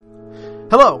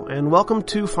Hello, and welcome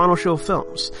to Final Show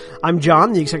Films. I'm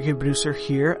John, the executive producer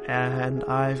here, and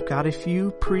I've got a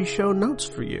few pre-show notes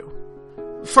for you.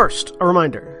 First, a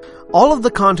reminder. All of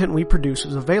the content we produce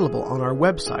is available on our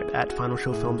website at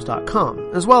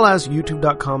finalshowfilms.com, as well as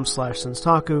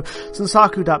youtube.com/Senstaku,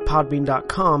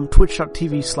 senstaku.podbean.com,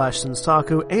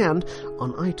 twitch.tv/Senstaku, and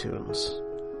on iTunes.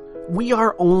 We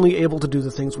are only able to do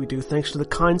the things we do thanks to the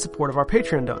kind support of our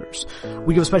Patreon donors.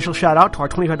 We give a special shout out to our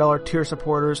 $25 tier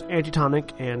supporters,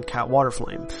 Antitonic and Cat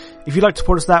Waterflame. If you'd like to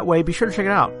support us that way, be sure to check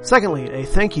it out. Secondly, a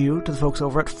thank you to the folks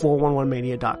over at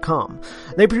 411mania.com.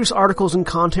 They produce articles and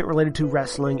content related to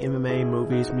wrestling, MMA,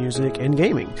 movies, music, and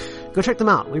gaming. Go check them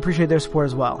out. We appreciate their support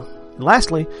as well. And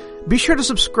lastly, be sure to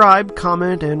subscribe,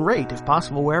 comment, and rate, if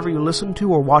possible, wherever you listen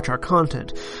to or watch our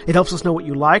content. It helps us know what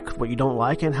you like, what you don't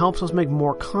like, and helps us make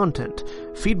more content.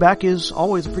 Feedback is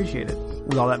always appreciated.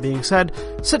 With all that being said,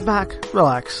 sit back,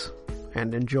 relax,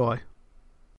 and enjoy.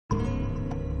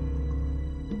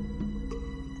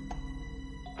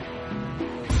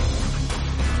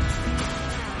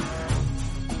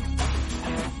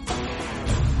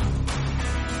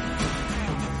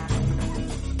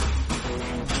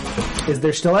 Is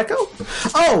there still echo?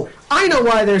 Oh, I know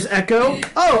why there's echo.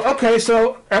 Oh, okay,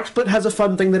 so XSplit has a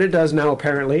fun thing that it does now,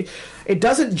 apparently. It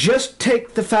doesn't just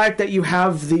take the fact that you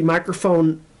have the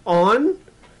microphone on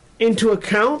into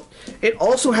account. It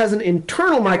also has an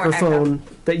internal microphone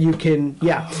that you can,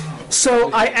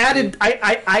 So I added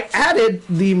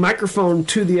the microphone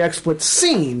to the XSplit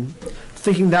scene,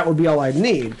 thinking that would be all I'd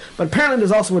need. But apparently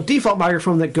there's also a default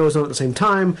microphone that goes on at the same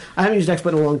time. I haven't used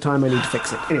XSplit in a long time. I need to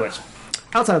fix it. Anyways.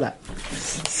 Outside of that.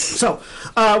 So,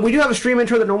 we do have a stream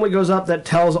intro that normally goes up that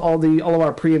tells all of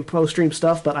our pre- and post-stream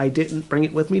stuff, but I didn't bring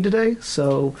it with me today,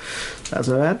 so that's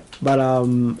not bad. But,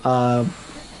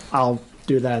 I'll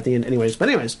do that at the end anyways. But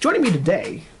anyways, joining me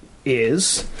today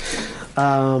is,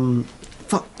 I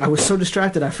was so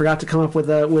distracted I forgot to come up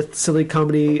with silly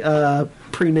comedy,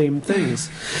 pre-named things.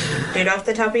 Right off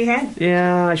the top of your head?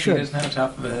 Yeah, I should. He doesn't have a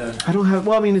top of the head. I don't have,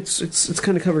 well, I mean, it's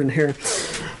kind of covered in hair.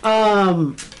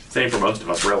 Same for most of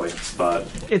us, really, but...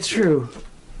 It's true.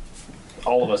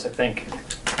 All of us, I think.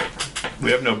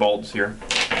 We have no bulbs here.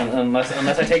 Unless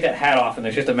I take that hat off and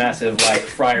there's just a massive, like,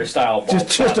 fryer-style bald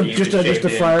Just a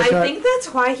fryer cut. I think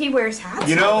that's why he wears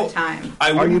hats all the time.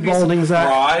 I Are you balding, Zach?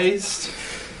 surprised.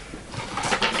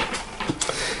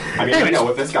 I mean, I know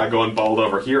with this guy going bald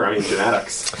over here, I mean,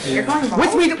 genetics. You're going bald?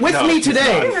 With me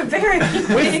today. You're very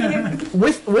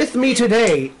With me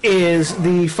today is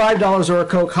the $5 or a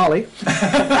Coke Holly.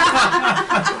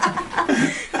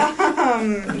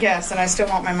 Yes, and I still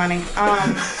want my money.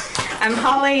 I'm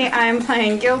Holly. I'm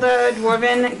playing Gilda,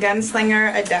 Dwarven,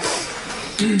 Gunslinger, Adept.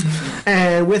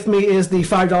 And with me is the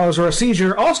 $5 or a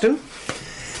seizure, Austin.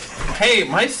 Hey,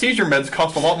 my seizure meds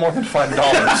cost a lot more than $5.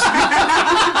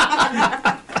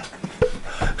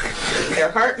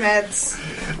 They're heart meds.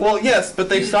 Well, yes, but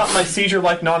they stop my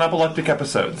seizure-like non-epileptic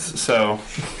episodes, so...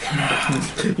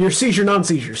 Your seizure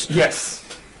non-seizures. Yes.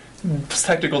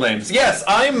 Technical names. Yes,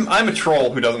 I'm a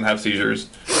troll who doesn't have seizures.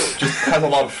 Just has a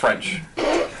lot of French.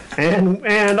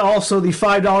 And also the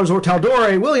 $5 or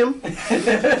Taldore, William.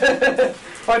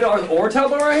 $5 or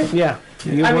Taldore? Yeah.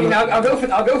 I'll go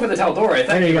for the Taldore.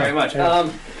 Thank you very much.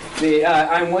 I'm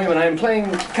William, and I'm playing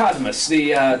Khadmas,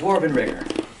 the Dwarven Rigger.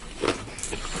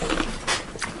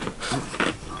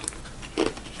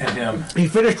 And him. He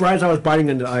finished right as I was biting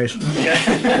into ice.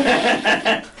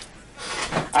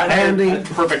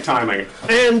 Perfect timing.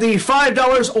 And the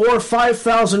 $5 or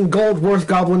 5,000 gold worth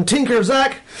Goblin Tinker,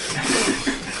 Zach.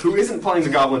 Who isn't playing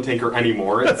the Goblin Tinker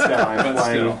anymore. Instead,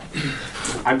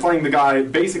 I'm playing the guy,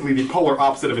 basically the polar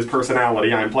opposite of his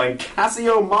personality. I'm playing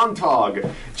Cassio Montag,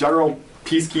 general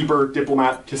peacekeeper,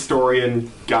 diplomat,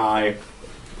 historian guy.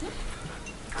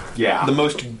 Yeah. The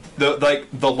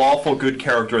lawful good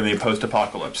character in the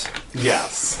post-apocalypse.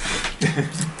 Yes.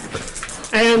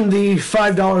 And the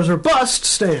 $5 or bust,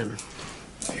 Stan.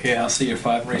 Yeah, I'll see your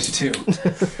 5 raised to 2.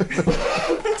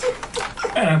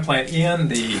 And I'm playing Ian,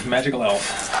 the magical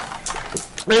elf.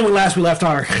 And when last we left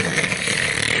our...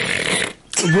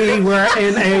 we were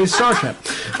in a starship.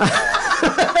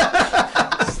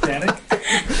 Static?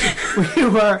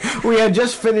 We had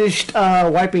just finished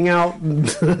wiping out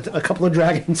a couple of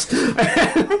dragons. They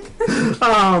had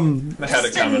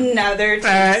it coming. Another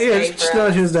Tuesday. It's just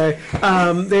another Tuesday.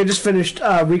 They had just finished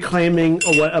reclaiming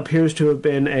what appears to have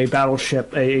been a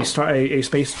battleship, a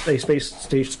space-based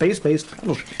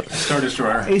battleship. Star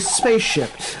Destroyer. A spaceship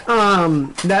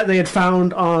that they had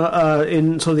found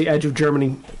in the edge of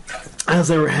Germany. as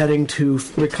they were heading to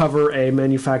recover the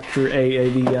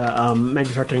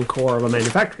manufacturing core of a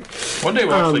manufactory. One day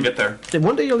we'll actually get there.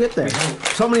 One day you'll get there.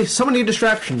 So many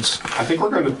distractions. I think we're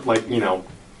going to,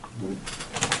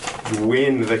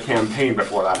 win the campaign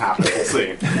before that happens. We'll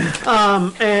see.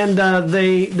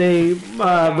 They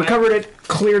recovered it,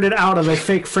 cleared it out of a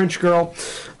fake French girl,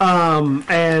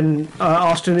 and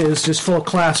Austin is just full of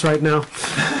class right now.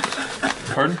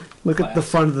 Pardon? Look at the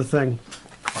front of the thing.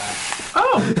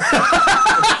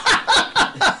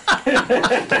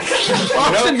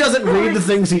 Austin doesn't read the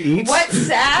things he eats. What's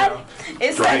sad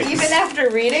is that even after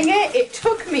reading it, it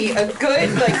took me a good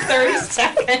 30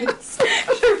 seconds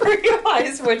to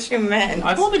realize what you meant.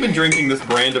 I've only been drinking this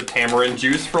brand of tamarind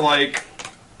juice for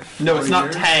no, it's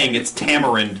not Tang, it's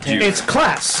tamarind juice. It's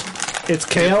class. It's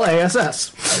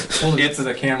KLASS.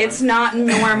 It's not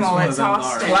normal, it's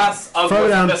Austin. Class of Further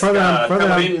down.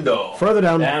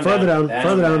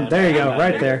 There you go,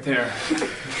 right there.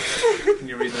 Can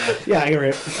you read that? Yeah, I can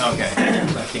read it. Okay.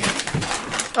 I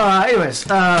can't. Anyways,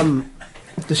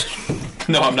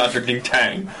 No, I'm not drinking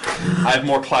Tang. I have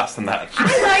more class than that.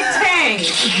 I like Tang.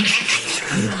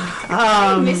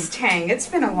 I miss Tang. It's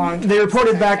been a long time. They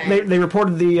reported back. They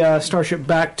reported the starship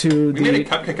back to We made the a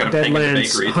cupcake out of Tang at the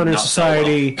Deadlands bakery. Hunter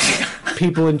Society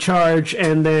people in charge,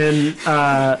 and then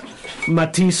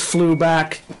Mathis flew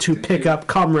back to pick up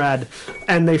Comrade,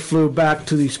 and they flew back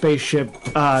to the spaceship,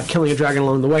 killing a dragon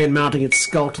along the way and mounting its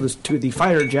skull to the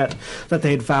fighter jet that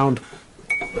they had found.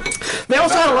 They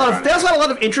also had a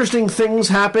lot of interesting things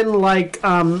happen. Like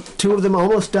 2 of them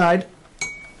almost died.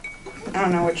 I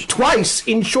don't know which. Twice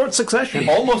in short succession.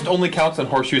 Almost only counts on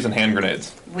horseshoes and hand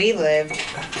grenades. We lived.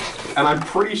 And I'm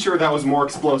pretty sure that was more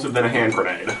explosive than a hand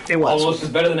grenade. It was. Almost is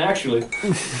better than actually.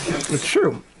 It's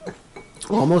true.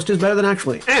 Almost is better than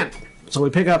actually. And so we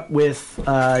pick up with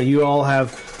you all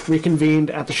have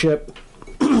reconvened at the ship.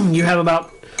 You have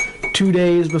about 2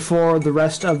 days before the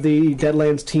rest of the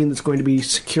Deadlands team that's going to be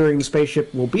securing the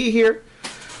spaceship will be here.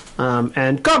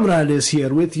 And Comrade is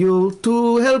here with you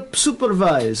to help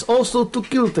supervise, also to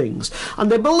kill things.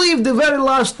 And I believe the very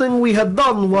last thing we had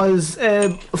done was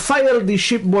fire the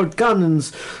shipboard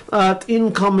cannons at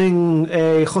incoming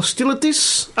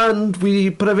hostilities, and we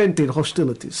prevented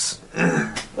hostilities.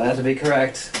 Glad to be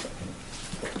correct.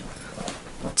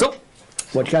 So,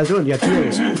 what you guys doing? You have 2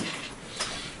 days.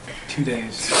 2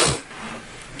 days.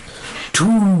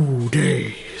 2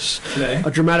 days. Today?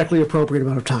 A dramatically appropriate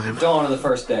amount of time. Dawn of the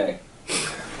first day.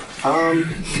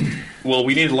 Well,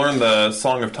 we need to learn the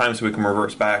Song of Time so we can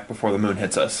reverse back before the moon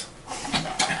hits us.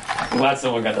 Glad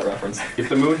someone got the reference. If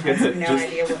the moon hits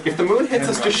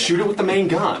it, just shoot it with the main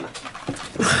gun.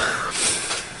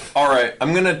 Alright,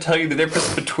 I'm gonna tell you the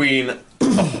difference between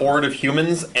a horde of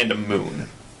humans and a moon.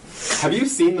 Have you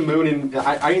seen the moon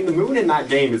the moon in that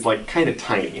game is kind of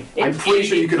tiny. I'm pretty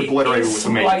sure you could obliterate it with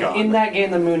the main gun. In that game,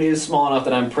 the moon is small enough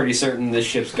that I'm pretty certain this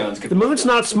ship's guns could. The moon's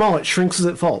not small; it shrinks as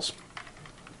it falls.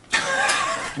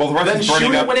 Well, the rest is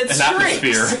burning up an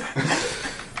atmosphere.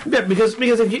 Yeah, because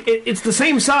it's the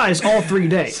same size all 3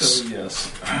 days. So,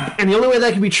 yes. And the only way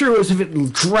that can be true is if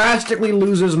it drastically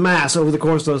loses mass over the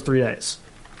course of those 3 days.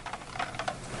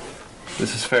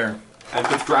 This is fair. And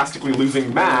if it's drastically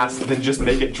losing mass, then just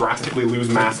make it drastically lose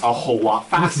mass a whole lot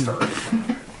faster.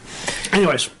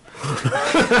 Anyways.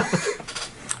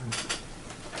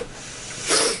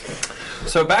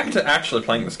 So back to actually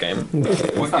playing this game.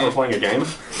 What's that, we're playing a game?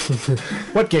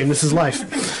 What game? This is life.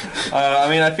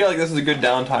 I feel like this is a good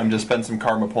downtime to spend some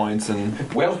karma points and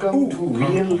Welcome to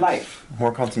real life.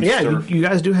 work on some Yeah, stuff. you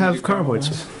guys do have karma points.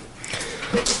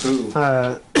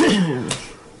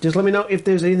 Just let me know if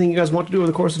there's anything you guys want to do over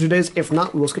the course of 2 days. If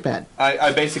not, we'll skip ahead.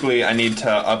 I basically need to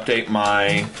update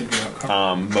my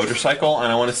motorcycle,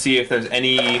 and I want to see if there's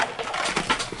any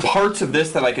parts of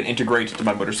this that I can integrate to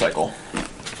my motorcycle.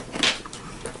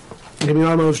 Give me an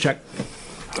automotive check.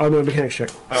 Automotive mechanics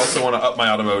check. I also want to up my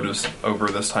automotives over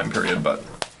this time period, but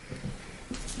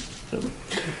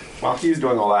While he's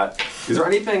doing all that, is there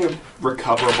anything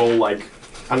recoverable, like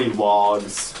any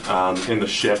logs in the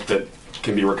ship that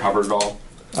can be recovered at all?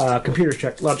 Computers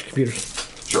check. Logic computers.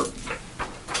 Sure.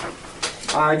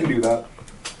 I can do that.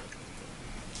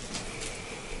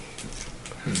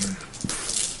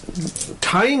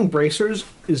 Tying bracers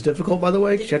is difficult, by the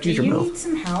way. You have to use Do your you mouth. need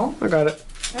some help? I got it.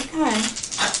 Okay.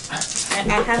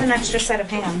 I have an extra set of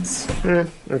hands. That's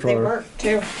They all right. work,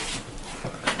 too.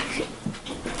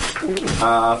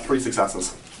 3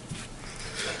 successes.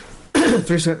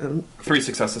 3 seconds. 3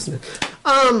 successes.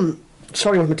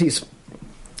 Starting with Mathis.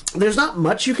 There's not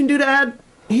much you can do to add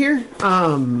here.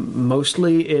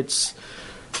 Mostly it's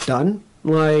done.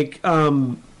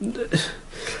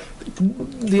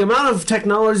 the amount of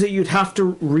technology that you'd have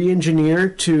to re-engineer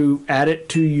to add it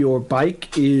to your bike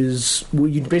is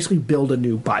you'd basically build a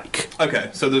new bike. Okay,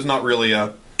 so there's not really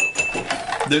a...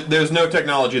 There's no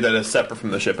technology that is separate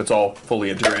from the ship. It's all fully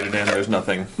integrated in. There's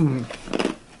nothing...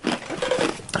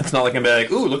 It's not like I'm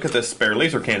like, ooh, look at this spare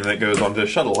laser cannon that goes onto the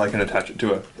shuttle. I can attach it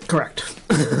to it. Correct.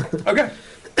 Okay.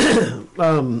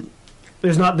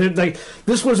 There's not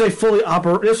this was a fully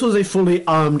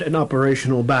armed and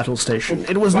operational battle station.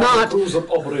 It was not. Cruise of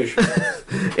operation.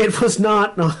 It was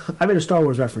not. No, I made a Star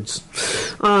Wars reference.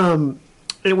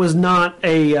 It was not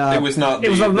a. It was not. It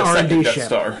was not an R&D Death ship.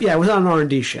 Star. Yeah, it was not an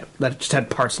R&D ship that just had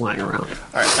parts lying around.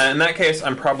 All right. In that case,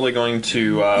 I'm probably going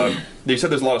to. You said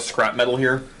there's a lot of scrap metal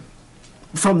here.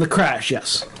 From the crash,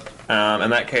 yes. In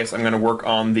that case, I'm going to work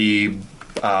on the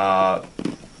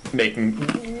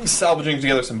salvaging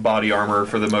together some body armor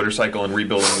for the motorcycle and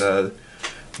rebuilding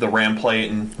the ram plate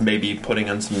and maybe putting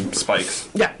in some spikes.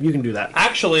 Yeah, you can do that.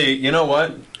 Actually, you know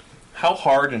what? How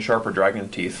hard and sharp are dragon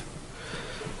teeth?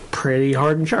 Pretty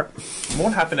hard and sharp. What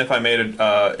would happen if I made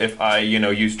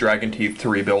used dragon teeth to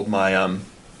rebuild my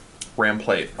ram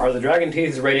plate? Are the dragon teeth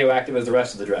as radioactive as the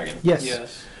rest of the dragon?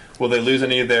 Yes. Will they lose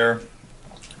any of their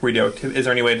radioactive? Is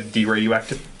there any way to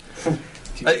de-radioactive?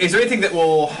 Is there anything that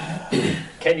will...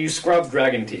 Can you scrub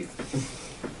dragon teeth?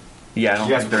 Yeah, I don't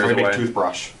think there's a way.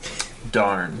 Toothbrush.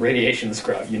 Darn. Radiation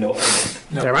scrub, you know what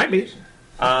I mean. There might be.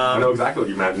 I know exactly what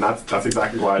you meant, and that's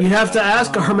exactly why. You'd have to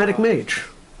ask a hermetic mage.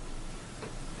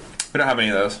 We don't have any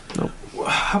of those. Nope.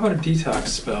 How about a detox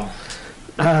spell?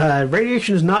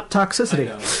 Radiation is not toxicity.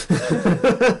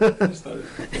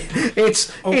 It's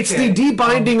the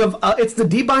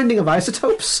debinding of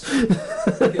isotopes.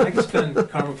 I can spend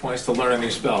karma points to learn a new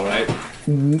spell, right?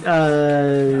 Do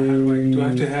I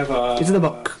have to have a? It's in the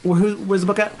book. Where's the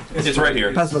book at? It's right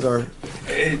here. Pass the book over.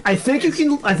 I think you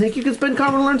can spend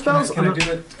karma to learn spells. Can I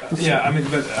do it? Yeah,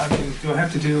 do I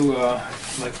have to do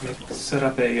set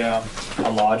up a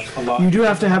lodge? You do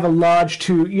have to have a lodge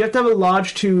to. You have to have a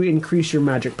lodge to increase your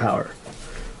magic power.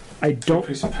 I don't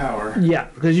increase the power. Yeah,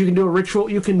 because you can do a ritual.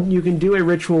 You can do a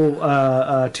ritual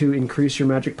to increase your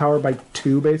magic power by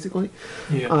 2, basically.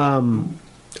 Yeah.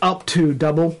 Up to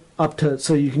double. Up to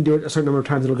so you can do it a certain number of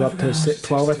times. It'll go up to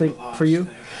 12, I think, for you.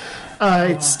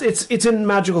 It's in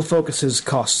magical focuses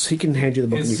costs. He can hand you the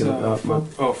book. And you can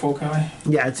foci.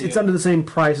 Yeah, it's under the same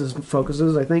price as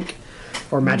focuses, I think,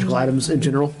 or magical items in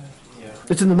general. Yeah.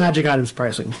 It's in the magic items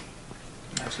pricing.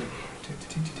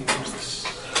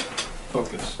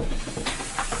 Focus.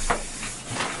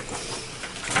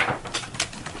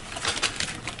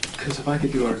 Because if I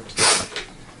could do our...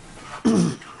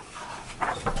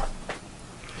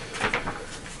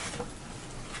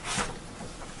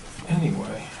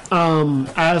 Anyway.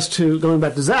 As to going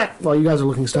back to Zach, while you guys are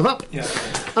looking stuff up, Yeah.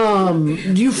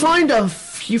 you find a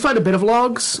bit of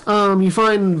logs. You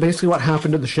find basically what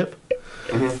happened to the ship.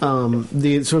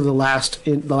 The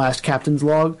last captain's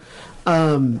log.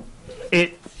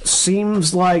 It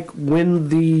seems like when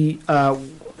the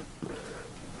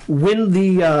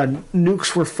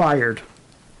nukes were fired,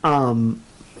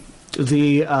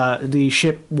 the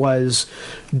ship was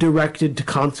directed to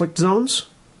conflict zones,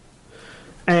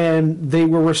 and they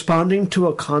were responding to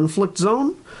a conflict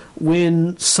zone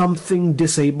when something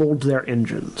disabled their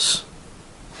engines,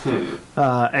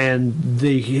 and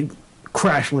they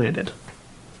crash landed.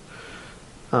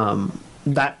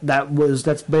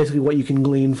 That's basically what you can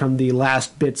glean from the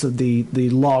last bits of the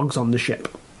logs on the ship.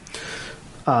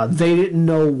 They didn't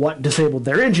know what disabled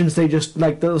their engines. They just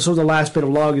the last bit of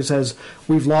log, it says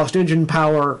we've lost engine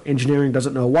power. Engineering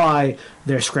doesn't know why.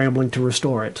 They're scrambling to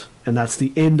restore it, and that's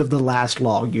the end of the last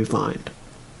log you find.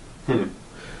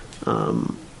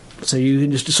 So you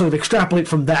can just sort of extrapolate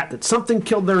from that something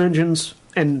killed their engines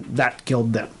and that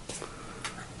killed them.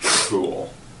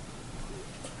 Cool.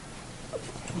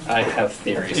 I have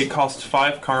theories. It costs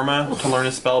 5 karma to learn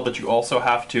a spell, but you also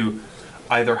have to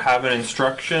either have an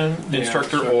instructor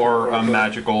or a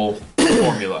magical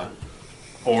formula.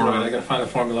 Or I gotta find a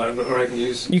formula, or I can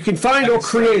use. You can find or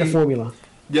create a formula.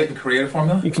 Yeah, I can create a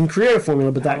formula. You can create a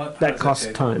formula, but How that does costs that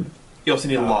take? time. you also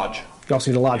need a lodge. You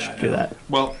also need a lodge to do that.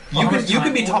 Well, you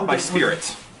can be taught by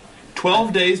spirits.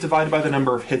 12 days divided by the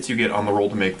number of hits you get on the roll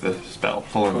to make the spell,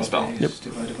 to learn the spell. Yep.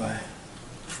 Divided by.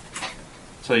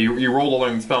 So you roll to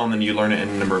learn the spell, and then you learn it in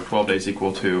a number of 12 days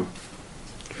equal to...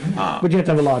 But you have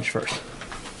to have a lodge first.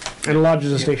 And a lodge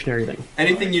is a stationary thing.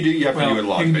 Anything you do, you have to do at a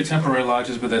lodge. You can do basically. temporary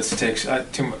lodges, but that takes... I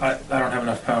don't have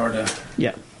enough power to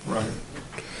Yeah. run.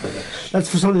 That's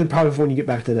for something probably for when you get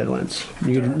back to Deadlands.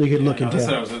 You could look into...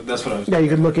 That's what I was... Yeah, you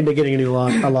could look into getting a new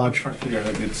I'm lodge. trying to figure out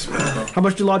a good spell. How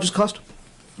much do lodges cost?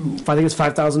 I think it's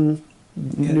 5,000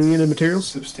 new unit of materials?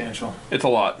 Substantial. It's a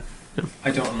lot.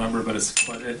 I don't remember, but it's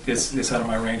out of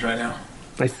my range right now.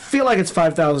 I feel like it's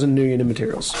 5,000 new unit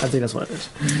materials. I think that's what it is.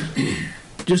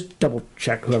 Just double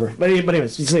check, whoever. But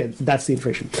anyways, you see, that's the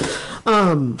information.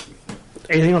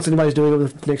 Anything else anybody's doing over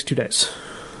the next 2 days?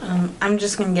 I'm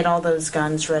just gonna get all those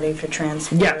guns ready for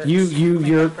transport. Yeah,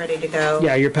 you're ready to go.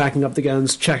 Yeah, you're packing up the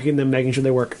guns, checking them, making sure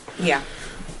they work. Yeah.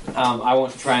 I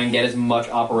want to try and get as much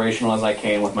operational as I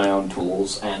can with my own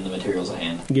tools and the materials at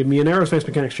hand. Give me an aerospace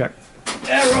mechanics check.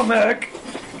 Aeromech!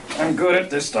 I'm good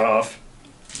at this stuff.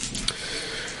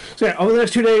 So yeah, over the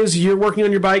next 2 days, you're working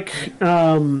on your bike.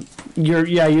 You're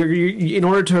in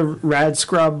order to rad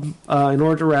scrub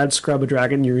a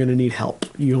dragon, you're going to need help.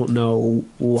 You don't know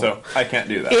what. So I can't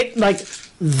do that.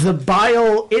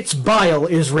 Its bile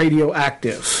is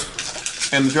radioactive.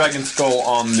 And the dragon skull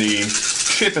on the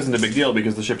ship isn't a big deal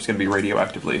because the ship's going to be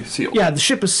radioactively sealed. Yeah, the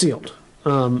ship is sealed.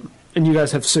 And you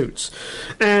guys have suits.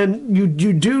 And you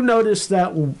do notice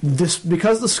that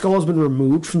because the skull has been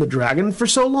removed from the dragon for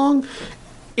so long,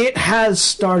 it has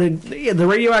started, the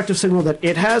radioactive signal that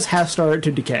it has started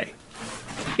to decay.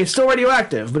 It's still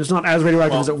radioactive, but it's not as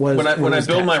radioactive as it was. When I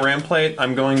build my RAM plate,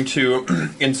 I'm going to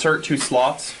insert 2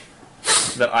 slots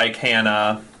that I can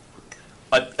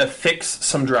affix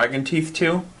some dragon teeth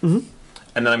to. Mm-hmm.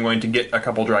 And then I'm going to get a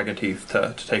couple dragon teeth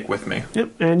to take with me.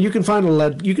 Yep, and you can find a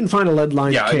lead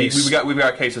lined case. We've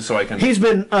got cases, so I can.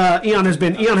 Eon has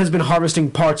been harvesting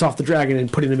parts off the dragon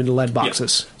and putting them into lead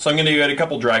boxes. Yeah. So I'm going to get a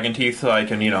couple dragon teeth so I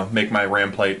can make my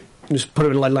RAM plate. Just put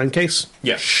it in a lead lined case.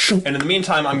 Yeah. And in the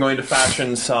meantime, I'm going to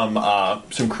fashion some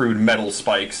crude metal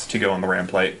spikes to go on the RAM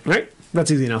plate. Right,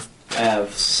 that's easy enough. I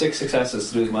have 6 successes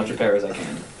to do as much repair as I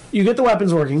can. You get the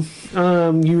weapons working.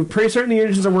 You're pretty certain the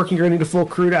engines are working. You're going to need a full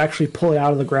crew to actually pull it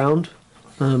out of the ground,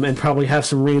 and probably have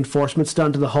some reinforcements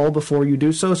done to the hull before you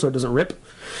do so it doesn't rip.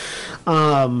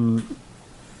 And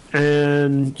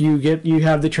you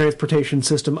have the transportation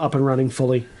system up and running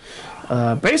fully.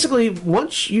 Basically,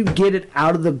 once you get it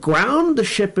out of the ground, the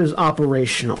ship is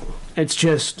operational. It's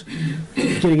just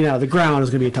getting it out of the ground is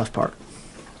going to be a tough part.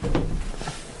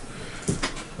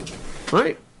 All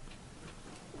right.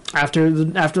 After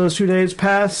those 2 days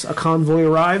pass, a convoy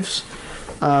arrives,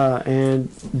 and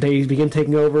they begin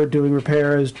taking over, doing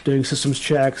repairs, doing systems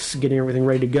checks, getting everything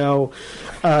ready to go.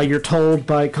 You're told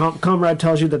by Comrade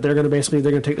tells you that they're going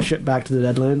to take the ship back to the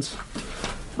Deadlands,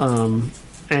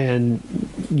 and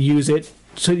use it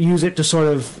to sort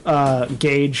of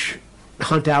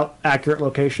hunt out accurate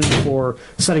locations for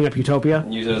setting up Utopia.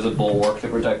 Use it as a bulwark to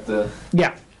protect the.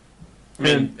 Yeah, I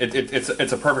mean,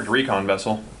 it's a perfect recon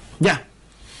vessel. Yeah.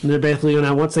 And they're basically going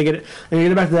to, once they get it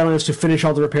back to the Deadlands to finish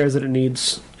all the repairs that it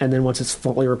needs, and then once it's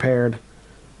fully repaired,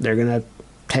 they're going to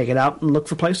take it out and look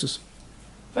for places.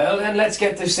 Well, then let's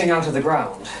get this thing out of the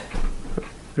ground.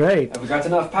 Great. Have we got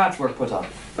enough patchwork put on?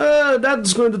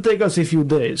 That's going to take us a few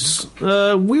days.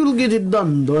 We'll get it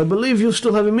done, though I believe you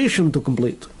still have a mission to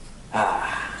complete.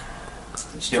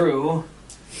 It's true.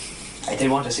 I did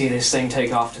want to see this thing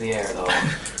take off to the air, though.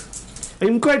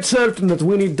 I'm quite certain that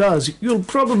when it does, you'll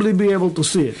probably be able to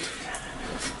see it.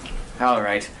 All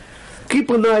right. Keep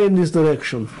an eye in this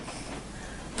direction.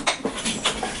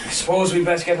 I suppose we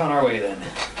best get on our way then.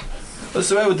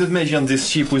 So I would imagine this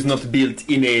ship was not built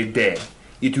in a day.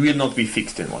 It will not be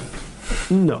fixed in one.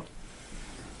 No.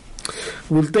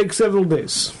 Will take several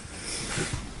days.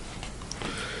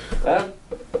 Well,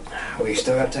 we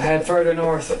still have to head further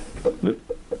north.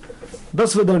 До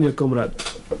свидания, comrade.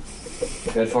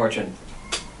 Good fortune.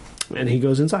 And he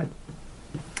goes inside.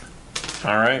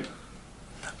 All right.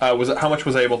 How much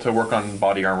was I able to work on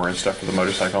body armor and stuff for the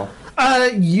motorcycle?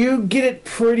 You get it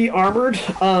pretty armored.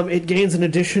 It gains an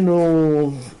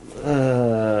additional.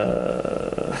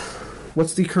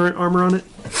 What's the current armor on it?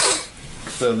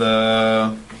 So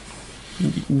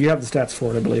you have the stats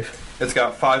for it, I believe. It's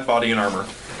got 5 body and armor.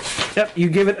 Yep, you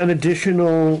give it an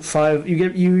additional 5.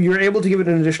 You're able to give it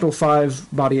an additional 5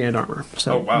 body and armor.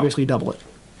 So you basically double it.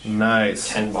 Nice.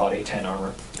 10 body, 10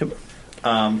 armor. Yep.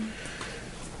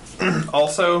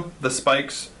 Also, the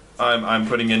spikes I'm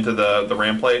putting into the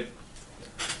RAM plate.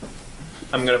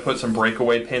 I'm going to put some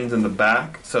breakaway pins in the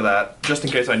back so that just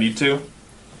in case I need to,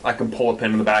 I can pull a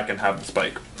pin in the back and have the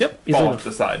spike fall off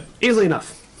the side. Easily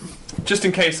enough. Just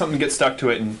in case something gets stuck to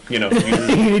it and, you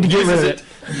need to get rid of it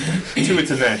to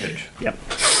its advantage. Yep.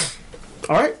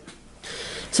 All right.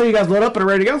 So you guys load up and are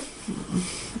ready to go?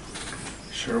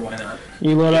 Sure, why not?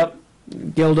 You load up.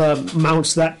 Gilda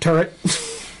mounts that turret.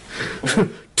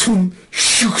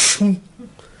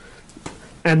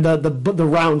 And the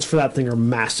rounds for that thing are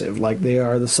massive. Like, they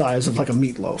are the size of like a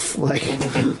meatloaf. Like,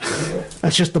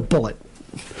 that's just the bullet.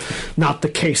 not the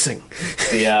casing.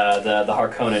 The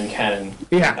Harkonnen cannon.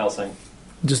 Yeah. Helsing.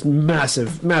 Just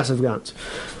massive guns.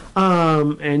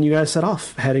 And you guys set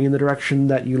off, heading in the direction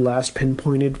that you last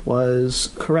pinpointed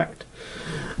was correct.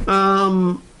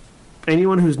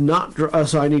 Anyone who's not...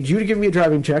 so I need you to give me a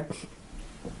driving check,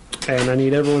 and I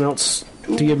need everyone else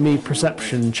to give me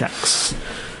perception checks.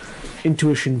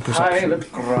 Intuition, perception.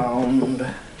 Pilot ground.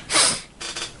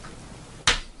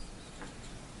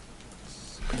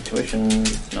 Intuition,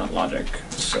 not logic,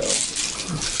 so...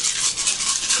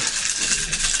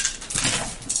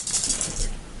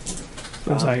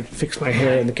 As I fix my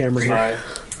hair in the camera here.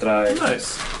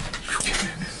 Nice.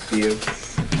 You.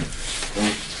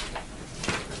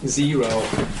 0.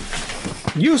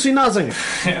 You see nothing.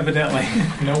 Evidently.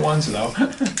 No ones, though.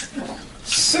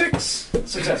 6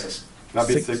 successes.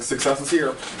 That'd be 6 successes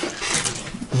here.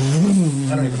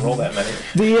 I don't even roll that many.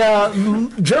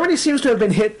 The Germany seems to have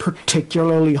been hit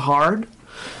particularly hard.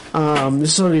 This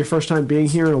is sort of your first time being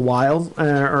here in a while,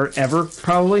 or ever,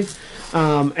 probably.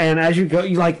 And as you go,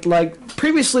 you like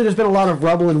previously, there's been a lot of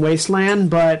rubble and wasteland,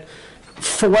 but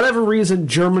for whatever reason,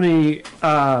 Germany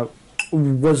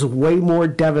was way more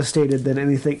devastated than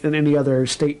any other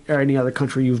state or any other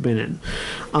country you've been in.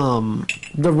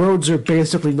 The roads are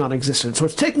basically non-existent, so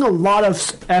it's taking a lot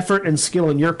of effort and skill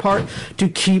on your part to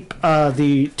keep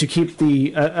the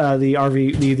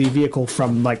vehicle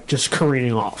from like just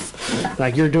careening off.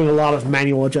 Like you're doing a lot of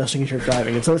manual adjusting as you're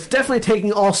driving, and so it's definitely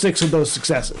taking all 6 of those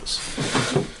successes.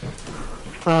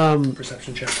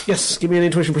 Perception check. Yes, give me an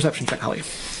intuition perception check, Holly.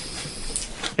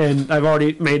 And I've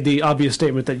already made the obvious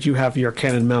statement that you have your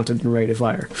cannon mounted and ready to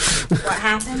fire. What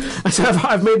happened? I said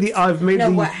I've made the.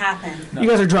 What happened? You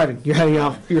guys are driving. You're heading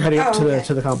out. You're heading up to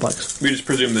okay. the complex We just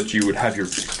presume that you would have your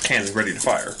cannon ready to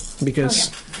fire. because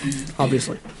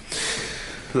obviously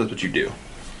That's what you do.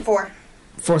 4.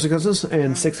 4 successes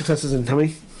and 6 successes and how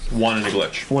many? 1 in a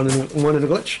glitch. One in a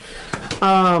glitch.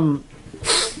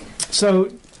 So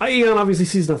Ian obviously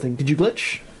sees nothing. Did you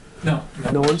glitch? No.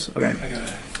 No one's. Okay. I got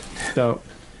it. So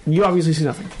you obviously see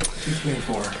nothing. 2, 3, and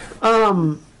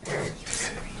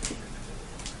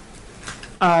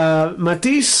 4.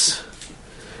 Mathis,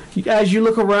 as you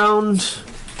look around,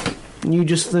 you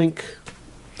just think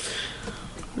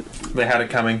They had it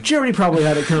coming. Germany probably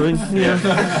had it coming. Yeah,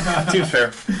 Seems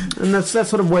fair. and that's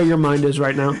sort of where your mind is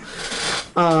right now.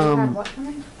 What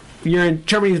coming? You're in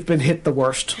Germany's been hit the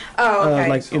worst, Oh, okay.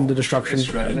 like in the destruction.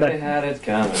 It's right. They had it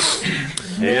coming.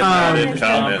 It had it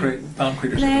coming. Bomb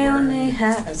craters They everywhere. only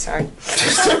had... Sorry.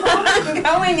 I'm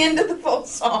going into the full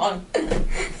song.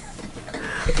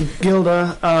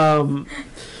 Gilda,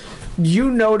 you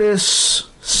notice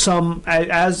some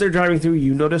as they're driving through.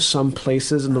 You notice some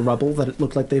places in the rubble that it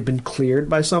look like they've been cleared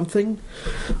by something,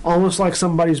 almost like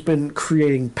somebody's been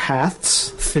creating paths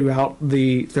throughout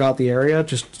the area,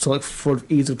 just to look for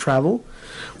ease of travel,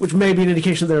 which may be an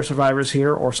indication that there are survivors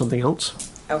here or something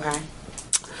else. Okay.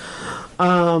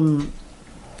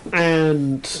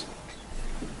 And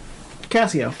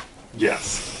Cassio.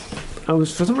 Yes. For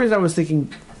some reason I was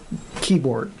thinking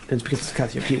keyboard. It's because it's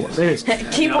Cassio keyboard. It is.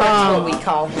 Keyboard's what we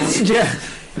call him. Yeah.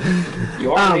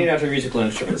 You are named after musical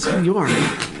instruments, sir. You are.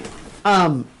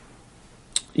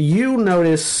 You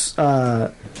notice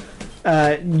road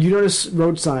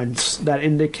signs that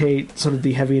indicate sort of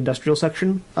the heavy industrial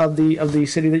section of the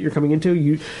city that you're coming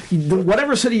into.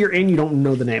 Whatever city you're in, you don't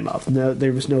know the name of. No,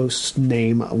 there was no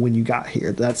name when you got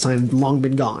here. That sign had long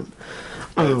been gone.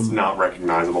 It's not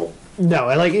recognizable. No,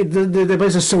 the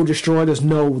place is so destroyed. There's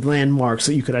no landmarks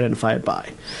that you could identify it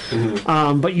by.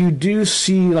 Mm-hmm. But you do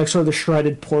see like sort of the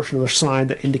shredded portion of the sign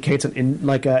that indicates an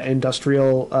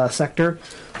industrial sector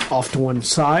off to one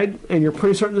side, and you're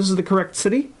pretty certain this is the correct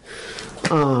city.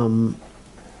 So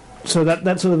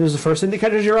that sort of is the first thing that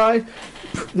catches your eye.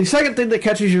 The second thing that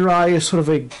catches your eye is sort of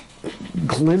a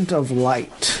glint of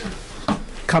light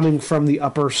coming from the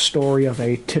upper story of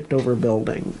a tipped-over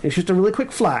building. It's just a really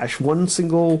quick flash, one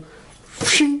single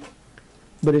shing,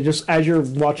 but it just, as you're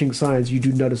watching signs, you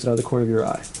do notice it out of the corner of your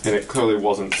eye. And it clearly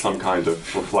wasn't some kind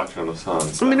of reflection of the sun.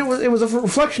 So. I mean, it was a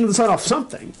reflection of the sun off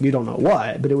something. You don't know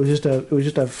what, but it was just a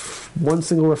one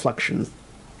single reflection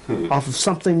off of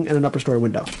something in an upper story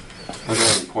window. As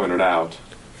Evan pointed out.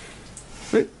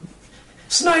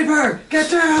 Sniper! Get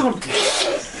down!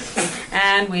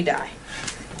 And we die.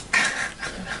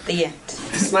 The end.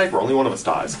 Sniper, only one of us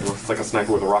dies. It's like a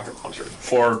sniper with a rocket launcher.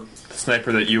 Or the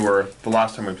sniper that you were the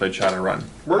last time we played Shadowrun.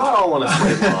 We're not all on a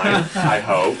straight line, I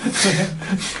hope.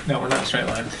 No, we're not straight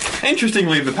line.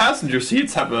 Interestingly, the passenger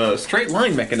seats have a straight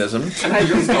line mechanism.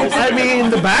 I mean,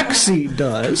 the back seat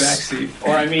does. Backseat.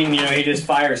 Or, I mean, he just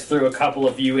fires through a couple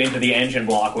of you into the engine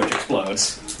block, which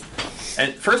explodes.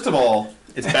 And first of all,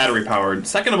 It's battery powered.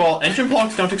 Second of all, engine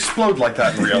blocks don't explode like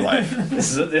that in real life.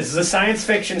 This is a science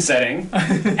fiction setting.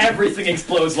 Everything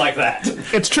explodes like that.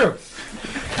 It's true.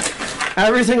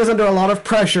 Everything is under a lot of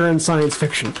pressure in science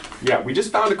fiction. Yeah, we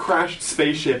just found a crashed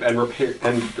spaceship and we're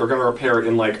going to repair it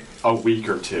in like a week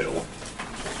or two.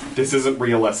 This isn't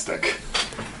realistic.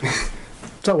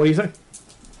 So, what do you think?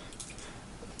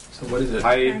 So what is it?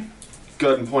 I go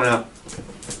ahead and point out,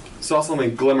 saw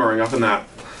something glimmering up in that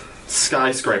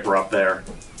skyscraper up there,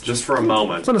 just for a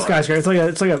moment. It's not a skyscraper.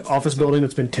 It's like an office building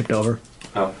that's been tipped over.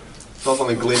 Oh, saw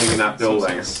something gleaming in that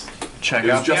building. Check It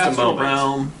was out just the a astral moment.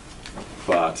 realm.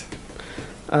 But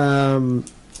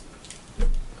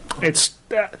It's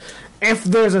if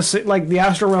there's like the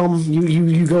astral realm,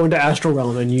 you go into astral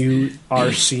realm and you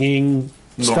are seeing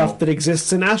stuff that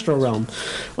exists in astral realm.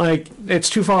 Like it's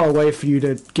too far away for you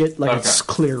to get like a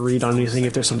clear read on anything.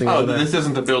 If there's something over there. This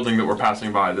isn't the building that we're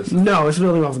passing by. No, it's a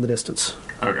building off in the distance.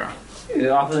 Okay.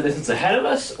 Off in the distance ahead of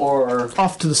us, or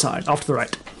Off to the side, off to the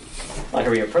right. like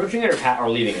are we approaching it or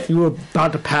leaving it? You were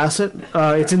about to pass it.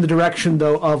 It's in the direction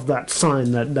though of that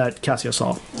sign that Cassio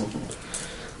saw.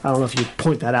 I don't know if you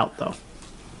point that out though.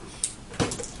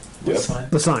 yes,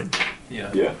 The sign.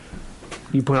 yeah.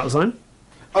 You point out the sign.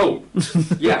 Oh,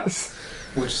 yes.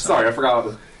 Which Sorry, I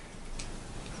forgot.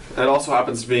 It also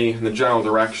happens to be in the general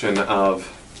direction of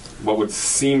what would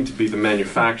seem to be the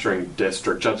manufacturing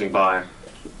district, judging by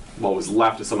what was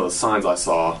left of some of the signs I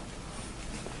saw.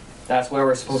 That's where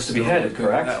we're supposed to be headed,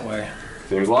 correct? That way.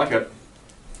 Seems like it.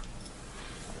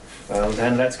 Well,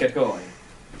 then let's get going.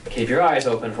 Keep your eyes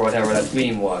open for whatever that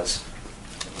gleam was.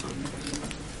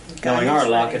 Knowing our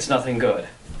luck, it's nothing good.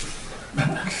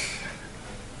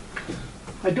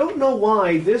 I don't know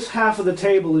why this half of the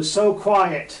table is so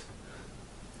quiet.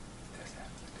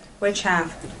 Which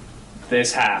half?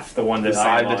 This half, the one The that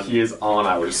side I'm that on. he is on,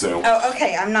 I would assume. Oh,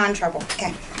 okay. I'm not in trouble.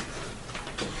 Okay.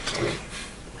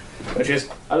 Which is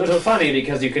a little funny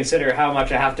because you consider how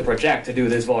much I have to project to do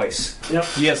this voice. Yep.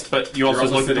 Yes, but you also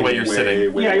look at the way you're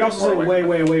sitting. Yeah, you're also far sitting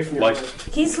way away from your Like,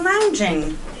 He's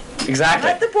lounging. Exactly.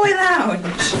 Let the boy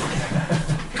lounge.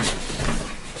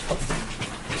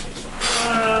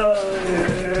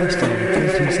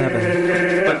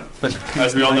 But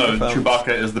as we all know, Chewbacca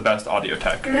is the best audio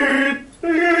tech.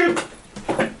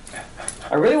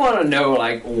 I really want to know,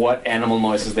 like, what animal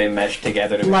noises they mesh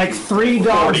together to like make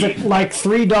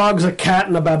three dogs, a cat,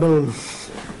 and a baboon.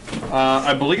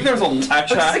 I believe there's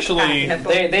actually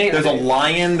there's a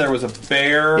lion. There was a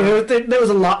bear. There was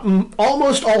a lot,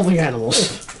 almost all the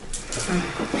animals.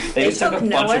 They just took a took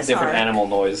bunch of Noah's different Ark. animal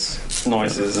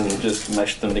noises and just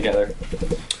meshed them together.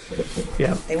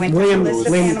 Yeah. They went down the list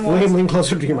of animals. William, lean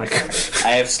closer to your mic.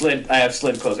 I have slid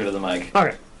closer to the mic,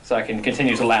 Okay. so I can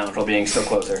continue to lounge while being still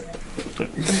closer.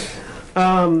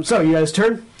 So you guys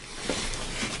turn.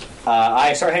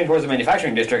 I start heading towards the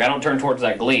manufacturing district. I don't turn towards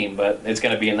that gleam, but it's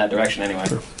going to be in that direction anyway.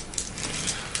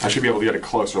 I should be able to get a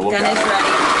closer look Gun is at ready.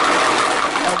 it.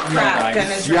 Oh crap! Gun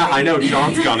is ready. Yeah, I know.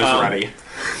 John's gun is ready.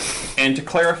 And to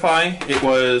clarify, it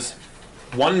was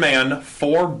 1 man,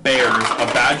 4 bears, a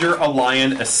badger, a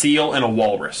lion, a seal, and a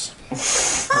walrus.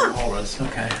 Walrus,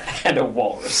 okay. And a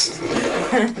walrus.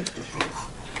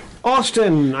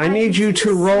 Austin, I need you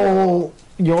to roll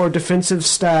your defensive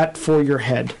stat for your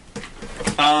head.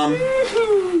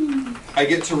 I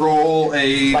get to roll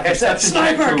a Like I said,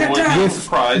 sniper, get down!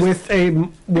 surprise With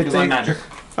because I'm a magic.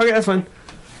 okay, that's fine.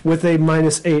 With a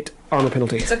 -8 armor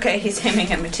penalty. It's okay. He's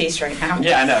aiming at Mathis right now.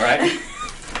 Yeah, I know, right?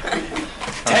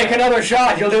 Take another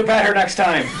shot. You'll do better next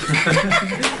time.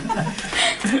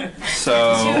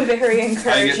 So Two very I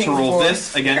encouraging. get to roll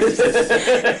voice. this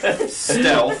against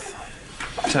stealth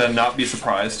to not be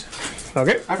surprised.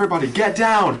 Okay. Everybody, get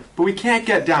down! But we can't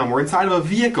get down. We're inside of a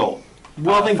vehicle.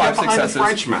 Well, then 5 get behind successes. the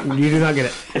Frenchman. You do not get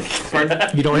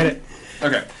it. You don't hit it.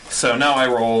 Okay, so now I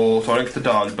roll. So I don't get the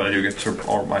dodge, but I do get to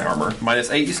roll my armor.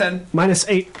 -8, you said?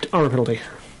 -8 armor penalty.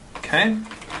 Okay.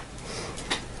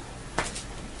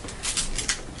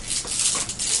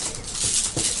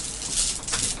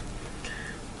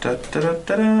 Da da da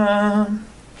da da.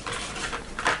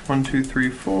 1, 2, 3,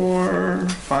 4,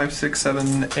 5, 6,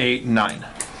 7, 8, 9.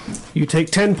 You take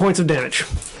 10 points of damage.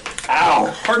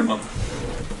 Ow! Cardamom.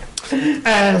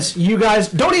 As you guys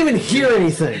don't even hear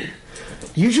anything.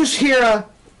 You just hear a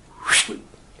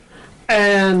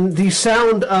and the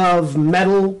sound of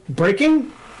metal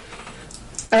breaking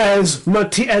as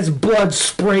blood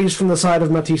sprays from the side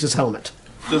of Matiss's helmet.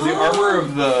 Does the armor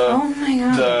of the Oh my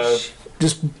gosh.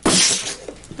 Just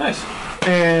nice?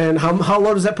 and how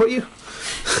low does that put you?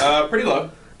 Pretty low.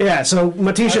 Yeah, so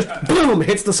Mathis just boom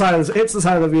hits the side of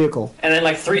the vehicle. And then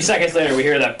like 3 seconds later, we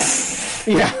hear that.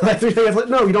 Yeah, like 3 seconds later.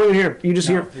 No, you don't even hear. You just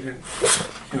hear.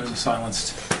 He was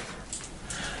silenced.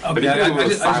 But Okay, if you I were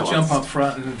just silenced- jump up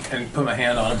front and put my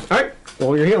hand on him. All right,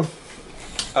 roll your heal.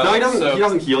 No, he doesn't. So, He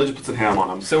doesn't heal. He just puts a hand on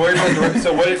him. so where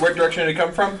direction did it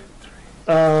come from?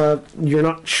 You're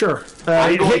not sure.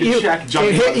 I'm It going hit to you. check It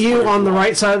jumping hit you first. on the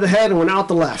right side of the head and went out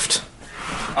the left.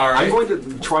 All I'm right. going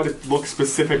to try to look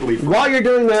specifically. For While you're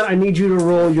doing that, I need you to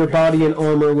roll your body and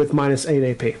armor with -8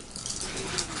 AP.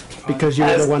 Because you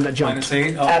were the one that jumped.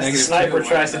 -8. Oh, As the -2. sniper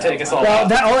tries to take us all Well,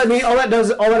 out.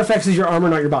 all that affects is your armor,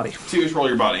 not your body. So you just roll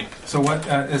your body. So what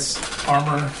is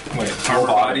armor? Wait, armor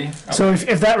body. body? So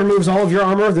if that removes all of your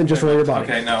armor, then just roll your body.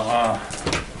 Okay, no.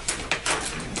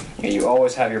 Yeah, you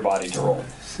always have your body to roll.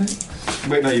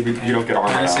 Wait, no, you don't get armor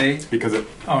now -8? because it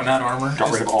Oh, not armor.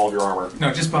 got rid of all of your armor.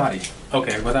 No, just body.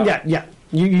 Okay, without Yeah.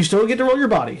 You still get to roll your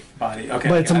body, body. Okay,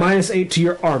 but it's a got it. -8 to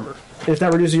your armor. If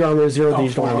that reduces your armor to 0, then Oh, you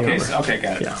don't have okay, the armor. okay,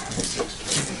 got it. Yeah.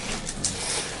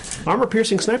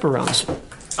 Armor-piercing sniper rounds.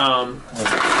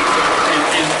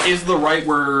 Is the right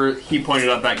where he pointed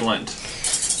out that glint?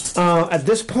 At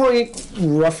this point,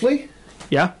 roughly.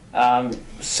 Yeah.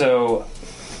 So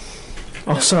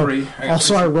Also, three. I got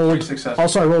also three- I rolled. three successes.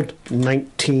 Also, I rolled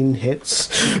 19 hits.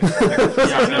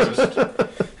 Yeah, I noticed.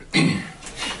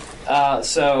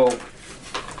 so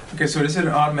Okay, so is it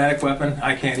an automatic weapon?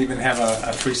 I can't even have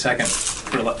a 3-second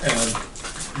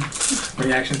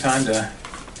reaction time to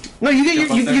No, you get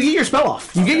Jump up there. you get your spell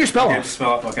off. You get your spell okay, off.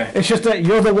 spell up. Okay, It's just that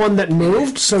you're the one that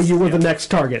moved, so you were the next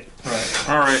target. right.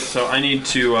 All right, so I need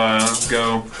to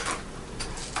go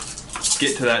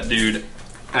get to that dude.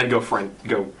 And go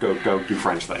do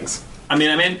French things. I mean,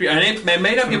 I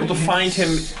may not be able to find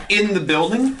him in the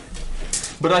building,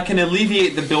 but I can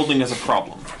alleviate the building as a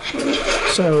problem.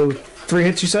 So 3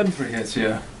 hits, you said. 3 hits.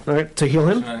 Yeah. All right, to heal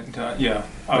him. Yeah.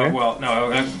 Okay. Well,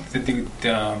 no. I think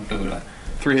blah, blah, blah.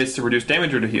 3 hits to reduce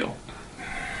damage or to heal.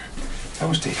 That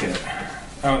was to hit.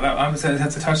 Oh, that's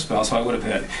a touch spell, so I would have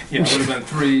hit. Yeah, it would have been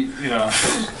 3. Yeah.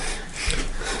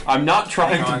 I'm not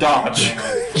trying to dodge. Hang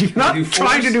on. You're not Do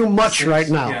trying to force? do much 6, right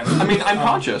now. Yeah, I mean, I'm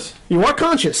conscious. You are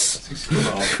conscious. 6,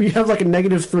 12. You have like a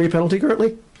 -3 penalty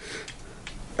currently.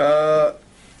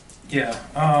 Yeah.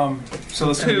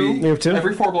 So it's Two. gonna be You have 2.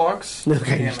 Every 4 blocks.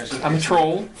 Okay, damage. I'm a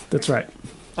troll. that's right.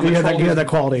 I'm You a have troll that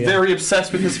quality. Yeah. very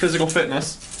obsessed with his physical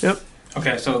fitness. Yep.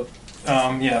 Okay, so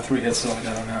yeah, 3 hits I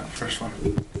got on that first one.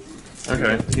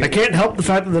 Okay. I can't help the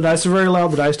fact that the dice are very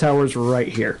loud. The dice tower is right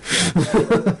here.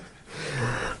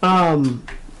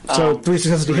 So 3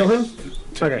 successes to heal him.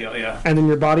 Okay. Yeah. And then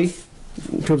your body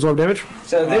to absorb damage.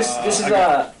 So this is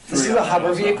a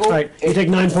hover vehicle. All right, you take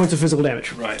 9 points of physical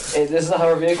damage. Right. This is a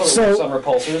hover vehicle that So- works on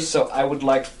repulsors, so I would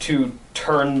like to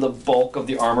turn the bulk of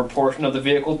the armor portion of the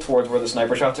vehicle towards where the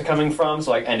sniper shots are coming from,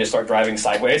 and just start driving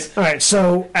sideways. All right,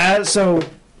 so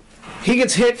he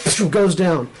gets hit, goes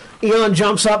down. Eon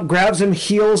jumps up, grabs him,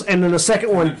 heals, and then the second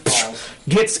one Falls.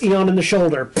 gets Eon in the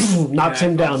shoulder, knocks Yeah,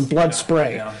 him down, falls. blood Yeah,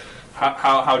 spray. yeah.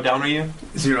 How down are you?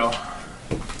 0.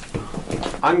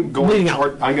 I'm going. Bleeding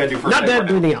out. I'm going to do first Not aid dead, right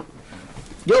now. bleeding out.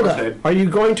 First Yoda, aid.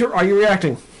 are you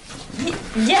reacting?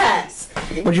 Yes.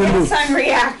 What you gonna Yes, do? I'm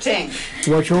reacting.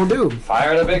 What you gonna do?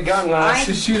 Fire the big gun, lass.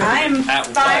 Just shoot him. I'm At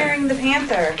firing the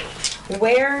panther.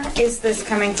 Where is this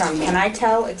coming from? Can I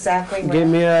tell exactly where? Give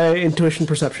me a intuition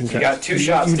perception check. You got 2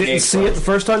 shots. You to didn't gauge see it from. the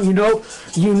first time. You know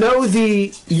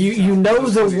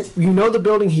the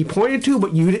building he pointed to,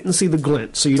 but you didn't see the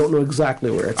glint, so you don't know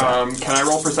exactly where it's at. Can I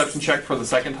roll perception check for the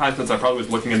second time since I probably was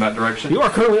looking in that direction? You are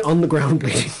currently on the ground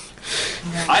bleeding.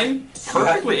 I'm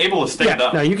perfectly able to stand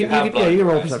up. No, you can. have You blood can roll a in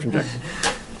your eyes. perception check.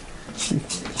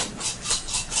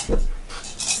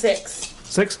 6.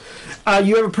 6.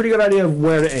 You have a pretty good idea of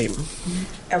where to aim.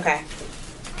 Okay.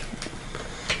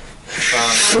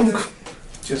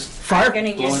 Just Fire. I'm going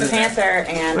to use the panther,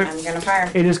 and I'm going to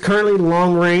fire. It is currently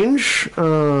long range,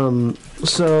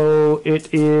 so it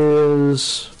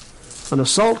is an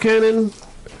assault cannon,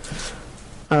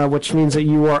 which means that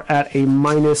you are at a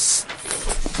minus.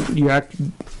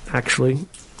 Actually,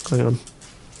 hang on.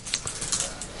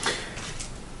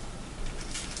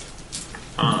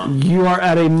 You are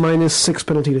at a -6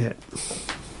 penalty to hit.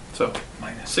 So,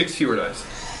 6 fewer dice.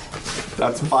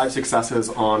 That's 5 successes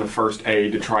on first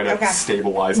aid to try to Okay.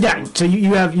 stabilize Yeah, him. so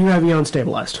you have Eon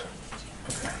stabilized.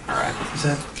 Alright. is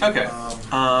that Okay.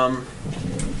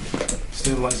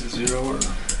 stabilize at 0 or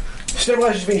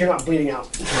Stabilized just means you're not bleeding out.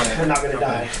 right? You're not going to Okay,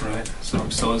 die. Right. So I'm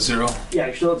still at 0. Yeah,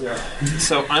 you're still at 0.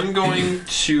 So I'm going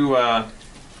to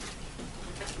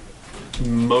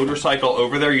motorcycle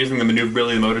over there using the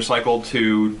maneuverability of the motorcycle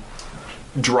to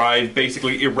drive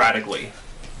basically erratically.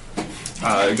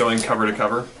 Going cover to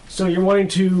cover. So you're wanting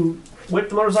to whip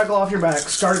the motorcycle off your back,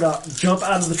 start it up, jump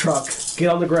out of the truck, get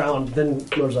on the ground, then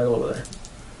motorcycle over there.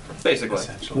 Basically.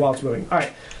 While it's moving.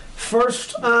 Alright.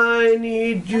 First, I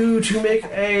need you to make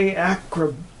a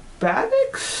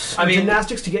acrobatics?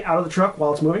 Gymnastics to get out of the truck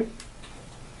while it's moving.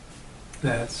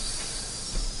 That's...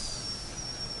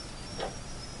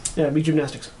 Yeah, be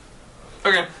gymnastics.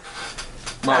 Okay.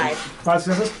 Five. 5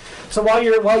 successes? So while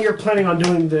you're planning on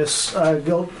doing this,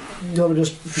 Gilda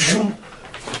just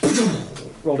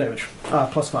roll damage.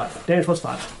 +5. Damage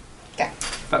 +5. Okay.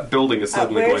 That building is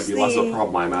suddenly going where's to be less of a the-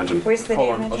 problem, I imagine. Where's the Hold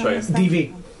on, damage I'll show you. this thing?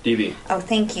 DV. DV. Oh,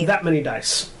 thank you. That many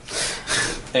dice.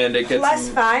 And it gets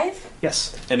 +5?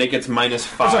 Yes. and it gets minus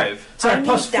Oh, 5. Sorry, I need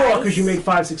 +4 dice. because you made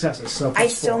 5 successes. So I +4.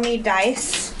 still need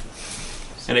dice.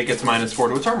 And it gets minus 4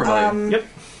 to its armor value. Yep.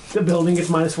 The building gets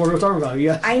 -4 to its armor value.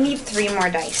 Yeah. I need 3 more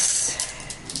dice.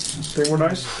 3 more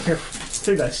dice. Here,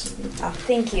 3 dice. Oh,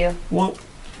 thank you. One.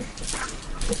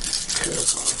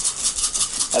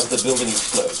 As the building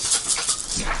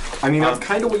explodes. I mean, that's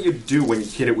kind of what you do when you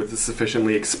hit it with a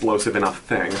sufficiently explosive enough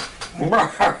thing.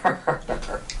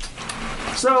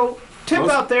 So, tip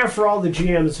out there for all the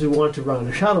GMs who want to run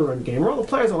a Shadowrun game, or all the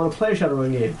players that want to play a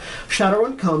Shadowrun game.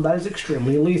 Shadowrun combat is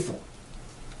extremely lethal.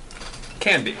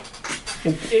 Can be.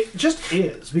 It just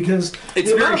is, because... It's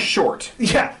the very amount of- short.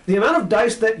 Yeah, the amount of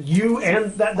dice that you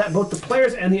and that both the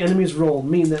players and the enemies roll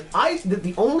mean that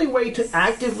the only way to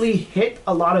actively hit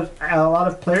a lot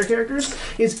of player characters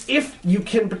is if you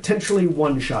can potentially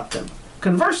one-shot them.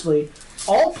 Conversely,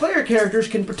 all player characters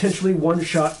can potentially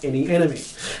one-shot any enemy.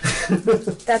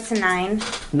 That's a 9.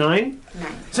 9? 9.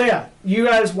 So yeah, you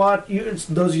guys watch.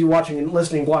 Those of you watching and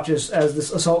listening, watch as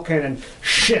this assault cannon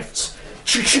shifts.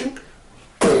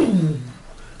 Boom!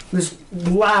 This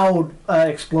loud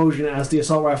explosion as the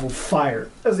assault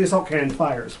cannon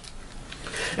fires,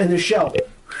 and the shell,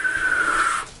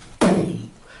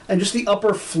 boom, and just the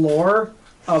upper floor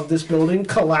of this building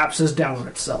collapses down on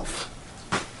itself.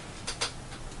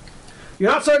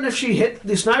 You're not certain if she hit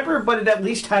the sniper, but it at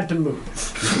least had to move.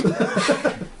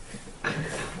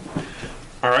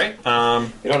 All right.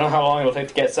 You don't know how long it'll take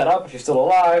to get set up if you're still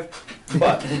alive,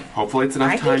 but Hopefully it's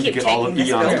enough I can time to keep get all of taking this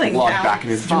Eon's building blood down. back in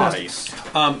his body.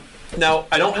 Now,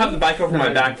 I don't have the back over my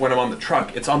back when I'm on the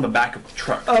truck. It's on the back of the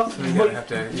truck. You're gonna have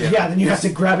to, Yeah, then you have to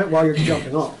grab it while you're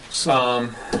jumping off. So you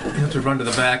have to run to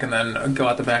the back and then go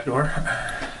out the back door.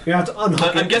 you have to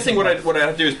unhook it. I'm guessing what I have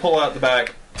to do is pull out the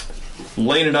back,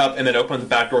 lane it up, and then open the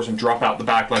back doors and drop out the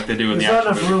back like they do in There's the not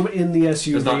action enough movie. room in the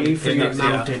SUV There's not- for you to yeah.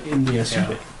 mount it in the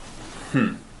SUV.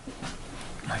 Yeah.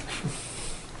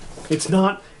 It's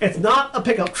not a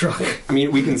pickup truck I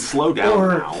mean, we can slow down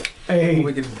or now. a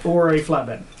We can-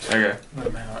 flatbed. Okay. Let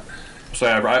him out. So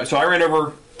I ran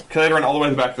over. Because I ran all the way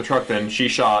to the back of the truck. Then she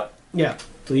shot. Yeah.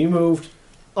 So you moved,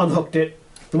 unhooked it.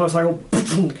 The motorcycle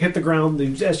hit the ground. The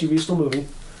SUV is still moving.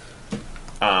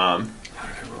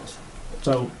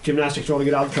 So gymnastics roll to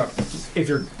get out of the truck. If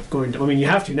you're going to, I mean, you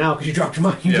have to now because you dropped your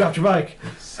bike. You Yeah. dropped your bike.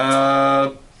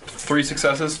 3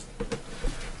 successes.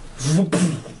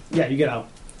 Yeah, you get out.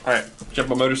 All right.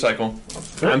 Jump a motorcycle.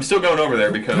 I'm still going over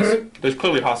there because there's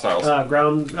clearly hostiles.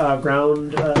 Ground.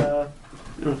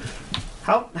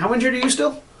 How injured are you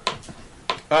still?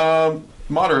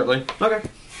 Moderately. Okay.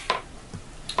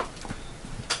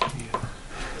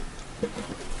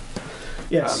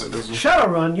 Yes.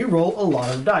 Shadowrun, you roll a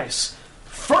lot of dice.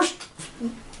 First,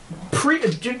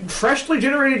 freshly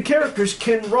generated characters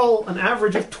can roll an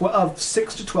average of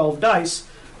 6 to 12 dice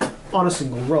on a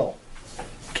single roll.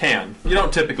 Can. You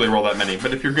don't typically roll that many,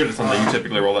 but if you're good at something, you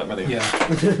typically roll that many. Yeah.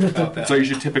 About that. So you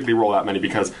should typically roll that many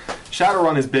because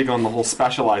Shadowrun is big on the whole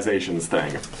specializations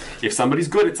thing. If somebody's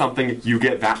good at something, you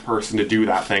get that person to do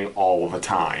that thing all the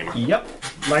time. Yep.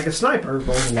 Like a sniper,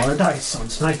 rolls a lot of dice on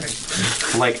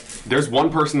sniping. Like, there's one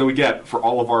person that we get for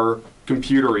all of our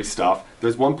computery stuff.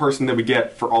 There's one person that we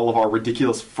get for all of our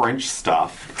ridiculous French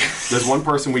stuff. There's one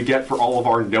person we get for all of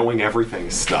our knowing everything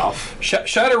stuff.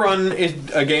 Shadowrun is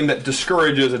a game that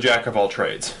discourages a jack of all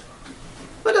trades.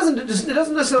 It doesn't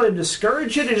necessarily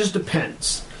discourage it, it just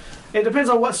depends. It depends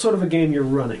on what sort of a game you're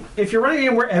running. If you're running a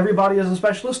game where everybody is a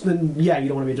specialist, then yeah, you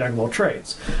don't want to be a jack of all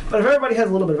trades. But if everybody has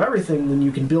a little bit of everything, then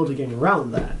you can build a game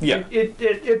around that. Yeah.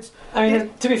 It's I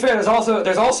mean, to be fair, there's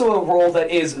also a role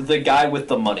that is the guy with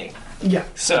the money. yeah.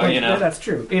 So, Like, you know. that's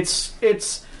true.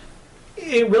 It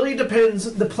really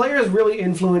depends. The players really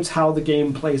influence how the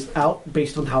game plays out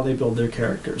based on how they build their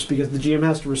characters, because the GM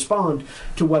has to respond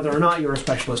to whether or not you're a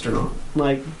specialist or not.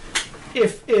 Like,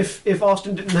 if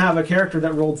Austin didn't have a character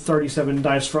that rolled 37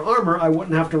 dice for armor, I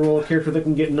wouldn't have to roll a character that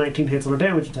can get 19 hits on a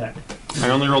damage attack. I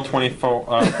only rolled 4 dice per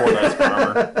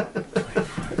armor.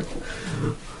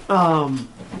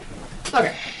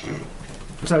 Okay.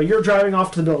 So you're driving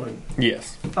off to the building.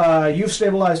 Yes. You've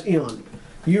stabilized Eon.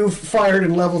 You've fired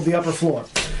and leveled the upper floor.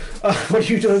 What are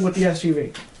you doing with the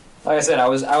SUV? Like I said, I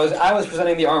was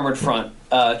presenting the armored front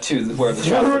to where the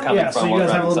shots were coming yeah, from. so you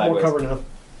guys have a little sideways. more cover now.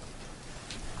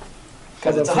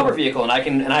 Because it's a hover vehicle, and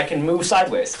I can move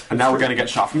sideways. And now we're going to get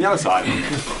shot from the other side.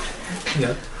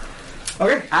 Yeah.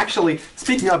 Okay. Actually,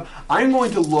 speaking of, I'm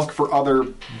going to look for other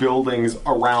buildings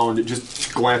around,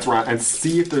 just glance around and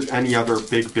see if there's any other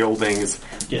big buildings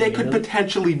that could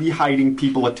potentially be hiding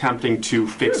people attempting to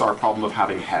fix our problem of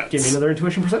having heads. Give me another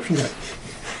intuition perception check.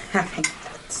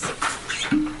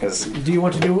 Do you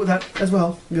want to do that as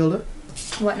well, Gilda?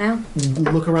 What now?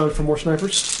 Look around for more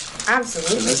snipers.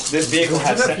 Absolutely. This vehicle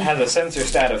has a sensor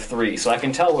stat of 3, so I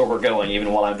can tell where we're going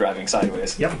even while I'm driving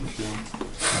sideways. Yep.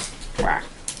 Whack.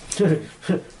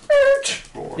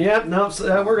 Yeah, no,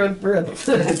 we're good. We're good.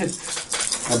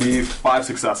 That'll be 5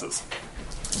 successes.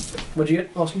 What'd you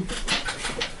get, Austin?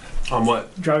 On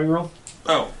what? Driving roll?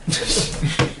 Oh.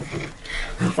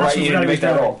 Right, you didn't make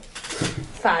that roll.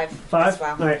 5. 5? As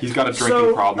well. All right. He's got a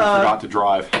drinking problem. He forgot to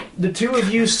drive. The two of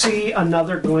you see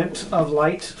another glint of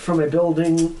light from a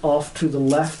building off to the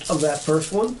left of that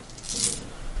first one.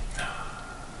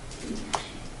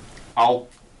 I'll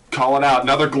call it out.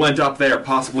 Another glint up there.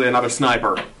 Possibly another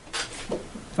sniper.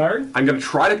 Firing? I'm going to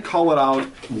try to call it out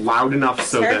loud enough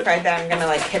so Terrified that I'm going to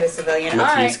like hit a civilian.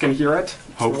 Mathis Alright. can hear it.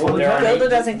 Hopefully. Gilda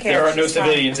doesn't care. There are no She's fine.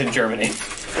 civilians in Germany.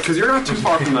 Because you're not too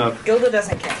far from the Gilda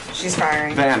doesn't care. She's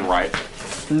firing. van, right?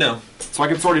 No. So I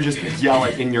can sort of just yell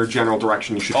it in your general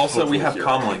direction. You should Also, we hopefully have hear.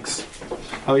 comm links.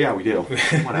 Oh yeah, we do.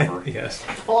 Whatever. Yes.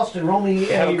 Austin, roll me We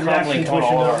have a a reaction comlink on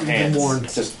all our hands. warned.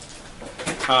 It's just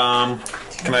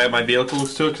Can I add my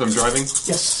vehicles to it because I'm driving?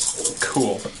 Yes.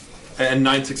 Cool. And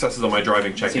 9 successes on my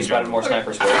driving check. he's spotted more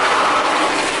snipers. For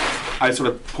I sort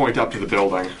of point up to the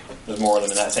building. There's more of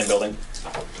them in that same building.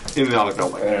 In another Or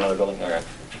building. in another building. Okay.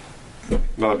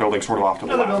 Another building sort of off to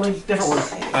the Another left. building, different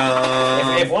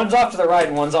one. If one's off to the right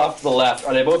and one's off to the left,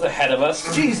 are they both ahead of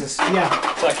us? Jesus. Yeah.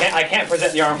 So I can't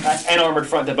present the an armored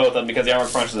front to both of them because the armored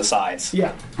front's to the sides.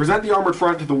 Yeah. Present the armored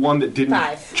front to the one that didn't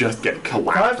 5. just get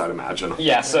collapsed, 5? I'd imagine.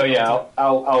 Yeah. So yeah,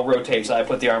 I'll rotate. So I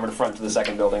put the armored front to the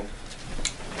second building.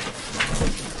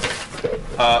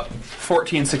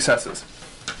 14 successes.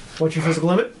 What's your physical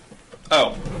limit?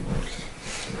 Oh.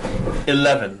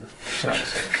 11.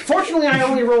 Fortunately, I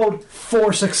only rolled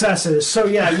 4 successes. So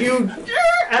yeah,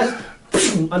 as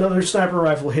another sniper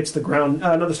rifle hits the ground,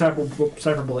 another sniper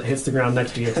bullet hits the ground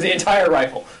next to you. The entire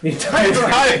rifle. The entire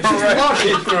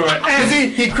through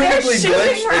it. He critically shooting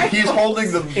glitched, and rifle. he's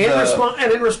holding the.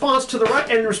 in response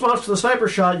to the sniper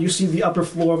shot, you see the upper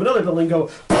floor of another building go.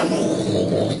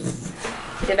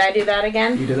 Did I do that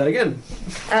again? You did that again.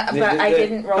 But I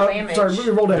didn't roll damage. Sorry,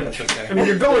 you roll damage. That's okay. I mean,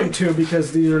 you're going to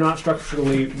because these are not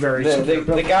structurally very.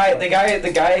 The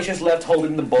guy is just left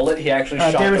holding the bullet. He actually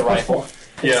shot damage the plus rifle.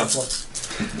 4. Yeah.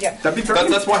 Yeah. That'd be very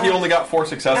That's why he only got 4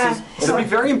 successes. It'd be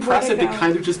very impressive to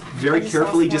kind of just very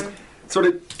carefully just sort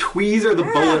of tweezer the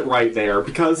bullet right there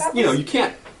because, you know, you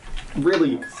can't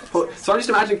really... So I'm just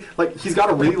imagining, like, he's got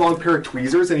a really long pair of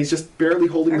tweezers and he's just barely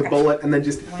holding the bullet and then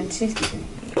just 1, 2, 3,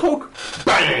 poke,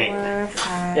 bang! 4,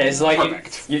 5. Yeah, it's like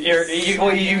Perfect. you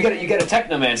get a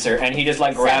technomancer, and he just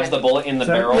like grabs 7. the bullet in the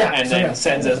barrel yeah, and so then yeah.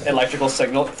 sends an electrical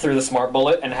signal through the smart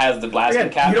bullet and has the blasting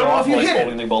Again, cap you don't know off if you while he's hit it,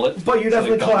 holding the bullet. But you So the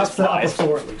definitely gun collapse just the upper flies.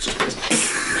 floor at least.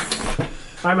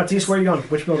 Alright, Mathis, where are you going?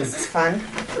 Which building? It's fun.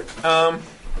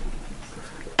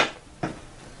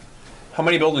 How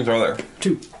many buildings are there?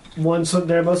 2. One, so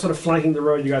they're both sort of flanking the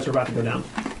road you guys are about to go down.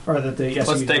 Or that the SUV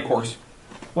Let's stay course.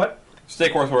 What? Stay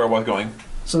course where I was going.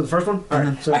 So the first one?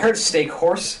 Alright. So I heard steak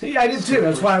horse. yeah, I did too.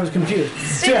 That's why I was confused.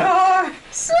 So, yeah,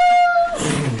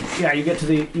 yeah, you get to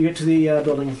the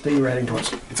building that you were heading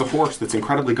towards. It's a horse that's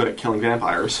incredibly good at killing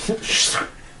vampires.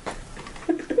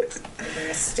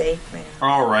 Mistake, man.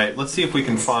 All right, let's see if we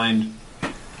can find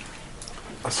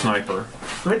a sniper.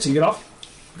 Alright, so you get off.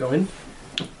 Go in.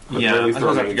 Yeah, I barely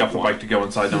suppose I have to throwing get off the one. bike to go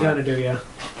inside. You Don't gotta do, yeah.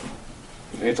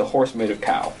 It's a horse made of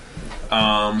cow.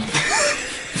 I?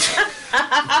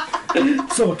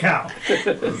 So a cow.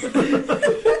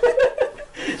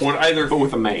 Would either But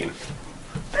with a mane.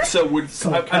 so would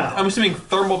So I, cow. I'm assuming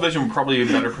thermal vision would probably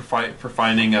be better for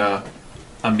finding a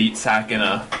meat sack in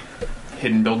a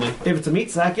hidden building. If it's a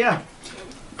meat sack, yeah.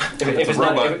 If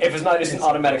it's not just an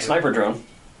automatic sniper drone.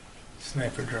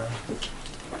 Sniper drone.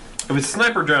 If it's a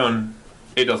sniper drone,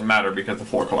 it doesn't matter because the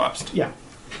floor collapsed. Yeah.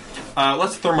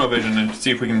 Let's thermovision and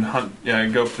see if we can hunt. Yeah,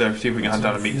 go up there see if we can hunt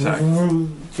down a meat sack.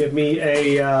 Give me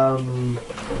a.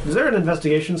 Is there an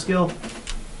investigation skill?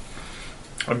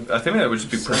 I think that would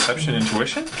just be perception,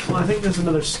 intuition. Well, I think there's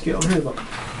another skill. Here, look.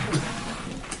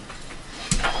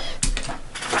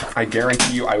 I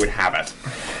guarantee you I would have it.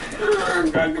 I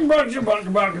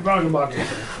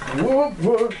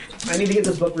need to get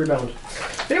this book rebound.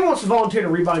 If anyone wants to volunteer to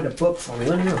rebind a book for me,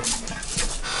 let me know.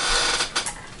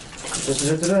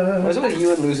 What's with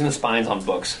you and losing the spines on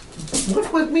books?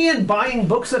 What's with me and buying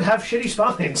books that have shitty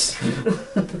spines?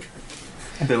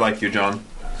 They like you, John.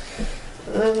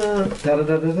 You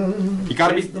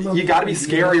gotta be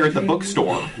scarier at the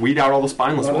bookstore. Weed out all the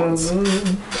spineless ones.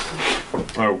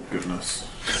 Oh goodness.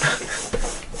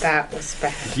 That was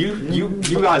bad. You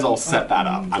guys all set that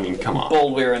up. I mean, come on.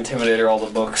 Boldwear Intimidator, all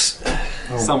the books.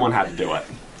 Someone had to do it.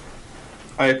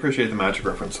 I appreciate the magic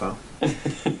reference, though.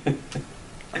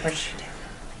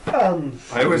 I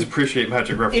always appreciate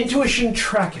magic reference. Intuition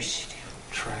tracking.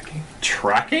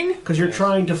 Tracking? Because you're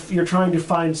trying to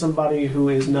find somebody who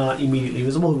is not immediately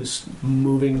visible, who's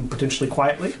moving potentially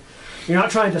quietly. You're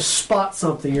not trying to spot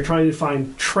something. You're trying to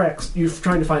find tracks. You're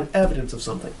trying to find evidence of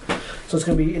something. So it's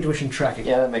going to be intuition tracking.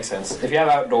 Yeah, that makes sense. If you have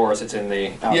outdoors, it's in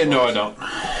the outdoors. Yeah, no, I don't.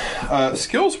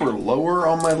 Skills were lower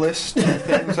on my list of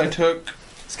things I took.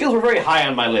 Skills were very high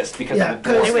on my list because of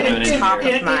the They went in top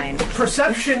of mine.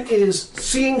 Perception is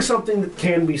seeing something that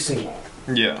can be seen.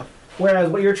 Yeah. Whereas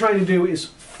what you're trying to do is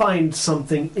find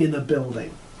something in a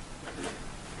building.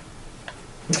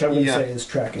 Which I'm going to say is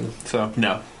tracking. So,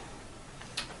 no.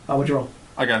 What'd you roll?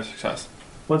 I got a success.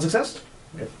 One success?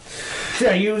 Okay.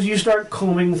 So yeah, you start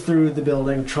combing through the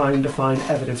building, trying to find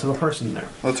evidence of a person there.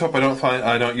 Let's hope I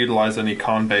don't utilize any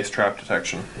con-based trap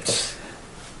detection.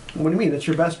 What do you mean? That's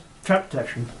your best trap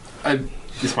detection.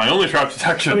 It's my only trap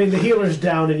detection. I mean, the healer's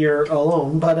down and you're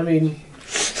alone, but I mean...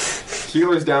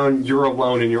 Healer's down, you're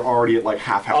alone, and you're already at like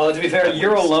half health. Oh, to be fair,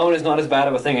 you're alone is not as bad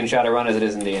of a thing in Shadowrun as it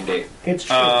is in D&D. It's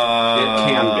true.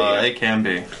 It can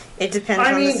be. It depends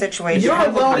on the situation. You're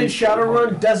alone in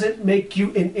Shadowrun doesn't make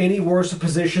you in any worse a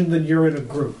position than you're in a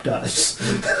group does.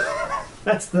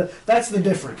 That's the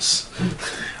difference.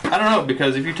 I don't know,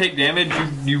 because if you take damage,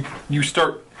 you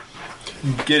start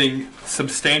getting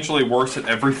substantially worse at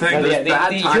everything.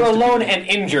 You're alone and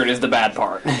injured is the bad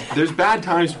part. There's bad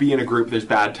times to be in a group, there's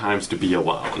bad times to be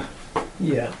alone.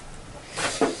 Yeah.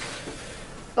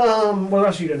 What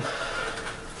else are you doing?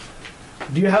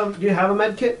 Do you have a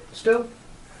med kit still?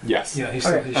 Yes. Yeah, he's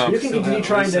Okay. still, You can continue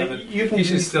trying to. He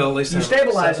should still at least you have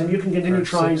stabilize him. 7 You can continue or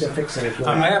trying 6. to fix it if you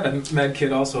I want. have a med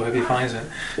kit also if he finds it.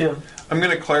 Yeah. I'm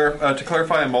going to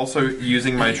clarify. I'm also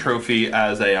using my trophy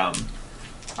as a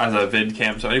vid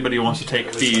cam. So anybody who wants to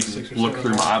take feed, look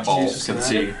through my eyeballs, can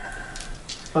see.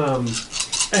 And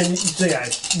so yeah,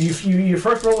 your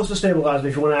first roll was to stabilize, but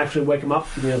if you want to actually wake him up,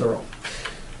 you need another roll.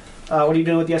 What are you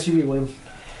doing with the SUV, William?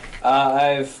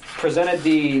 I've presented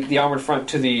the armored front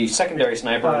to the secondary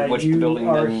sniper, which the building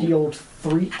are healed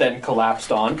 3. then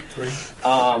collapsed on. 3.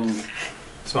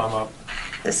 So I'm up.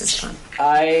 This is fun.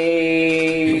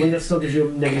 That still gives you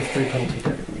a -3 penalty.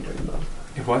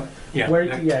 If what? Yeah.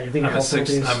 You think I'm at 6.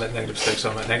 penalties? I'm at -6.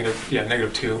 So I'm at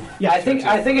 -2. Yeah, I think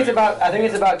it's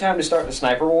about time to start the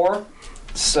sniper war.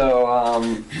 So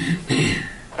I'm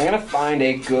gonna find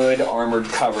a good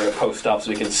armored cover to post up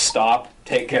so we can stop,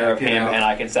 take care of him, and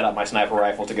I can set up my sniper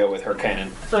rifle to go with her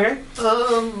cannon. Okay.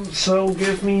 So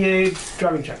give me a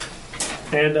driving check,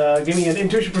 and give me an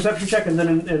intuition perception check, and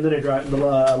then a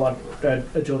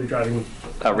agility driving.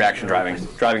 Reaction driving.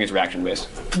 Driving is reaction based.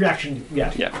 Reaction.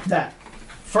 Yeah. Yeah. That.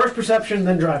 First perception,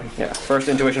 then driving. Yeah. First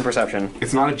intuition perception.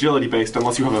 It's not agility based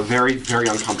unless you have a very, very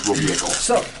uncomfortable vehicle.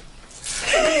 So.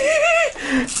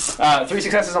 3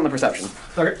 successes on the perception.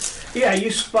 Okay. Yeah,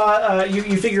 you spot.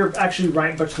 You figure actually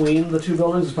right between the two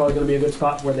buildings is probably going to be a good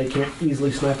spot where they can't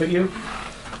easily snipe at you,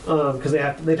 because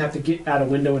they'd have to get out a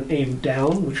window and aim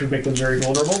down, which would make them very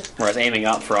vulnerable. Whereas aiming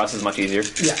up for us is much easier.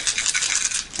 Yeah.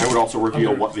 It would also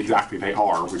reveal what exactly they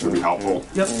are, which would be helpful.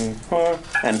 Yep.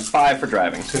 And 5 for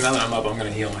driving. So now that I'm up, I'm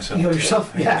going to heal myself. Heal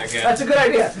yourself. Yeah, Again. that's a good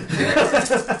idea.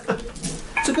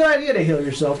 It's a good idea to heal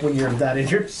yourself when you're that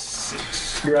injured.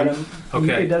 You're at a,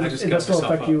 Okay, It I does, just it got does still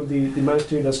myself affect up. you. The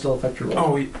 -2 does still affect your roll.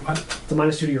 Oh, wait, what? The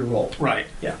 -2 to your roll. Right.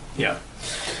 Yeah. Yeah.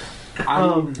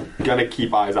 I'm gonna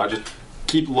keep eyes out. Just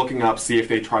keep looking up, see if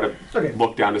they try to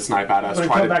look down to snipe at us. I'm going to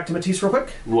Try come to back to Mathis real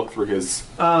quick. look through his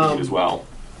feed as well.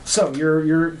 So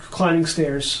you're climbing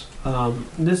stairs.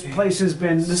 This place has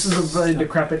been. This is a very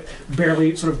decrepit,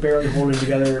 barely holding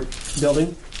together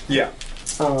building. Yeah.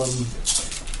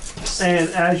 And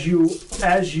as you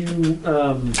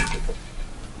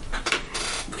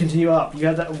continue up, you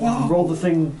have to roll the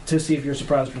thing to see if you're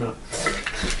surprised or not.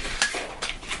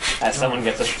 As someone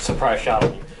gets a surprise shot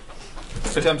on you.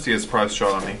 Attempts to get a surprise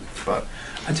shot on me. but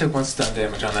I took 1 stun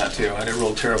damage on that too, and it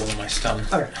rolled terrible in my stun.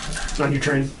 Okay. On your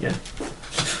train, yeah.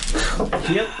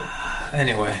 Yep.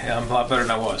 Anyway, I'm a lot better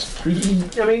than I was.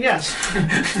 I mean, yes.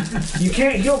 You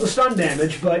can't heal the stun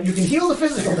damage, but you can heal the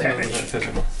physical damage.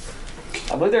 Physical.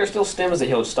 I believe there are still stems that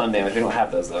heal stun damage. We don't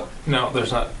have those though. No,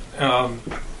 there's not.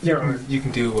 There are. You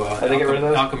can do they get rid of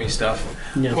those? alchemy stuff.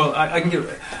 Yeah. Well, I can get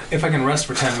if I can rest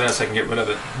for 10 minutes, I can get rid of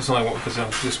it. It's only because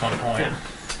of just 1 point. Yeah.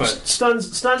 But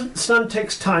Stun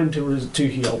takes time to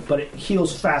heal, but it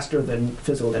heals faster than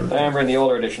physical damage. I remember in the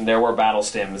older edition there were battle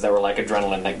stems that were like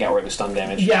adrenaline that got rid of stun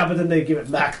damage. Yeah, but then they give it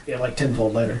back like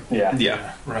tenfold later. Yeah.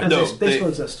 yeah. right. And No, they still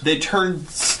exist. They turned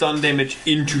stun damage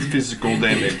into physical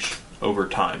damage over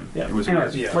time. Yeah. It was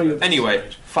Anyways, weird. Yeah. what do you?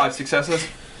 Anyway, 5 successes.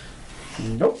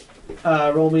 Nope.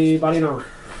 Roll me body and armor.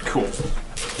 Cool.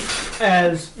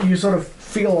 As you sort of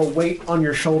feel a weight on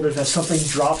your shoulders as something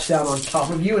drops down on top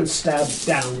of you and stabs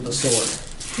down with a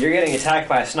sword. You're getting attacked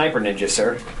by a sniper ninja,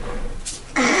 sir.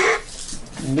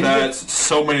 That's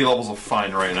so many levels of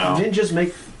fine right now. Ninjas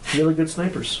make really good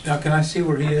snipers. Now, can I see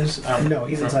where he is? No,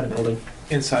 he's inside a building.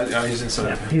 Inside. Oh, he's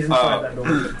inside. Yeah, he's inside that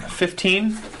building.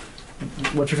 15.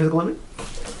 What's your physical limit?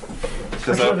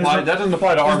 Does that apply? That doesn't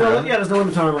apply to armor. Yeah, there's no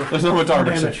limit to armor. There's no limit to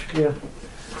armor. Damage. Yeah.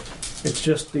 It's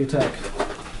just the attack.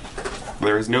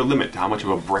 There is no limit to how much of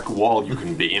a brick wall you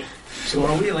can be. So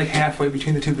are we like halfway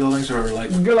between the 2 buildings, or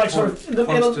like? You're like sort of in the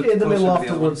middle off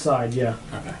to other one side, yeah.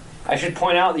 Okay. I should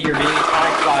point out that you're being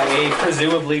attacked by a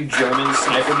presumably German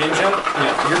sniper ninja.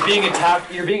 Yeah.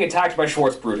 You're being attacked by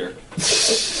Schwarzbruder.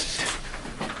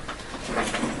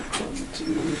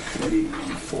 2, 3,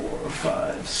 4,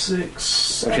 5,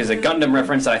 6. Which is a Gundam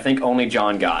reference that I think only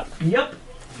John got. Yep.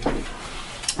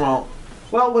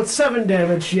 Well, with 7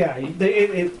 damage, yeah,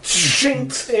 it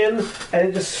shinks in and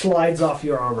it just slides off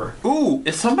your armor. ooh,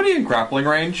 is somebody in grappling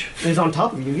range? It's on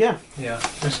top of you, yeah. Yeah.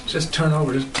 Just turn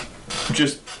over.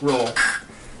 Just roll.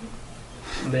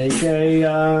 Make a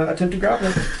attempt to grab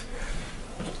it.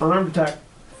 Unarmed attack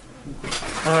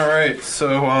All right,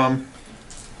 so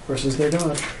versus their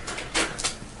dodge.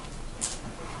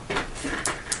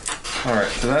 all right,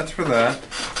 so that's for that.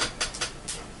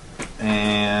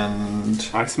 And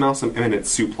I smell some imminent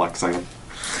suplex item.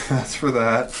 that's for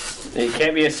that. It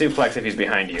can't be a suplex if he's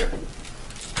behind you.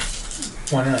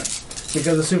 Why not?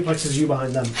 Because the suplex is you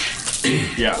behind them.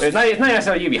 Yeah. It's not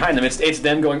necessarily you behind them. It's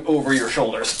them going over your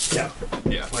shoulders. Yeah.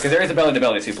 Yeah. Because there is a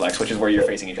belly-to-belly suplex, which is where you're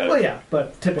facing each other. Well, yeah,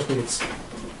 but typically it's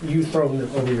you throwing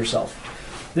them over yourself.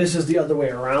 This is the other way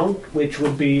around, which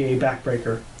would be a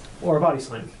backbreaker or a body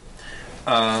slam.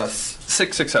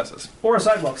 6 successes. Or a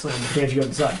sidewalk slam, can't you go to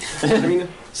the side? I mean,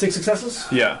 6 successes?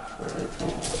 Yeah.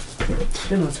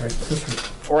 Yeah, no, that's right. That's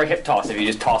right. Or a hip toss if you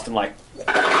just tossed him like...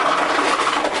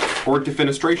 or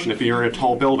defenestration if you're in a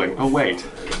tall building. Oh, wait.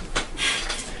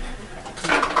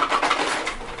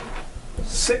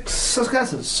 6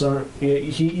 successes. So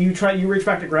you reach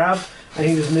back to grab, and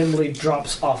he just nimbly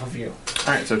drops off of you.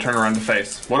 All right, so turn around to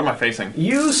face. What am I facing?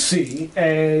 You see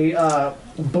a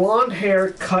blonde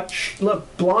hair cut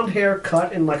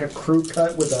in like a crew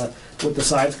cut with the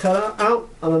sides cut out,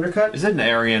 an undercut. Is it an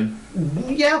Aryan?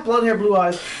 Yeah, blonde hair, blue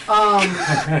eyes.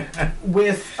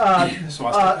 With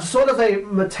sort of a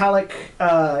metallic,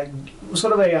 a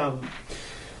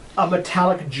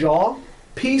metallic jaw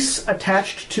piece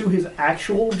attached to his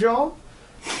actual jaw.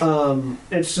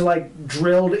 It's like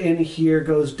drilled in here,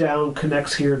 goes down,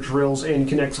 connects here, drills in,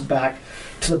 connects back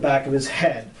to the back of his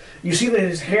head. You see that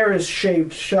his hair is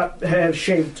shaved short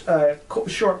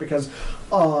because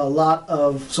a lot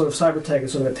of sort of cybertech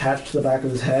is sort of attached to the back of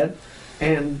his head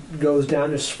and goes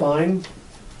down his spine.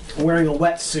 Wearing a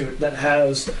wetsuit that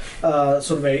has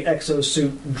sort of a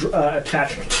exosuit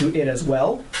attached to it as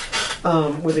well.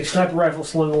 With a sniper rifle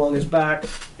slung along his back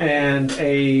and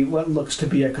what looks to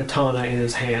be a katana in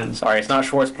his hand. Sorry, it's not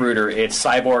Schwarzbruder, it's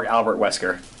Cyborg Albert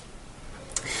Wesker.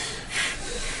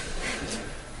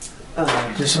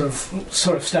 Just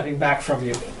sort of stepping back from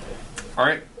you. All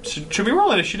right, should we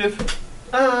roll initiative?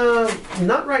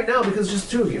 Not right now because it's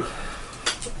just the 2 of you.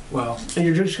 Well, And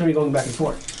you're just going to be going back and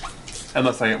forth.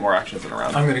 Unless I get more actions in a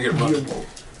round. I'm going to get run.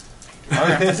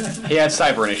 Okay. He had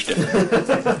Cyber Initiative.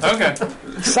 Okay.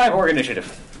 Cyborg Initiative.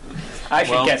 I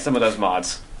should Well- get some of those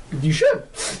mods. You should.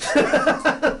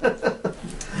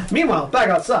 Meanwhile, back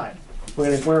outside.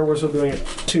 We're sort of doing it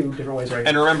 2 different ways right now.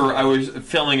 And remember, I was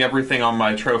filling everything on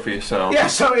my trophy, so... Yeah,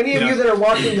 so any of you that are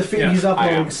watching the feed he's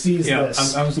uploading sees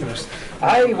this. I was going to.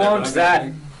 I want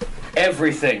that.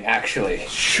 Everything, actually.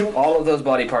 All of those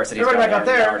body parts that he's Everybody got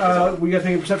back out are there, we got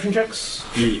any perception checks?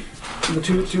 Yeah. The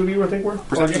two of you, I think, were?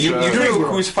 You knew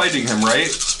who's fighting him, right?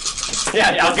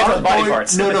 Yeah, I'll get those body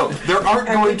parts. No, there aren't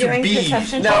Are going we to doing be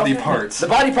perception body checks? parts. The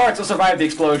body parts will survive the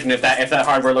explosion if that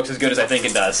hardware looks as good as I think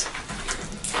it does.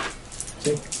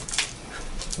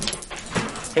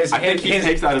 I think he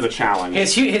takes that as a challenge.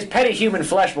 His petty human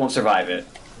flesh won't survive it.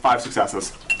 5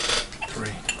 successes. 3.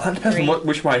 That depends on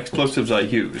which of my explosives I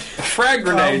use. Frag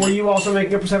Were grenade. you also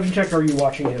making a perception check, or are you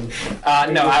watching him?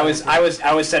 No, I was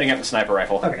setting up the sniper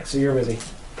rifle. Okay, so you're busy.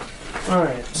 All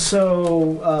right,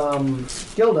 so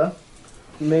Gilda,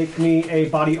 make me a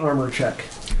body armor check.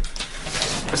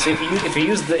 See, if you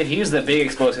use the big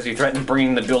explosives, you threaten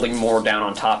bringing the building more down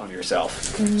on top of yourself.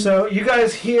 So you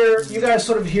guys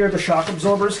sort of hear the shock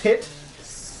absorbers hit,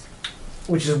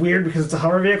 which is weird because it's a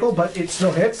hover vehicle, but it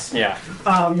still hits. Yeah.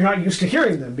 You're not used to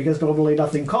hearing them because normally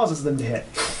nothing causes them to hit.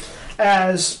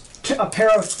 As a pair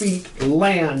of feet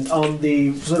land on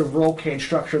the sort of roll cage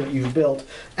structure that you've built,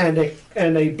 and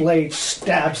a blade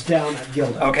stabs down at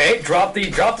Gilda. Okay, drop the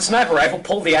sniper rifle,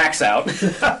 pull the axe out.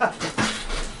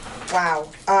 Wow.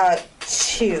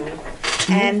 2.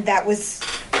 And that was...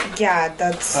 Yeah,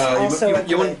 that's also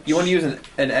you want to use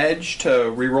an edge to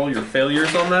re-roll your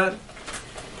failures on that?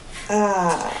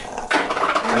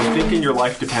 I'm thinking your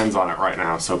life depends on it right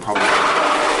now, so probably...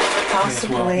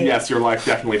 possibly... Yes, your life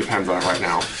definitely depends on it right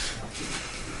now.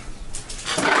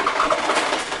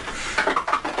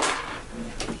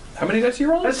 How many dice are you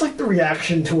rolling? That's like the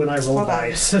reaction to when I roll Hold on.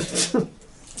 dice.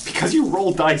 Because you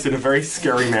roll dice in a very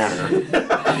scary manner.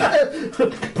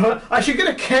 But I should get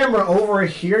a camera over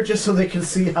here just so they can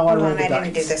see how I Hold roll on, the I dice.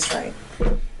 didn't do this right.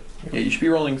 Yeah, you should be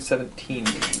rolling 17.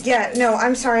 Yeah, no,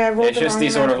 I'm sorry, I rolled It's the just wrong the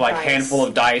sort amount of like dice. handful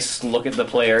of dice, look at the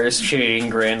players, shitting,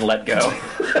 grin, let go.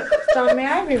 John, may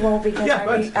I re-roll because Yeah,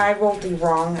 go ahead. I rolled the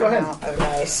wrong Go ahead. amount of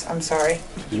dice. I'm sorry.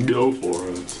 Go for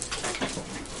it.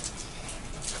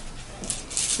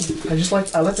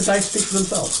 I let the dice speak for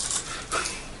themselves.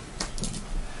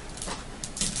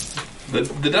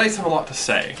 The dice have a lot to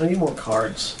say. I need more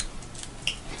cards.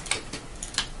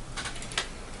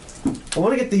 I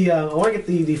want to get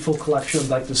the full collection of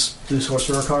like the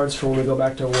sorcerer cards for when we go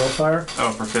back to Worldfire.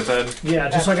 Oh, for 5th ed? Yeah,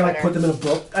 just so I can like put them in a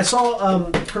book. I saw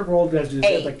Kurt Rold guys do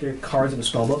 8. like their cards in a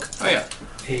spell book. Oh, yeah.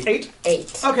 8.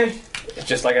 8. Okay. It's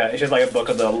just like a book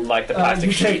of the plastic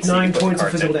You take sheets that 9 put the points of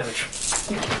cards physical in. damage.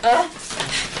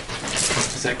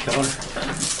 Is that killer?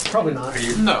 Probably not.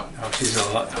 No. Oh, she's a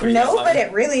lot. No, but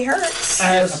it really hurts.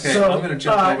 As, Okay, so I'm gonna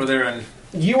jump over there and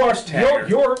tag her.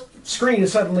 your screen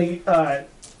is suddenly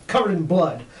covered in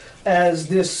blood as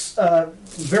this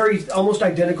very almost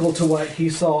identical to what he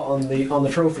saw on the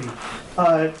trophy.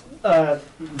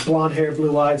 Blonde hair,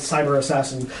 blue eyed cyber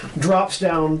assassin drops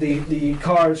down. The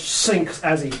car sinks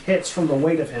as he hits from the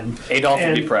weight of him. Adolf would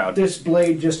and be proud. This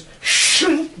blade just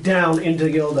shink down into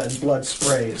Gilda and blood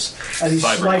sprays as he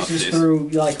Cyber slices Nazis. through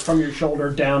like from your shoulder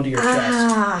down to your chest.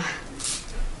 Ah,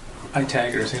 I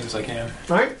tag her as soon as I can.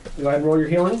 All right, go ahead and roll your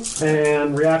healing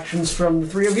and reactions from the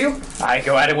three of you. I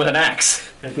go at him with an axe.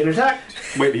 Make an attack.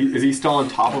 Wait, is he still on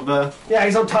top of the... Yeah,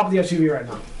 he's on top of the SUV right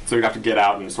now. So you'd have to get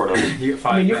out and sort of... You get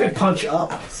 5 I mean, you back. could punch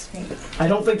up. sweet. I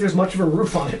don't think there's much of a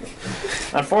roof on it.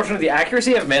 Unfortunately, the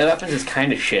accuracy of melee weapons is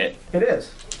kind of shit. It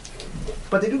is.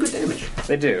 But they do good damage.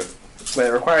 They do. But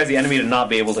it requires the enemy to not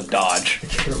be able to dodge.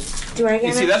 It's true. Do I get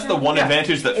You see, that's the one Yeah.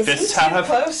 advantage that Is he fists too have.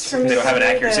 close for me They don't to have an do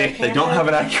the accuracy. They don't have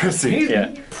an camera? accuracy. He'd Yeah.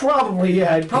 he'd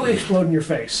probably explode in your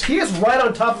face. He is right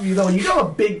on top of you, though, and you have a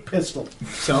big pistol.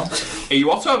 So, Hey, you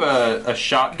also have a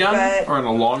shotgun But- or a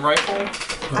long rifle.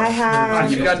 I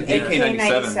have You've got an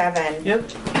AK-97. Yep.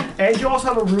 And you also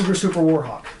have a Ruger Super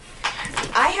Warhawk.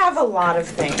 I have a lot of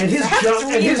things. And his I have junk,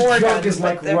 and 3 his more junk guns, is but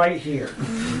like they're- right here.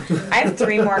 I have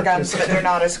 3 more guns, but they're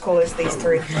not as cool as these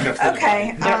 3.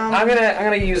 Okay. I'm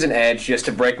gonna use an edge just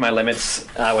to break my limits,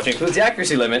 which includes the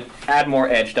accuracy limit, add more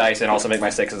edge dice, and also make my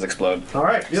 6s explode. All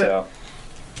right, good. So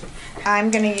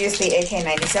I'm going to use the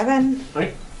AK-97. All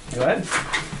right, go ahead.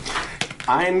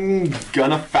 I'm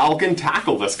gonna Falcon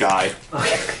tackle this guy.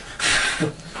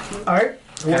 All right,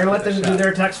 we're going to let them do their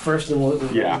attacks first, and we'll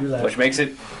Yeah. do that. which makes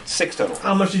it 6 total.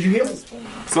 How much did you heal?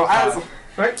 So as...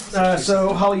 All right,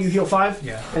 so Holly, you heal 5?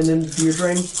 Yeah. And then do your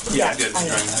drain? yeah, I did. I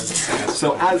know.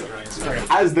 So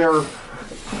as they're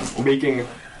making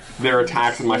their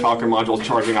attacks and my Falcon module's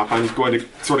charging up, I'm going to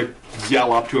sort of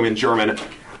yell up to him in German.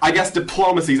 I guess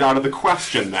diplomacy's out of the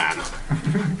question then.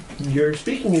 You're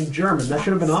speaking in German. That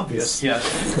should have been obvious. Yes.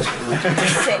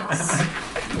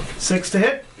 6. 6 to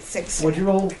hit. 6. What'd you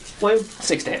roll, Wayne?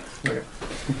 6 to hit. Okay.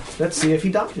 Let's see if he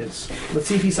dodges. Let's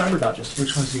see if he cyber dodges.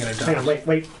 Which one's he gonna Hang on, dodge?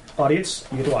 wait. Audience,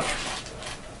 you get to watch.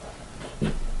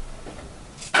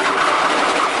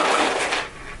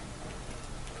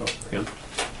 Oh, hang on.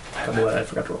 I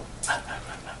forgot to roll.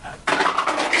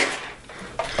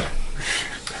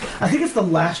 I think it's the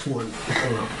last one. I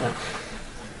don't know.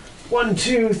 1,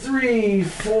 2, 3,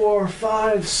 4,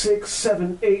 5, 6,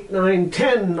 7, 8, 9,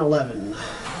 10, 11.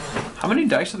 How many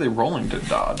dice are they rolling to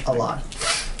dodge? A lot.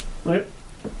 Right?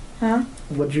 Huh?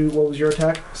 What was your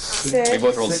attack? We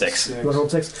both rolled 6. You both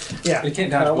rolled 6? Yeah. You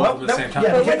can't dodge both at the same time.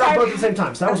 Yeah, you But can't with dodge our- both at the same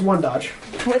time. So that was 1 dodge.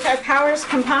 With our powers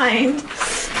combined,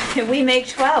 we make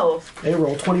 12. They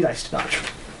roll 20 dice to dodge.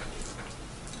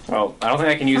 Well, I don't think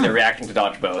I can use their reaction to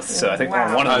dodge both, so I think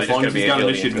Wow. one of them As is long going as to be he's got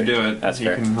agility initiative to do it, That's he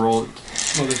fair. can roll.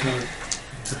 Well, there's no.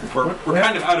 We're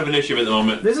kind of out of initiative at the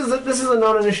moment. This is a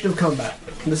non-initiative combat.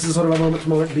 This is sort of a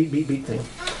moment-to-moment beat thing.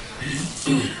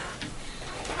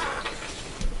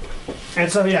 And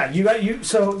so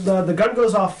so the gun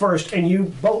goes off first, and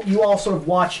you all sort of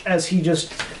watch as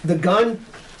the gun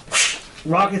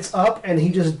rockets up, and he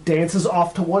just dances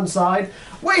off to one side,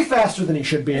 way faster than he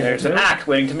should be. There's an axe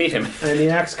waiting to meet him. And the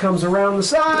axe comes around the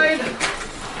side.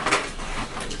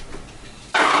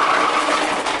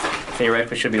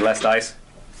 Theoretically, should be less dice.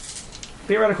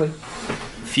 Theoretically.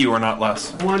 Fewer, not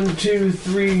less. 1, 2,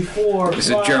 3, 4. This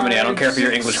is Germany. I don't care for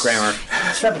your English grammar.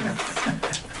 7.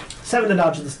 7 to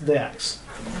dodge the axe.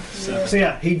 So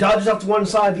yeah, he dodges up to one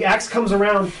side, the axe comes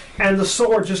around, and the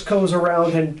sword just goes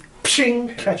around and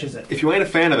pshing, catches it. If you ain't a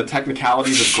fan of the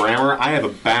technicalities of grammar, I have a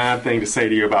bad thing to say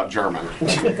to you about German. Yeah,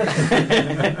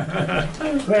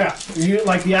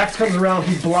 the axe comes around,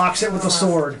 he blocks it with the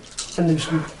sword, and then just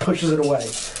pushes it away.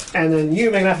 And then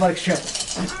you make an athletics check.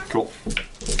 Cool.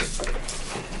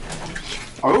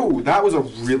 Oh, that was a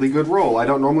really good roll. I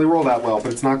don't normally roll that well,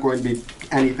 but it's not going to be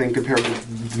anything compared to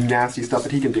the nasty stuff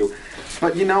that he can do.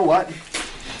 But you know what?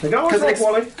 Because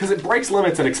it breaks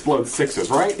limits and explodes 6s,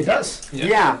 right? It does.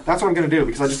 Yeah, that's what I'm going to do,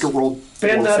 because I just got rolled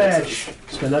Spin that 6s. edge.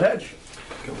 Spin that edge.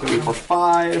 3 for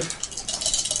 5.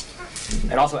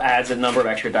 It also adds a number of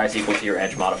extra dice equal to your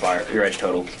edge modifier, your edge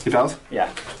total. It does? Yeah.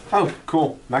 Oh,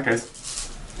 cool. In that case.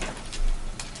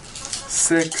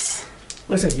 6.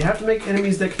 Like I said, you have to make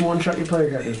enemies that can one-shot your player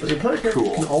characters, but your player characters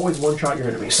Cool. can always one-shot your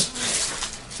enemies.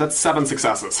 So that's 7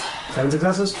 successes. 7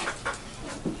 successes.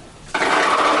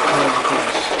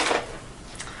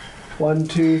 1,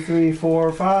 2, 3,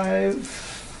 4,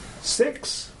 5,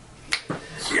 6.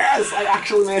 Yes, I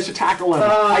actually managed to tackle him.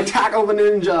 I tackled the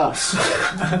ninja.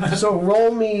 So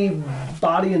roll me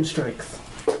body and strength.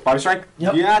 Body strike?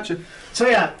 Yep. Gotcha.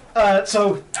 So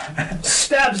so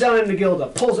stabs down into Gilda,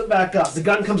 pulls it back up. The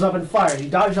gun comes up and fires. He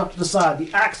dodges up to the side.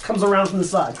 The axe comes around from the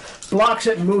side, blocks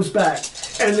it, and moves back.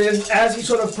 And then, as he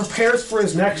sort of prepares for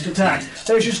his next attack,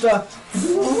 there's just a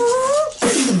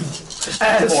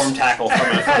Form tackle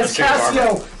from as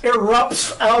Cassio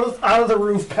erupts out of the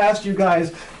roof past you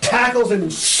guys, tackles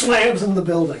and slams in the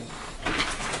building.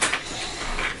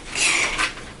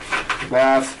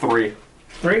 That's 3.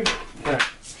 3. Yeah.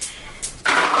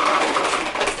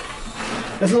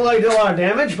 Doesn't look like you did a lot of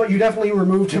damage, but you definitely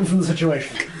removed him from the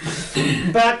situation.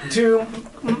 Back to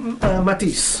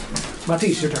Mathis.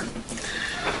 Mathis, your turn.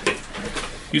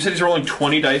 You said he's rolling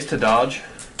 20 dice to dodge?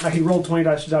 He rolled 20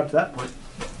 dice to dodge to that point.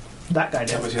 That guy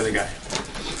did. That was the other guy.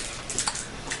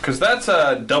 Because that's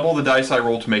double the dice I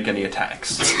roll to make any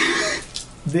attacks.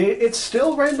 It's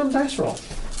still random dice roll.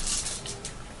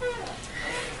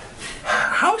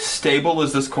 How stable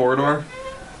is this corridor?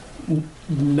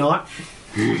 Not.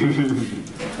 Take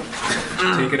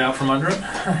it out from under it.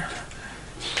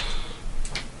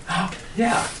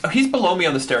 Yeah. Oh, he's below me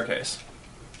on the staircase.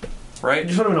 Right?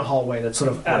 Just sort of in a hallway that's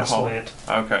sort of at a slant.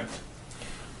 Okay.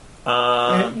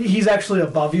 And he's actually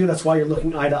above you, that's why you're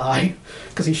looking eye to eye,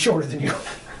 because he's shorter than you.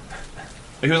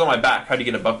 He was on my back. How'd he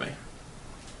get above me?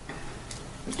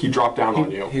 He dropped down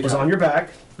on you. He was on your back,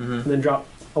 and then dropped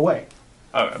away.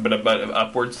 Oh, but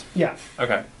upwards? Yeah.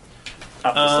 Okay.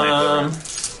 Up the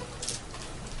slant.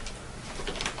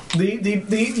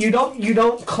 You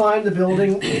don't climb the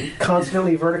building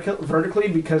constantly vertically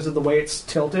because of the way it's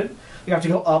tilted. You have to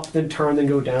go up, then turn, then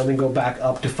go down, then go back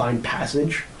up to find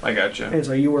passage. I gotcha. And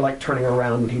so you were like turning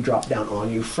around when he dropped down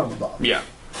on you from above. Yeah.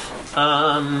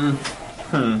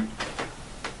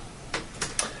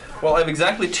 Well, I have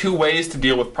exactly 2 ways to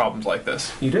deal with problems like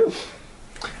this. You do.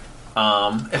 If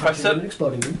I said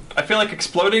exploding, I feel like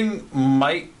exploding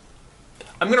might.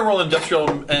 I'm going to roll an industrial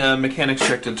mechanics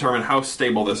check to determine how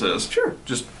stable this is. Sure.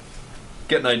 Just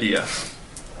get an idea.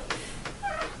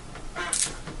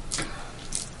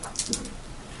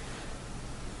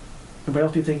 Anybody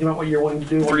else be thinking about what you're wanting to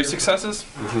do? 3 successes.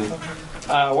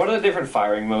 What do the different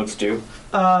firing modes do?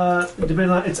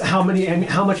 Depending on it's how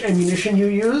much ammunition you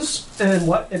use and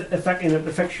what it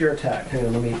affects your attack. Hang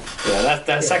on, let me Yeah,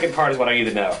 that second part is what I need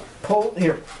to know. pull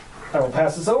here. I will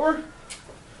pass this over.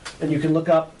 and you can look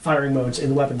up firing modes in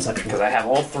the weapons section. Because I have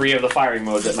all 3 of the firing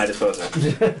modes at my disposal.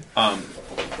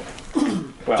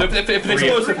 Well, So if an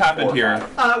explosive happened here,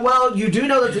 Well, you do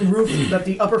know that that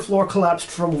the upper floor collapsed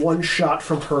from one shot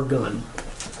from her gun,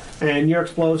 and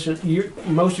most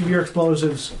of your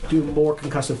explosives do more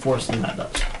concussive force than that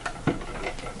does.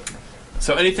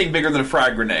 so anything bigger than a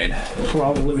frag grenade.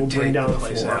 Probably will bring down the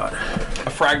place floor. out. A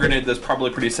frag grenade that's probably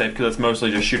pretty safe because it's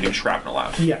mostly just shooting shrapnel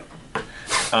out. Yeah,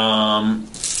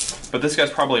 But this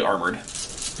guy's probably armored,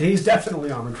 he's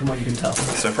definitely armored from what you can tell.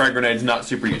 so frag grenade's not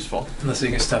super useful. Unless you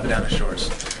can stuff it down his shorts.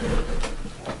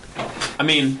 I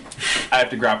mean, I have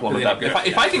to grapple him with that.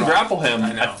 If I can grapple him,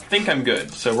 I think I'm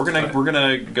good. So we're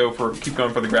gonna keep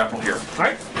going for the grapple here. All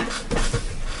right,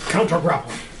 counter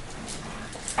grapple.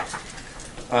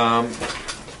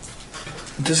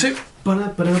 Does it? No,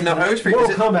 I always forget.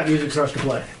 Mortal Kombat music starts to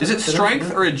play. Is it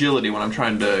strength or agility when I'm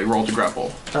trying to roll to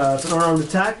grapple? It's an unarmed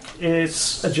attack.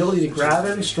 It's agility to grab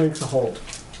him, strength to hold.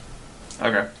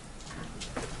 Okay.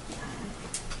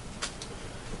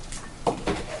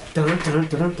 No,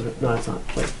 it's not.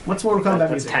 Wait, what's Mortal Kombat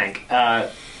that's music? tank.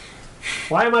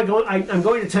 Why am I going? I'm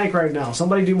going to tank right now.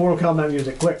 Somebody do Mortal Kombat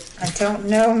music, quick. I don't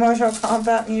know Mortal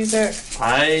Kombat music.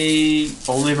 I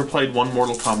only ever played one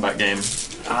Mortal Kombat game.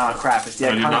 Ah, crap. It's the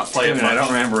I did not play it I much. don't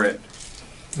remember it.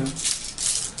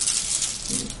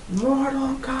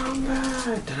 Mortal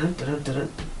Kombat.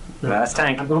 No, That's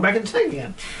tank. I'm going back into tank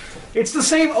again. It's the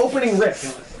same opening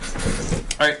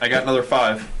riff. Alright, I got another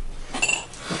 5.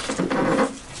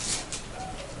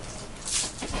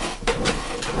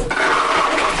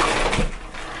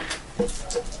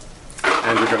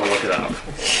 And you're going to look it up.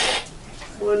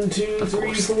 1, 2,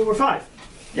 3, 4, 5.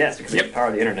 Yes, because of the power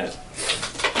of the internet.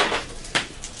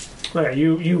 Okay,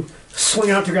 you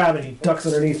swing out to grab it. He ducks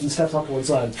underneath and steps up to one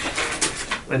side.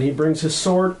 And he brings his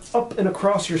sword up and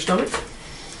across your stomach.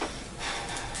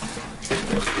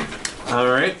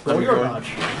 Alright, Roll your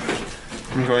dodge.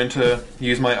 I'm going to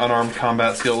use my unarmed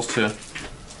combat skills to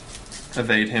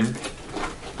evade him.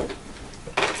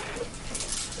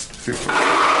 3, 4,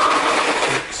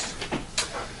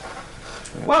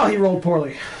 6. Well, he rolled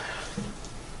poorly.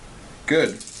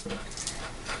 Good.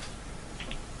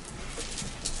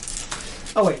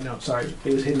 Oh wait, no, sorry.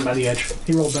 He was hidden by the edge.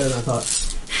 He rolled better than I thought.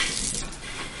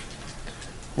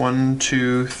 1,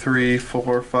 2, 3,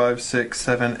 4, 5, 6,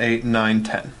 7, 8, 9,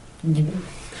 10.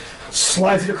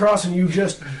 Slides it across, and you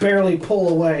just barely pull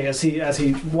away as he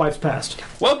wipes past.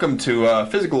 Welcome to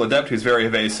Physical Adept, who's very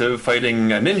evasive,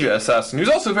 fighting a ninja assassin who's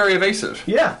also very evasive.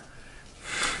 Yeah.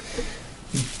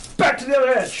 Back to the other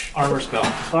edge. Armor spell.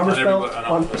 Armor On spell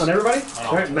everybody- on everybody? On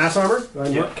All right, mass armor. Go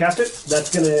ahead and cast it.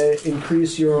 That's going to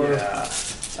increase your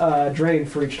drain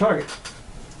for each target.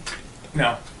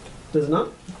 No, Does it not?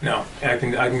 no. I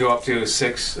can go up to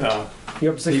 6 You're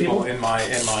up to 6 people? in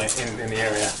the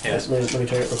area. Yes. Let me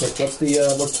check it real quick. What's the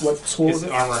what school It's is the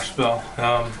it? armor spell.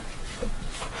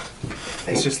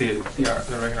 It's just the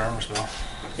regular armor spell.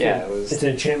 Yeah, it was. It's an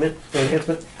enchantment or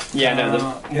enhancement. Yeah, no, the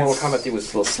Mortal it's- Kombat theme was a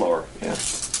little slower. Yeah.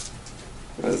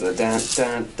 It was a dun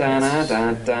dun dun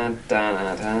dun dun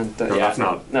dun dun dun. No, Yeah. that's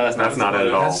not. No, that's not it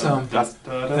at all. That's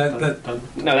No,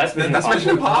 that's That's Mission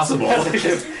Impossible.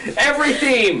 every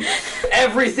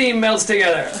theme melts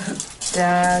together.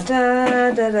 Da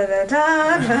da da da da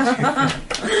da.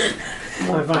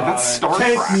 That's Star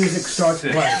Tank Trek. music starts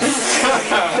playing.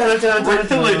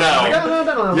 Really now.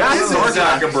 Yes, Star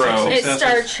exactly. Trek, bro. It's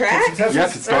Star Trek?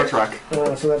 Yes, it's Star Trek.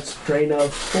 So that's drain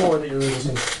of 4 that you're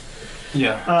losing.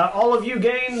 Yeah. All of you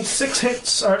gain 6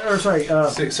 hits, or sorry,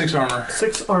 6 armor.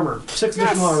 6 armor, 6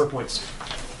 additional armor points.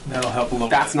 That'll help a little.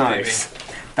 That's bit, nice.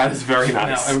 That is very Maybe. Now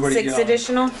nice. everybody. 6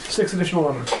 additional? 6 additional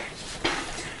armor.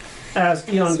 As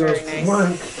Eon That's goes, very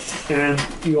nice. and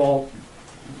you all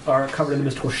are covered in the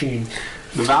mystical sheen.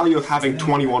 The value of having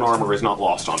 21 armor is not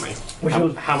lost on me. Which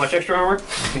was, How much extra armor?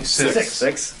 6.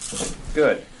 6.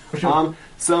 Good.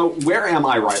 So where am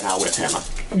I right now with him?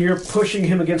 you're pushing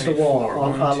him against a wall.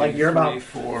 Like you're about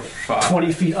 4, 5.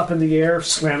 20 feet up in the air,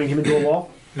 slamming him into a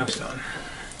wall. No stun.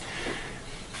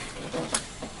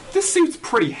 This suit's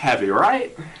pretty heavy,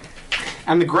 right?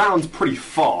 And the ground's pretty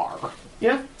far.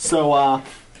 Yeah. So,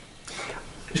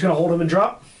 Just gonna hold him and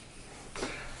drop.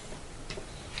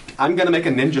 I'm gonna make a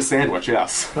ninja sandwich,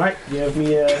 yes. All right. Give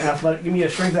me a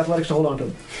strength athletics to hold on to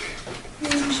him.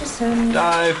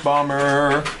 Dive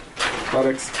bomber.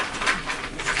 Athletics.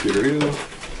 Doodaloo.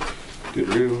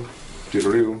 Doodaloo.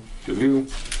 Doodaloo. Doodaloo.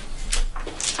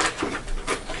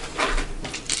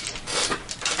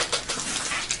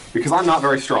 Because I'm not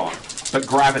very strong, but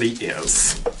gravity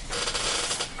is.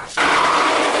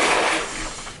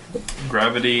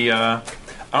 Gravity, I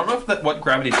don't know if what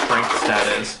gravity strength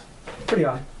stat is. Pretty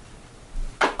high.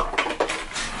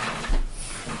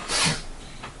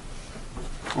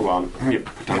 on. Let me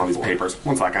put down all these papers.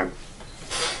 1 second.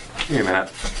 Give me a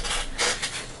minute.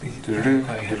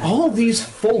 All these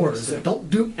 4s that don't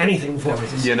do anything for me.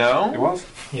 You know? It was?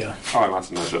 Yeah. Oh, I must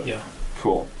have nudged it. Yeah.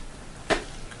 Cool.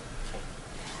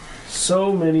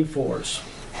 So many 4s.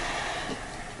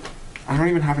 I don't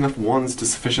even have enough 1s to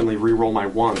sufficiently re-roll my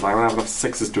 1s. I don't have enough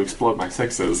 6s to explode my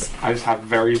 6s. I just have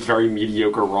very, very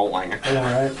mediocre rolling.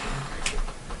 Alright.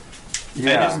 And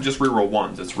it isn't just reroll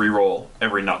ones, it's reroll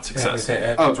every not success.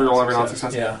 Oh, it's reroll every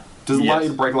non-success? Yeah. Does it allow you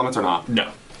to break limits or not? No.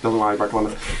 Doesn't allow you to break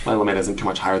limits. My limit isn't too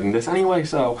much higher than this anyway,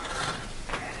 so...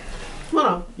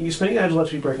 No. You spinning edge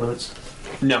lets you break limits.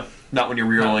 No. Not when you're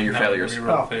rerolling your failures.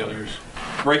 Reroll failures.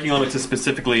 Breaking limits is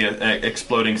specifically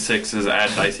exploding 6s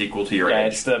add dice equal to your Yeah,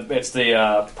 edge. it's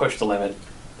the push the limit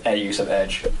at use of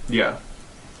edge. Yeah.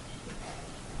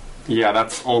 Yeah,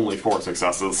 that's only 4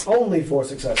 successes. Only 4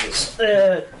 successes.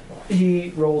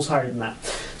 He rolls higher than that.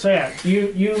 So yeah,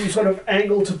 you sort of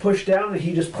angle to push down, and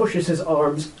he just pushes his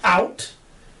arms out,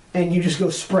 and you just go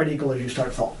spread eagle as you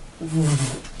start falling.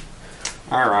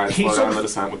 Alright, He slow sort down of- the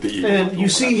descent with the eagle. And you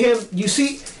see him.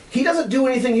 He doesn't do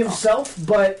anything himself,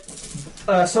 but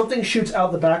something shoots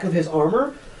out the back of his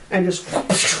armor and just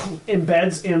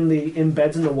embeds in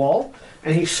the wall.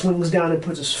 And he swings down and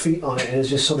puts his feet on it, and is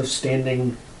just sort of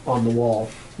standing on the wall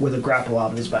with a grapple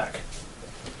out of his back.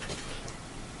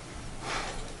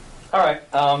 Alright,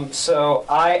 so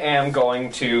I am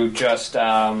going to just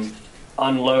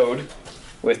unload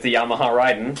with the Yamaha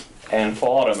Raiden and full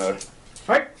auto mode.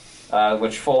 Alright.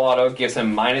 Which full auto gives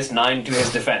him -9 to his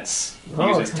defense.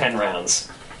 Uses 10 rounds.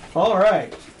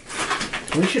 Alright.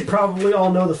 We should probably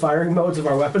all know the firing modes of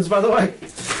our weapons, by the way.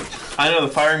 I know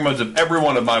the firing modes of every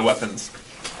one of my weapons.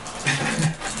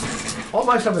 All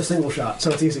my stuff is single shot, so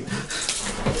it's easy.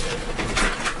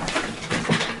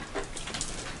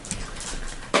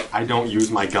 I don't use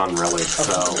my gun really,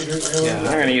 so... I'm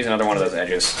going to use another one of those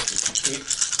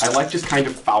edges. I like just kind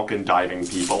of falcon diving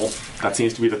people. That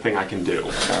seems to be the thing I can do.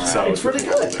 So It's really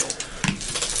good.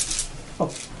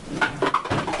 Oh.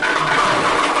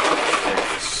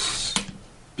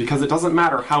 Because it doesn't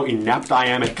matter how inept I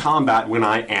am at combat when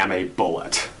I am a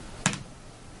bullet.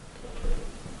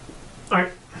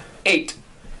 Alright. 8.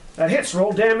 That hits.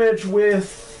 Roll damage with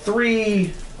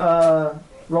 3.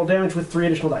 Roll damage with 3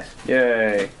 additional dice.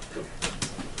 Yay.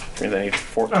 Means I need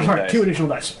 14 I'm sorry, dice. 2 additional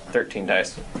dice. 13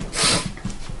 dice.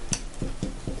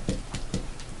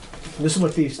 This is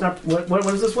with the snap. What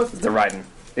is this with? The Raiden.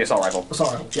 The assault rifle.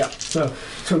 Assault rifle. Yeah. So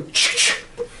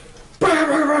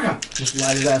just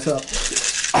light his ass up.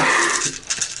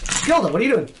 Gilda, what are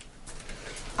you doing?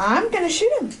 I'm gonna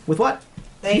shoot him. With what?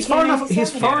 He's far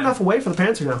enough away for the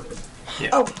Panther now.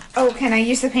 Oh, can I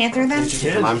use the Panther then?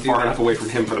 And I'm far enough away from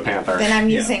him for the Panther. Then I'm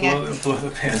using it. Blow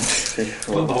the pants.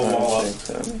 Blow the whole wall up.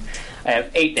 I have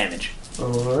 8 damage.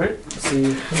 Alright. Let's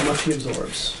see how much he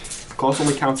absorbs. Close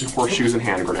only counts in horseshoes and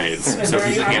hand grenades, so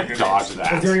he can't dodge Is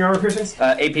that. there any armor piercing?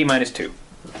 AP -2.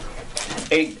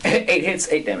 8 hits,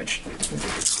 8 damage.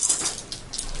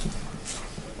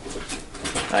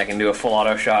 I can do a full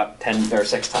auto shot 10 or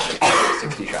 6 times.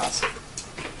 60 shots.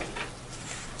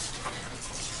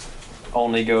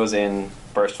 Only goes in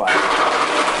burst fire.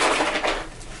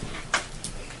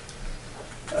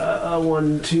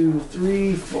 1, 2,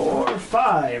 3, 4,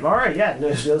 5. Alright, yeah.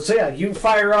 No, so yeah, you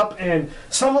fire up, and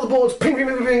some of the bullets ping, ping,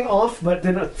 ping, ping off, but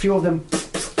then a few of them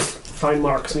find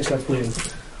marks, and he starts bleeding.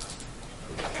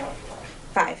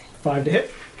 5. 5 to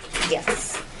hit.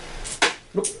 Yes.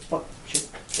 Nope. Fuck. Shit.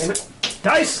 Damn it.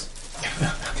 Dice!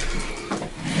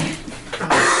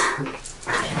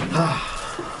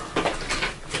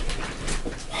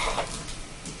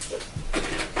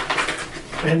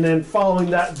 And then following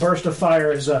that burst of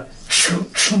fire is a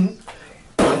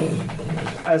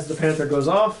as the Panther goes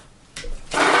off.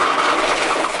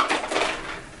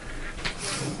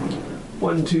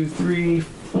 1, 2, 3,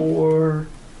 4.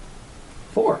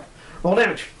 4. Roll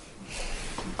damage.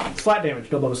 Flat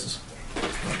damage, no bonuses.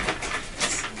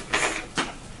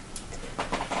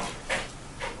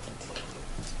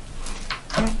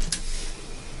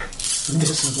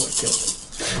 This is what killed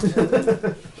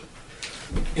him.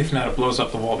 If not, it blows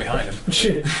up the wall behind him,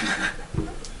 Shit.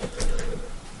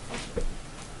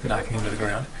 knocking him to the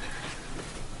ground.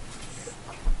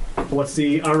 What's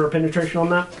the armor penetration on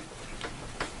that?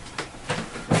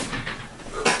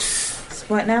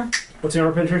 What now? What's the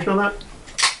armor penetration on that?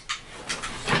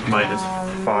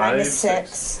 -5.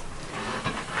 -6.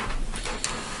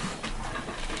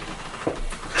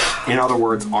 In other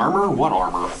words, armor? What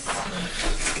armor?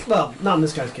 Well, not in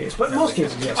this guy's case, but in most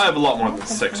cases, yes. I have a lot more than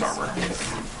 6 armor.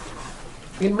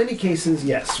 In many cases,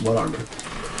 yes. What armor?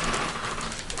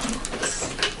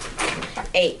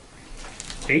 8.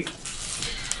 8.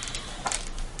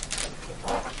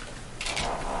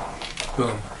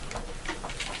 Boom.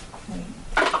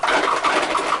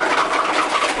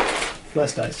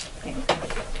 Less dice.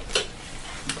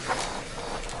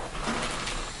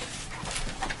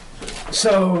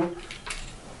 So,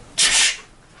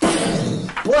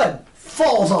 blood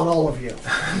falls on all of you.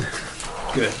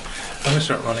 Good. I'm going to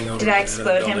start running over. Did I to the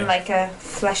explode him building. like a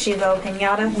fleshy little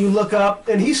pinata? You look up,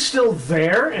 and he's still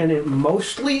there, and it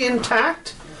mostly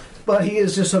intact, but he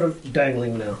is just sort of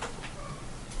dangling now.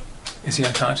 Is he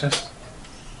unconscious?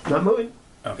 Not moving.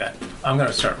 Okay. I'm going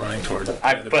to start running toward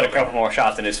I the put a building. couple more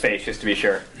shots in his face just to be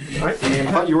sure. All right. I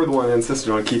thought you were the one that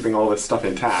insisted on keeping all this stuff The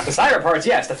intact. cyber parts,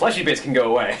 yes. The fleshy bits can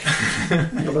go away.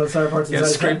 What about the side parts Yeah,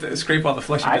 inside his scrape all the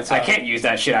fleshy I bits off. can't use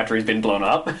that shit after he's been blown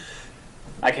up.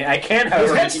 I can, head? His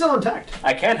however, head's still intact.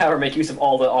 make use of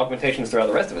all the augmentations throughout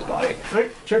the rest of his body. All right,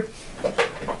 sure.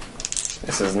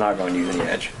 This is not going to use any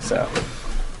edge, so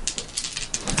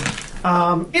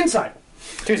Inside.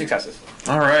 2 successes.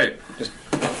 All right. Just-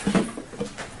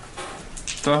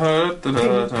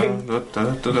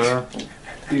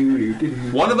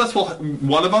 One of us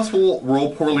will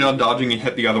roll poorly on dodging and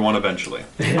hit the other one eventually.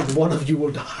 And one of you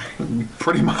will die.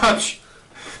 Pretty much.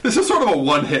 This is sort of a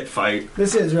one-hit fight.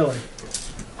 This is really.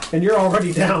 And you're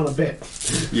already down a bit.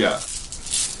 Yeah.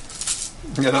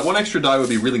 Yeah, that one extra die would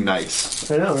be really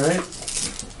nice. I know, right?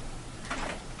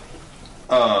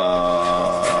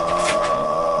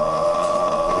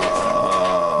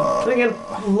 And again,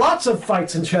 lots of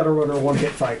fights in Shadowrun are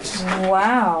one-hit fights.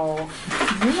 Wow.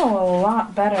 You know a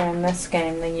lot better in this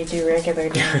game than you do regular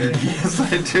D&D. Yes,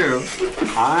 I do.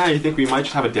 I think we might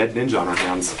just have a dead ninja on our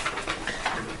hands.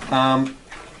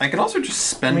 I can also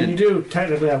just I spend mean, you do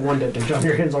technically have one dead ninja on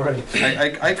your hands already.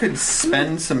 I could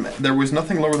spend some... There was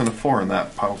nothing lower than a 4 in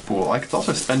that pool. I could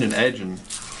also spend an edge and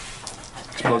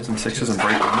explode some 6s and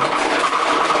break them.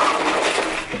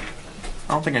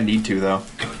 I don't think I need to, though.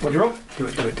 What'd you roll? Do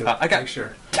it. I got Make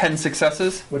sure. 10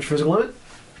 successes. Which physical limit?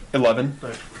 11.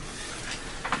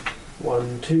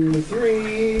 1, 2,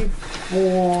 3,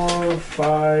 4,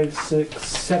 5, 6,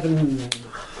 7,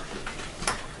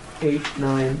 8,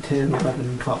 9, 10,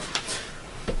 11,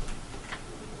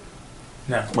 12.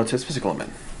 No. What's his physical limit?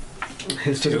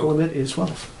 His physical limit is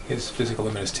 12. His physical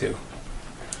limit is 2.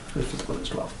 His physical limit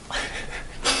is 12.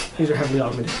 These are heavily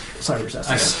augmented cyber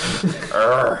assassins.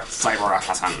 Cyber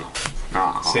assassin.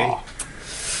 See?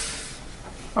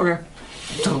 Okay.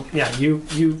 So, yeah, you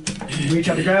reach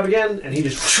out to grab again, and he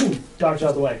just dodges out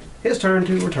of the way. His turn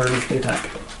to return the attack.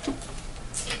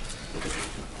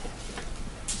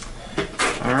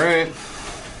 Alright.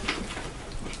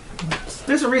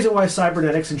 There's a reason why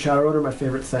cybernetics and Shadowrun are my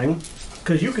favorite thing,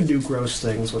 because you can do gross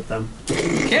things with them.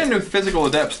 You can do physical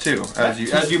adepts, too,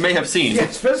 as you may have seen.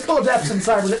 Yes, physical adepts and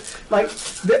cybernetics. Like,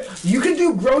 you can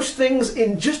do gross things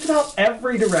in just about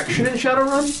every direction in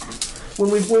Shadowrun. When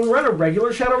we run a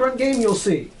regular Shadowrun game, you'll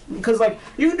see. Because, like,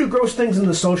 you can do gross things in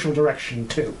the social direction,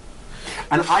 too.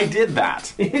 And I did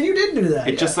that. And you did do that.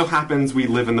 It just so happens we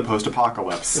live in the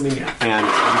post-apocalypse. I mean, yeah. And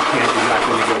you can't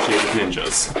exactly negotiate with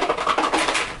ninjas.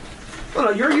 Well,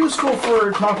 no, you're useful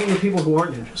for talking to people who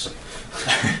aren't ninjas.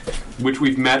 Which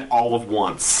we've met all of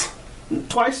once.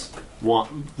 Twice.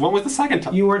 One was the second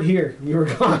time. You weren't here. You were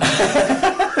gone.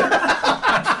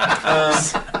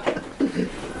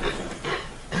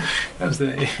 That was the...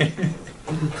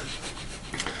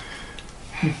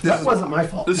 That wasn't my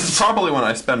fault. This is probably when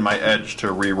I spend my edge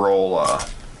to re-roll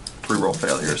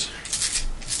failures.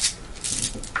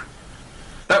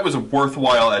 That was a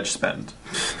worthwhile edge spend.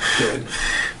 Good.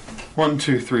 1,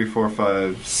 2, 3, 4,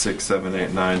 5, 6, 7,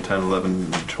 8, 9, 10,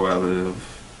 11,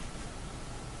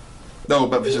 12. No,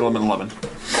 but physical limit 11.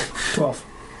 12.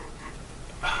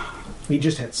 He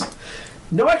just hits.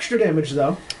 No extra damage,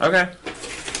 though. Okay.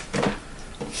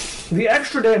 The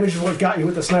extra damage is what got you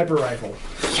with the sniper rifle.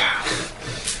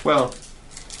 Well,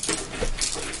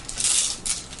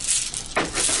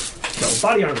 So,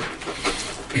 body armor.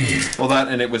 well, that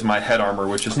and it was my head armor,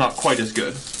 which is not quite as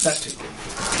good. That too.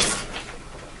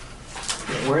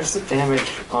 Where's the damage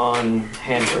on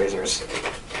hand razors?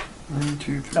 1,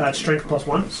 2, 3, Strength plus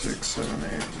 1. 6, 7,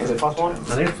 8. Is it +1? I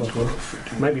think it's plus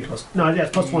 1. Might be plus. No, yeah,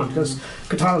 it's plus 1 because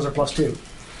katanas are plus 2.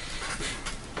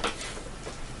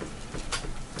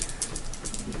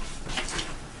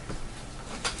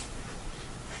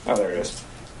 Oh, there it is.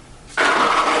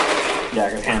 Yeah,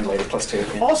 I got hand blade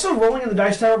 +2. Yeah. Also, rolling in the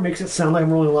dice tower makes it sound like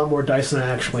I'm rolling a lot more dice than I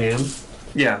actually am.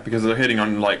 Yeah, because they're hitting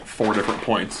on like 4 different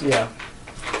points. Yeah.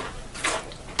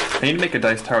 I need to make a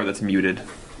dice tower that's muted.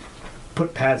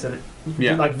 Put pads in it.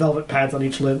 Yeah. Like velvet pads on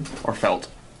each lid. Or felt.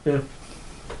 Yeah.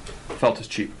 Felt is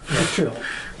cheap. That's true.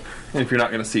 And if you're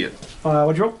not going to see it.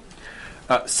 What'd you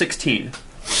roll? 16.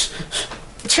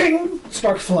 Ching!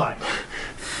 Sparks fly.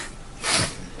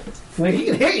 Like, he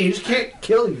can hit you, he just can't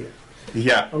kill you.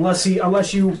 Yeah. Unless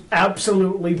you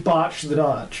absolutely botch the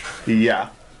dodge. Yeah.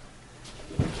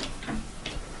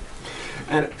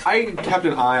 And I kept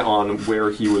an eye on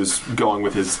where he was going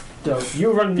with his So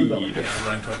you run the building. feed. Yeah, I'm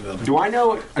running toward the building. Do I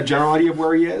know a general idea of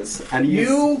where he is? And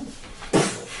You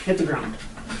hit the ground.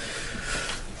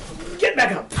 Get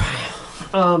back up.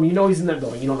 You know he's in that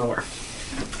building. You don't know where.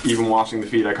 even watching the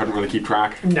feed, I couldn't really keep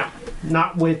track. No,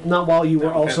 not while you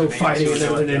were also the fighting ninja.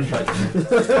 another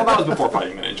ninja. Well, that was before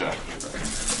fighting the ninja.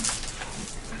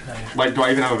 Like, do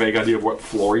I even have a vague idea of what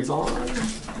floor he's on?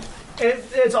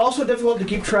 It's also difficult to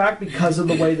keep track because of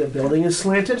the way the building is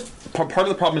slanted. Part of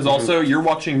the problem is also you're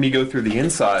watching me go through the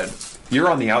inside. You're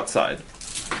on the outside.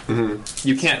 Mm-hmm.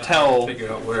 You can't tell.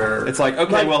 Figure out where. It's like,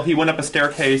 okay, well, he went up a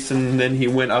staircase and then he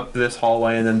went up this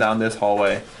hallway and then down this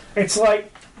hallway. It's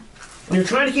like you're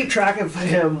trying to keep track of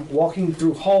him walking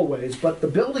through hallways, but the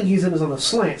building he's in is on a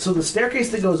slant. So the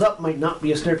staircase that goes up might not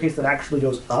be a staircase that actually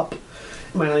goes up.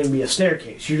 It might not even be a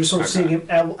staircase. You're just sort of seeing him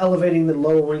elevating, then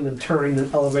lowering, then turning, then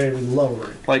elevating, then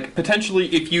lowering. Like, potentially,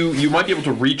 if you might be able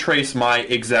to retrace my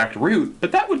exact route,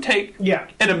 but that would take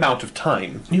an amount of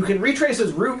time. You can retrace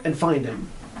his route and find him,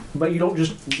 but you don't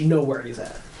just know where he's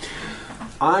at.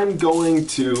 I'm going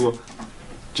to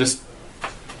just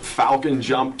falcon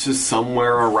jump to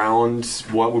somewhere around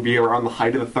what would be around the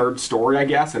height of the third story, I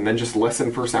guess, and then just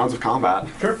listen for sounds of combat.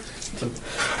 Sure.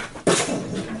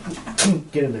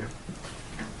 Get in there.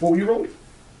 What were you rolling?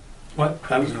 What?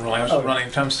 I wasn't rolling. I was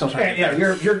running. I'm still trying to Yeah,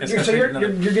 get you're there.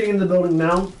 getting into the building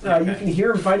now. Okay. You can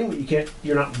hear him fighting, but you can't.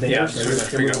 You're not there. Yeah, so sure, you're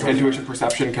figure out Intuition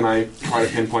perception, can I try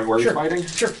to pinpoint where he's fighting?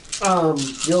 Sure.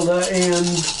 Gilda and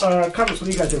Khadmas, what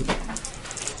do you guys do?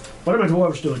 What are my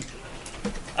dwarves doing?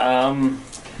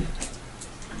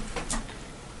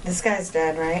 This guy's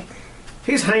dead, right?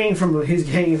 He's hanging from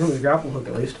the grapple hook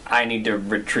at least. I need to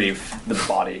retrieve the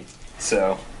body,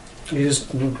 so He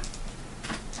just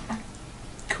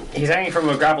he's hanging from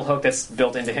a grapple hook that's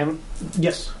built into him.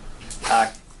 yes.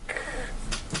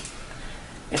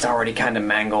 It's already kind of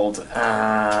mangled.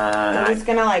 He's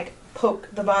gonna like poke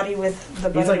the body with the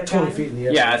butt He's of like the 20 gun. feet in the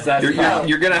air. Yeah, that's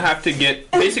You're going to have to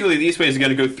get... Basically, the east way is going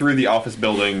to go through the office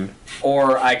building.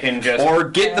 or I can just. Or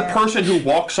get the person who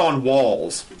walks on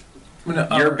walls.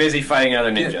 You're busy fighting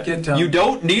another ninja. You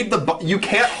don't need the... You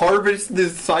can't harvest the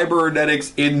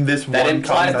cybernetics in this that one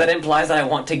implies combat. that implies that I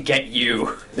want to get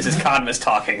you. This is Khadmas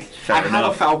talking. I have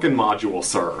a falcon module,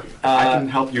 sir. I can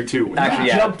help you too. With actually,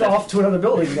 that. yeah. Jumped off to another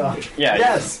building, though. Yeah.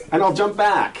 Yes, and I'll jump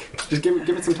back. Just give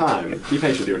it some time. Be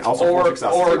patient, dude. Also, Or the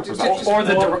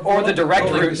the direct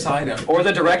route. beside him. Or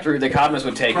the direct route that Khadmas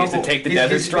would take is to take the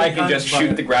desert strike and just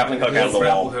shoot the grappling hook out of the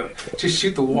wall. Just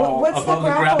shoot the wall What's the above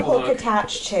grapple hook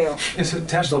attached to? It's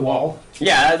attached to the wall.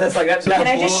 Yeah, that's like that. Can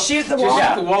I just shoot the wall?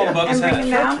 Yeah. The wall above his And bring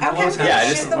head. him down? Okay, Above his head. Yeah, shoot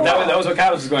just the that wall. was what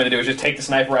Khadmas was going to do. Is just take the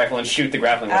sniper rifle and shoot the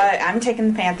grappling hook. I'm taking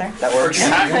the panther. That works. You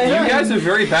guys are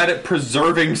very bad at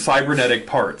preserving cybernetic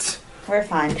parts. We're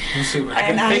fine. Let's see what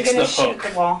And I'm fix gonna the shoot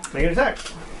hook. the wall. Make an attack.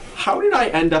 How did I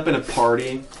end up in a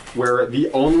party where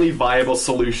the only viable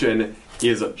solution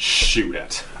is shoot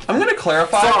it? I'm going to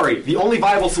clarify. Sorry, the only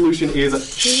viable solution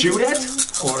is shoot it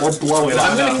or blow it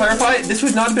I'm up. going to clarify. This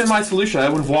would not have been my solution. I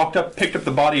would have walked up, picked up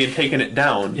the body, and taken it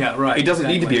down. Yeah, right, It doesn't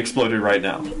need to be exactly. exploded right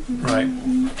now. Right.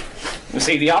 You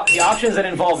see, the options that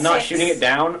involve not 6. shooting it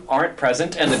down aren't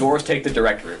present, and the dwarves take the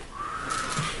direct route.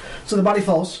 So the body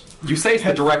falls. You say it's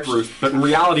the direct route, but in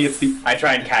reality it's the... I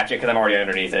try and catch it because I'm already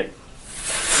underneath it.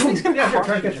 Yeah, sure,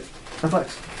 try to catch it.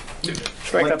 Athletics.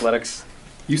 Strike athletics.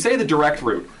 You say the direct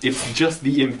route, it's just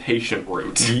the impatient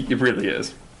route. It really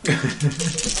is.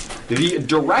 The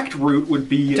direct route would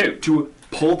be to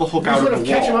pull the hook You out sort of of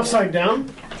the catch him wall. upside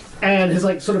down, and his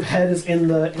sort of head is in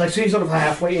the so he's sort of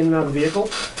halfway in and out of the vehicle.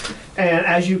 And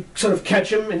as you sort of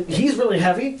catch him, and he's really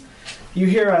heavy, you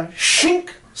hear a shink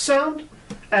sound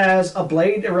as a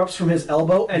blade erupts from his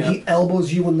elbow, and he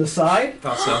elbows you in the side.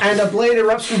 Thought so. And a blade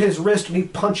erupts from his wrist, and he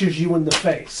punches you in the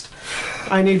face.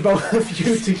 I need both of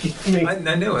you to give me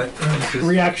I knew it.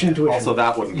 reaction to it. Also,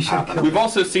 that wouldn't happen. We've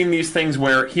also seen these things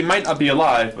where he might not be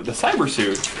alive, but the cyber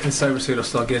suit. The cyber suit will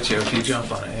still get you if you jump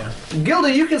on it, yeah.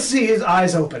 Gilda, you can see his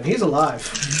eyes open. He's alive.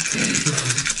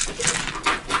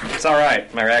 It's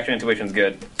alright. My reaction intuition's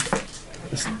good.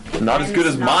 Not as good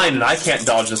as mine, and I can't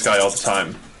dodge this guy all the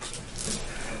time.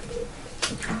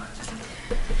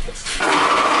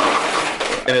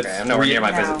 And it's Okay, I'm nowhere near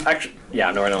my No. physical... Actually, yeah,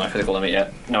 I'm nowhere near my physical limit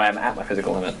yet. No, I'm at my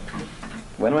physical limit.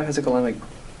 When my physical limit...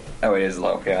 Oh, it is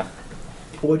low, yeah.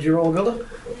 What'd you roll, Gilda?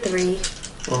 3.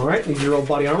 All right, need you to roll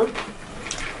body armor.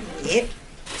 Yep.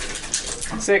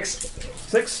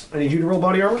 6. I need you to roll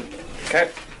body armor. Okay.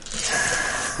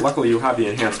 Luckily, you have the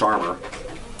enhanced armor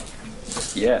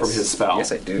Yes. from his spell.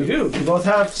 Yes, I do. You do. You both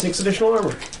have 6 additional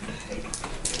armor.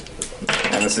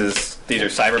 And these are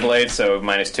cyber blades, so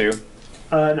 -2.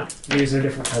 No. These are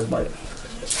different kinds of blade.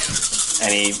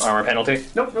 Any armor penalty?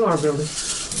 Nope, no armor penalty.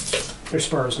 They're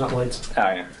spurs, not blades. Oh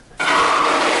yeah.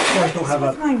 Spurs don't have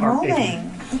What's my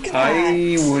rolling? Look at that.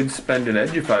 I would spend an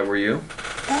edge if I were you.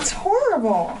 That's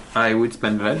horrible. I would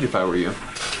spend an edge if I were you.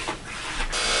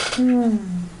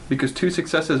 Because 2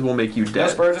 successes will make you No, dead.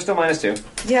 spurs are still -2.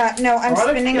 Yeah, no, I'm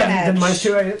spinning an Then edge. minus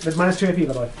 2 AP,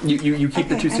 by the way. You keep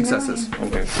the Okay, 2 I know. successes.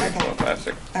 1, 2, 3, 4, 5,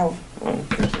 6, Oh, 1,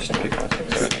 2, 3, 4, 5,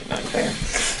 6, 7, 8, 9,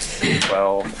 10,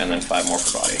 12, and then 5 more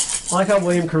for body. I like how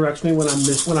William corrects me when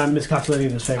I'm miscalculating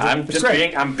in his favor. It's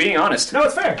great. I'm being honest. No,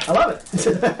 it's fair. I love it. It's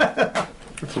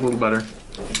a little better.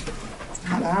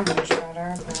 not that much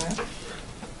better, but...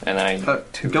 And then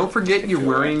I Don't forget you're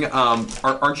wearing,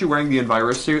 aren't you wearing the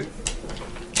Enviro suit?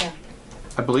 Yeah.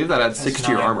 I believe that adds 6 to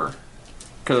your 9. armor.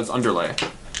 Because it's underlay.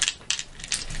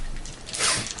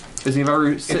 Is the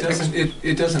Enviro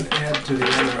It doesn't add to the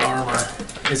other armor.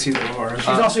 It's either or. He's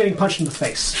also getting punched in the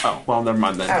face. Oh, well, never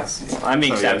mind then. Oh. I'm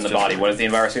being So, stabbed yeah, in the it's just- body. What does the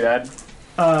Enviro suit add?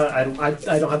 I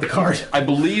don't have the card. I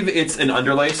believe it's an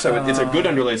underlay, so it's a good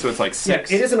underlay, so it's like 6.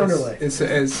 Yeah, it is an underlay.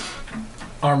 It's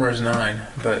armor is 9,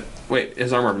 but Wait,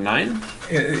 is armor of 9?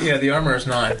 yeah, the armor is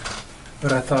 9.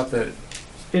 But I thought that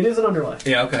It is an underlay.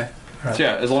 yeah, okay. Right. So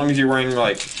yeah, as long as you're wearing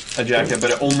like a jacket,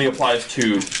 but it only applies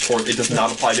to, or it does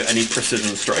not apply to any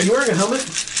precision Are strike. you wearing a helmet?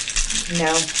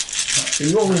 No.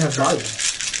 You only have body.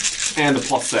 And a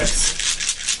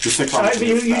 +6. The 6 on the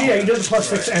You spell. do the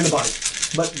 +6 and the body.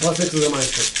 But +6 is a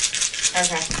 -2.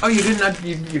 Okay. Oh, you didn't have,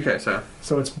 okay,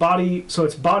 So it's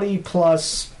body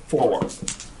plus 4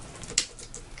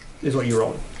 is what you're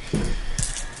rolling.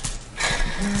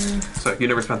 so you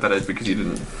never spent that edge because you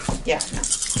didn't. Yeah, no.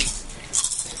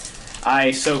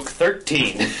 I soak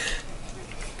 13.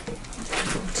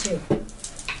 2.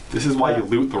 This is why you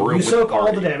loot the room You with soak the all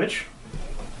party. the damage.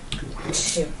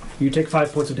 2. You take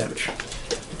 5 points of damage.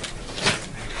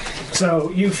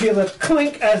 So you feel a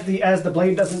clink as the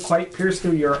blade doesn't quite pierce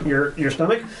through your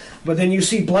stomach, but then you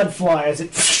see blood fly as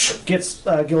it gets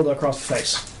Gilda across the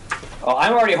face. Oh,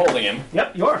 I'm already holding him.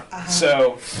 Yep, you are.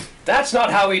 So that's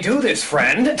not how we do this,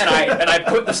 friend. And I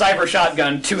put the cyber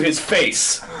shotgun to his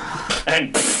face.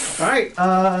 And All right.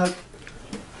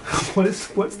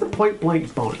 What's the point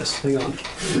blank bonus? Hang on.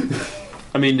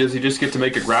 I mean, does he just get to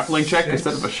make a grappling check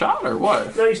instead of a shot, or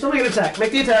what? No, you still make an attack.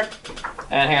 Make the attack.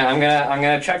 and hang on, I'm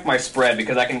gonna check my spread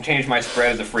because I can change my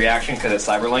spread as a free action because it's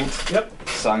cyber linked. Yep.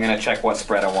 So I'm gonna check what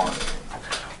spread I want.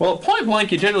 Well, point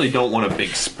blank, you generally don't want a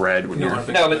big spread when you're.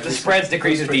 No, but the spreads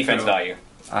decreases defense value.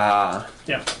 Yeah.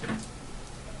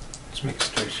 Let's make a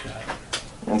straight shot.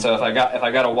 And so if I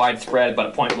got a wide spread but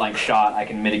a point blank shot, I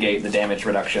can mitigate the damage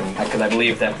reduction because I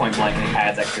believe that point blank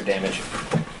adds extra damage.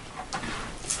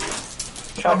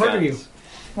 How hurt are you?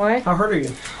 What? How hurt are you?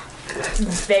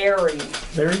 Very.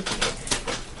 Very?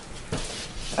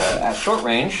 At short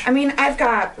range, I mean, I've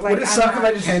got, like... Would it suck if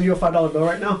I just hand you a $5 bill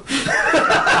right now?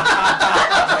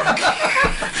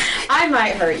 I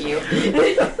might hurt you.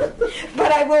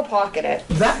 But I will pocket it.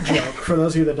 That joke, for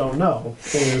those of you that don't know,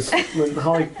 is when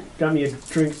Holly got me a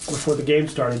drink before the game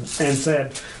started and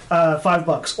said,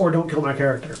 $5 or don't kill my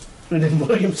character. And then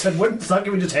William said, wouldn't it suck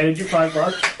if we just handed you $5?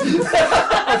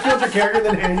 I killed your character and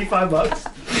then handed you $5.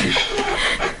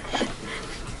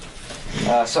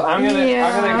 so I'm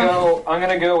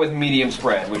gonna go with medium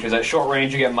spread, which is at short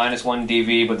range you get -1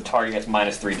 DV, but the target gets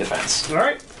 -3 defense.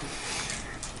 Alright.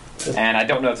 And I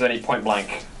don't know if there's any point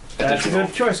blank. That's a additional.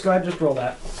 good choice. Go ahead, just roll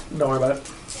that. Don't worry about it.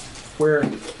 We're a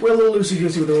little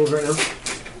loosey-goosey with the rules right now.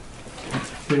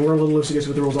 I mean, we're a little loosey-goosey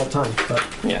with the rules all the time, but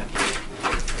Yeah.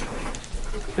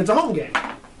 it's a home game.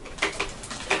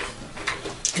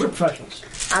 We're professionals.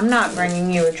 I'm not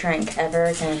bringing you a drink ever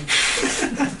again.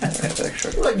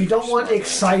 Look, you don't want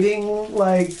exciting,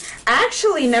 like,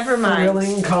 Actually, never mind.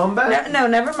 thrilling combat? No,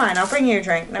 never mind. I'll bring you a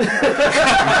drink. Never mind.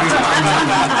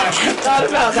 Thought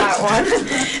about that one.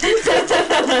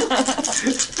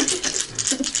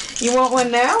 You want one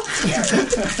now?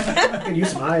 I could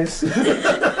use some ice.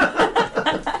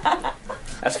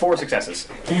 That's 4 successes.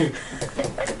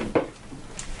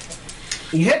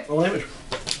 You hit, roll damage.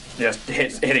 Just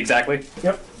hit exactly.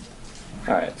 Yep.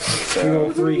 All right. You roll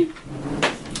So 3.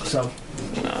 So,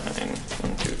 9,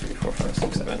 1, 2, 3, 4, 5,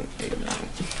 6, 7, 8, 9.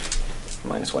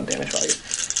 -1 damage value.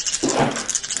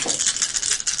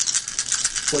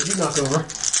 what'd you knock over?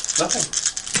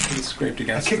 Nothing. He scraped I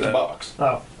against kicked the the box.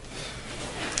 Oh.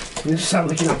 You just sound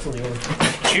like you knocked something over.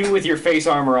 Chew with your face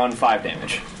armor on 5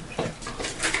 damage.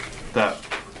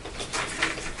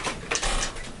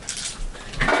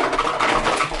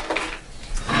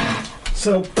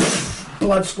 So,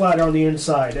 blood splatter on the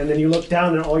inside, and then you look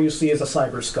down and all you see is a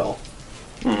cyber skull.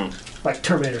 Like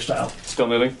Terminator style. Still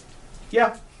moving?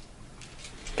 Yeah.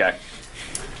 Okay.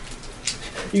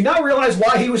 You now realize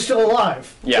why he was still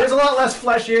alive. Yeah. There's a lot less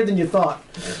flesh here than you thought.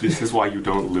 This is why you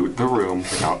don't loot the room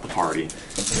without the party.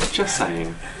 Just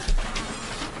saying.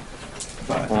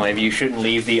 Well, maybe you shouldn't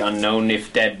leave the unknown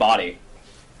if dead body.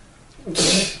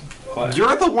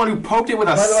 You're the one who poked it with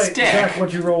a By the way, stick. Jack,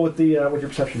 what'd you roll with your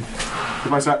perception?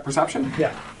 With my perception?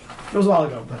 Yeah. It was a while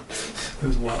ago, but... It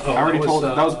was one. I already told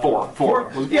that was 4.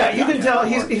 4. Yeah, you can tell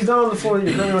he's not on the floor.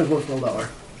 You're going to for $1.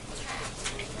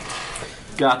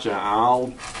 Gotcha.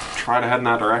 I'll try to head in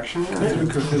that direction. You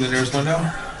go through the nearest window. I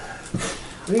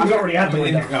think he's already at the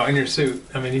window. In your suit.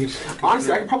 I mean, you can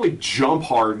Honestly, I could probably jump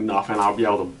hard enough and I'll be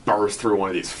able to burst through one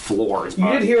of these floors. You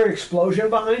but- did hear an explosion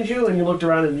behind you, and you looked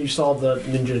around and you saw the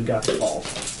ninja got fall.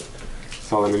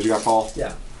 So that means you got fall?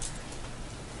 Yeah.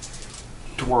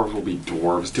 Dwarves will be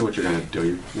dwarves. Do what you're gonna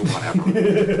do.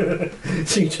 Whatever.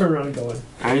 So you turn around and go in.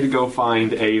 I need to go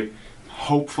find a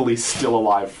hopefully still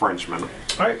alive Frenchman.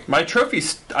 Alright. My trophy,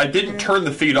 I didn't turn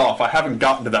the feed off. I haven't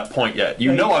gotten to that point yet.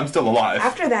 You know I'm still alive.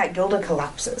 After that, Gilda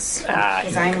collapses. Ah,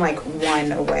 Because I'm like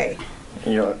 1 away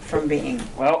from being.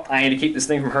 Well, I need to keep this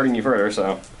thing from hurting you further,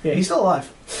 so... Yeah, he's still alive.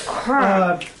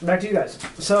 Back to you guys.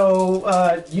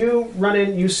 So you run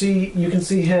in. You can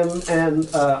see him and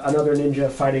another ninja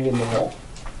fighting in the hall.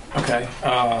 Okay.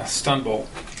 Stun bolt.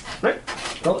 Right.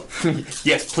 Roll it.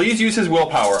 Yes, please use his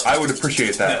willpower. I would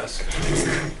appreciate that. Yes.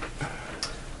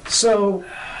 So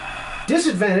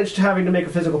disadvantage to having to make a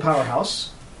physical powerhouse.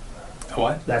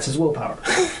 What? That's his willpower.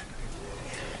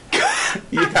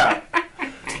 Yeah.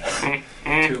 2.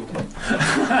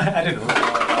 I didn't roll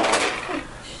that.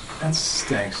 That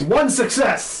stinks. 1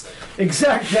 success.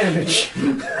 Exact damage.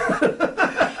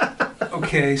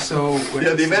 Okay, so...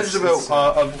 Yeah, the advantage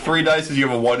of 3 dice is you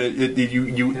have a 1.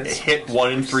 You hit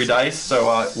 1 in 3 dice, so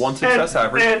 1 success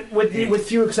average. And with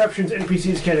few exceptions,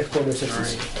 NPCs can't explode their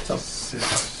sixes. So.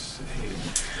 6,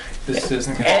 8. This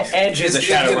isn't going Edge is a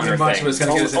Shadowrunner much, thing. but it's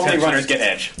gonna get his Only attention. runners get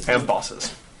edge. And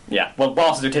bosses. Yeah, well,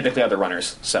 bosses are typically other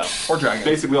runners, so... Or dragons.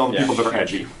 Basically all the Yeah. people that are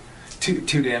edgy. 2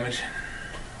 damage.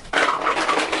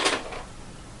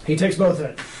 He takes both of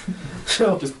it.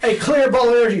 So a clear ball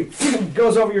of energy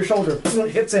goes over your shoulder,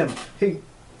 hits him. He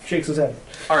shakes his head.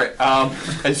 Alright,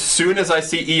 as soon as I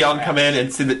see Eon come in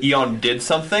and see that Eon did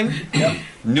something,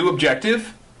 new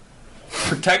objective,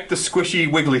 protect the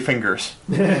squishy wiggly fingers.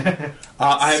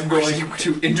 I am going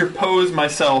to interpose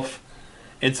myself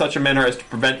in such a manner as to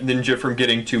prevent Ninja from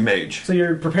getting to Mage. So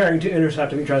you're preparing to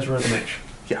intercept if he tries to run the mage.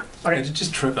 Yeah. Okay.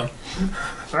 Just trip him.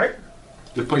 Alright.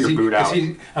 Just put your boot out. I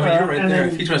mean, you're right and there. then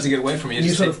If he tries to get away from you, You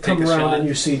just sort of take come a around shot. and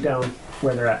you see down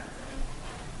where they're at.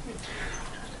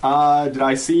 Did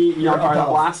I see Eon fire that above.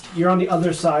 blast? You're on the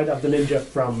other side of the ninja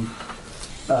from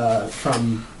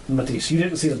Mathis. You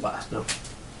didn't see the blast, no.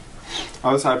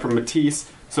 Other side from Mathis.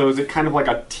 So is it kind of like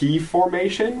a T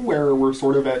formation where we're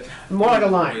sort of at... More like a Wait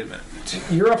a line. minute.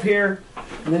 You're up here,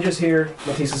 ninja's here,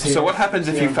 Mathis is here. So what happens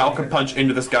if you Yeah. Falcon Punch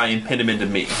into this guy and pin him into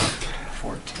me?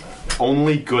 14.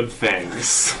 Only good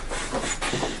things.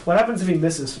 What happens if he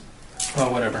misses?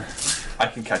 Well, whatever. I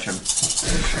can catch him.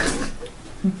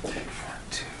 1,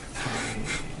 2,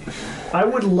 3. I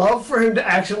would love for him to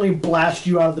accidentally blast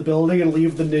you out of the building and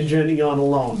leave the ninja and Eon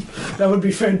alone. That would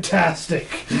be fantastic.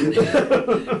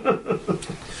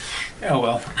 Oh,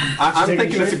 well. I'm Take a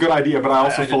thinking it's a drink? good idea, but I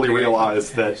also I didn't fully think I-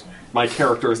 realize that my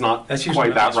character is not That's usually quite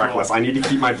my that last roll. reckless. I need to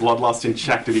keep my bloodlust in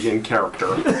check to begin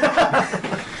character.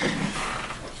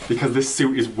 Because this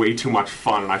suit is way too much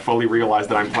fun, and I fully realize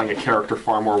that I'm playing a character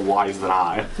far more wise than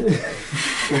I.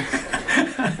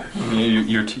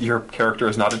 Your character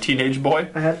is not a teenage boy?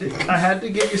 I had to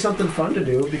give you something fun to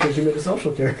do because you made a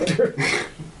social character.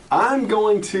 I'm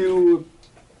going to...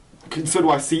 So do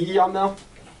I see Eon now?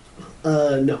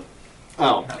 No.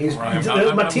 Oh. He's, Right,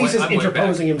 I'm Matisse is way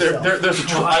interposing himself.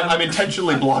 There's a I'm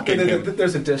intentionally blocking him.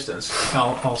 There's a distance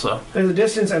also. There's a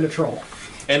distance and a troll.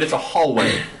 And it's a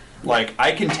hallway. Like,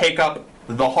 I can take up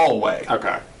the hallway,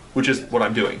 Okay. which is what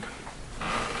I'm doing.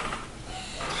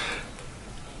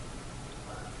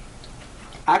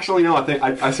 Actually, no,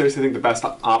 I seriously think the best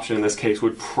option in this case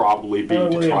would probably be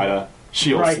to try to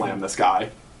shield Right. slam this guy.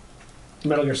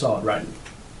 Metal Gear Solid, right?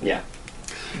 Yeah.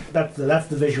 That's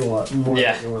the visual more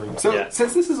Yeah. than you're willing. So, Yeah.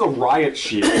 since this is a riot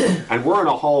shield, and we're in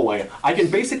a hallway, I can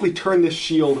basically turn this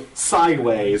shield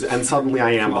sideways, and suddenly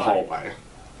I am the hallway.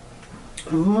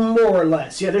 More or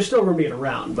less. Yeah, there's still room to get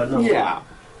around, but no. Yeah,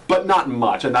 but not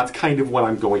much, and that's kind of what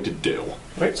I'm going to do.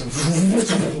 Right,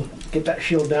 so get that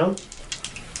shield down.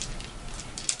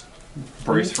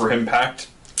 Brace for impact.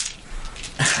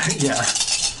 Yeah.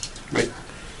 Wait.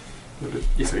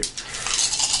 Yes, wait.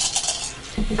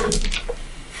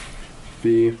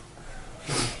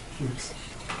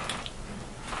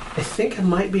 I think I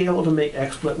might be able to make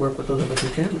XSplit work with those other two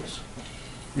cameras.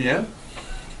 Yeah.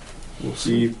 We'll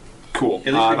see. Cool. At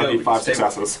least we I know need 5 save-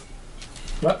 successes.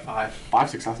 What? 5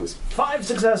 successes. 5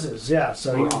 successes, yeah.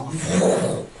 So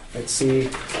Wow. let's see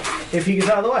if he gets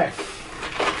out of the way.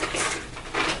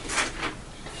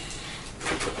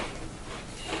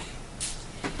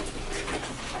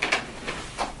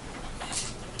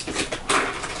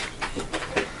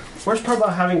 Worst part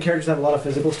about having characters that have a lot of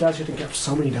physical stats, you have to get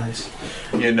so many dice.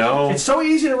 You know, It's so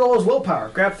easy to roll his willpower.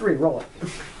 Grab 3, roll it.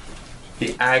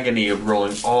 the agony of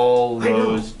rolling all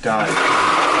those dice.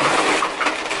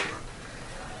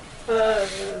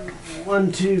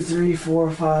 1, 2, 3,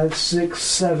 4, 5, 6,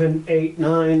 7, 8,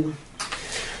 9.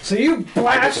 So you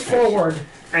blast forward,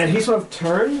 and he sort of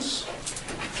turns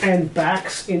and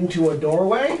backs into a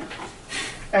doorway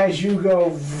as you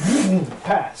go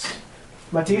past.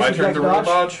 Mathis, My would you turn like to roll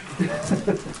dodge?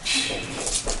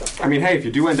 dodge. I mean, hey, if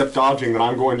you do end up dodging, then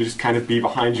I'm going to just kind of be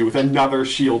behind you with another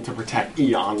shield to protect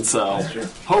Eon, so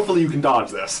hopefully you can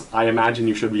dodge this. I imagine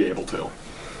you should be able to.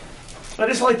 I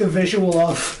just like the visual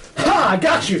of, ha, I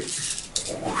got you!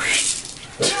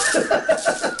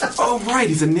 Oh, right,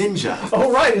 he's a ninja.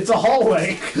 Oh, right, it's a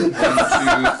hallway. 1,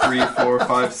 2, 3, 4,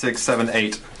 5, 6, 7,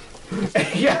 8.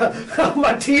 Yeah,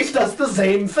 Mathis does the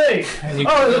same thing. you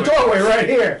Oh, there's a can do it. doorway right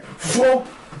here. Whoop.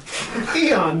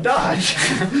 Eon, dodge.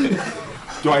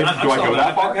 Do I go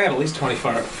that far? I got at least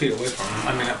 25 feet away from him.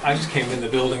 I mean, I just came in the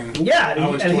building and Yeah, I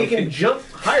was and he 20 can feet. jump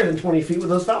higher than 20 feet with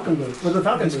those falcon boots. With the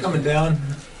falcon He's boots. coming down.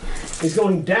 He's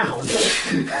going down.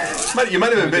 You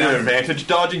might have a bit of an advantage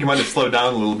dodging. You might have slowed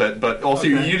down a little bit, but also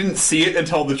you didn't see it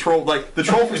until the troll. Like the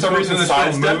troll for some reason The troll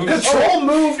sidestepped. moved. The troll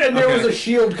moved, and there was Okay. a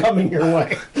shield coming your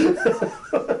way.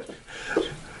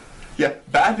 Yeah,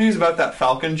 bad news about that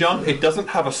falcon jump. It doesn't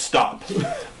have a stop.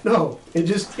 No, it's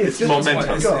just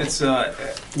momentum. Go. It's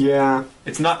Yeah,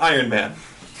 It's not Iron Man.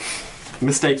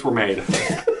 mistakes were made.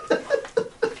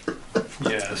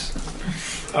 yes.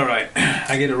 All right,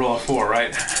 I get to roll a 4,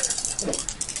 right?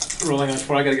 Rolling on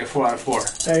 4, I got to get 4 out of 4.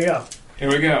 There you go. Here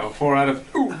we go. 4 out of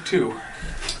 2.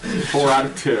 4 out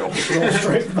of 2. Roll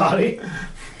straight body.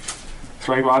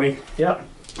 Strength body. Yep.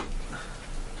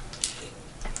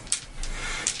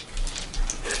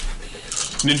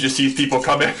 Ninja sees people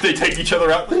come in, they take each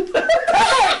other out.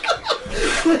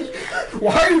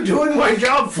 Why are you doing my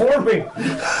job for me?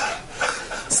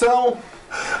 So,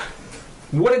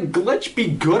 would a glitch be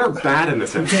good or bad in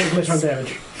this You instance? can't glitch on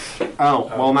damage.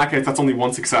 Oh, well, in that case, that's only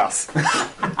 1 success. Body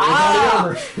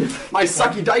armor My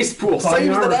sucky dice pool Body saves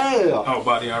the armor. day! Oh,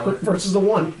 body armor. versus the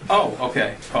 1. Oh,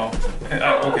 okay. Oh,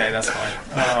 okay, that's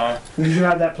fine. You do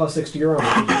have that +6 to your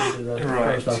armor.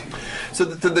 Right. So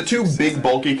the two big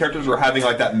bulky characters are having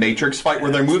like that Matrix fight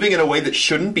where they're moving in a way that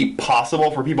shouldn't be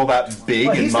possible for people that big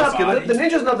Well, and he's not, muscular. the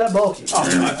ninja's not that bulky. Oh,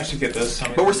 yeah, I should get this.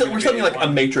 But we're setting like a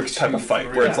Matrix type of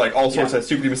fight where it's like all sorts of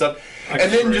super stuff,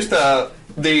 and then just the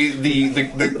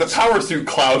power suit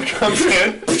cloud comes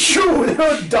in. Shoo!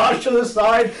 They dodge to the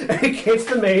side, and he hits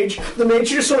the mage. The mage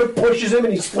just sort of pushes him,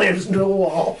 and he slams into the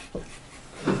wall.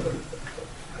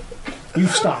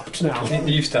 You've stopped now.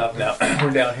 You stop now.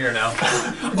 We're down here now.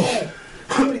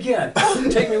 Do it again.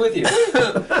 Take me with you.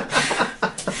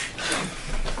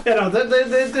 You know,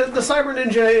 the cyber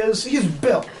ninja he's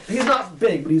built. He's not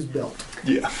big, but he's built.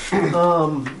 Yeah.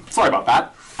 Sorry about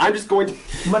that. I'm just going to,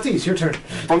 Mathis, your turn.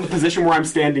 from the position where I'm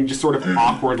standing, just sort of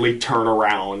awkwardly turn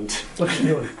around. What you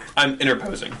doing? I'm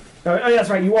interposing. Oh, yeah, that's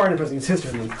right. You are in a prison. It's his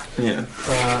turn. Then. Yeah.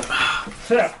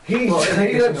 So yeah,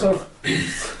 so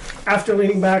after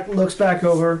leaning back, looks back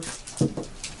over,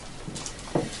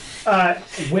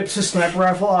 whips his sniper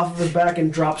rifle off of his back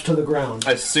and drops to the ground.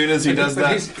 As soon as he does But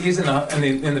that, he's in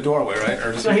the doorway, right?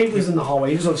 Or does So he was in the hallway.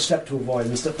 He just sort of stepped to avoid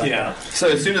and stepped back. yeah. so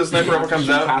as soon as the sniper rifle comes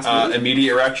out,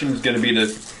 immediate reaction is going to be to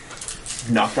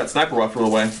knock that sniper rifle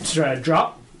away. So try to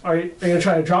drop. Are you going to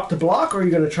try to drop to block, or are you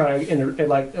going to try and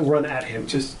run at him?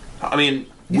 Just I mean,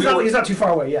 He's not too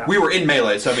far away. Yeah. we were in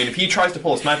melee, so I mean, if he tries to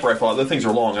pull a sniper rifle out, the things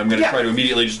are long. I'm going to try to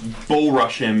immediately just bull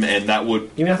rush him, and that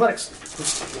would. Give me athletics.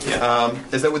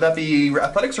 Would that be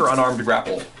athletics or unarmed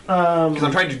grapple? Because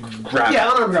I'm trying to grab.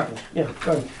 Yeah, unarmed grapple. Yeah,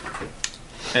 go ahead.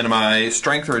 And am I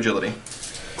strength or agility?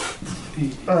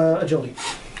 Agility.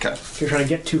 Okay. So you're trying to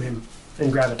get to him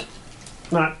and grab it.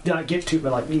 Not get to,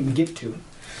 but like you can get to it.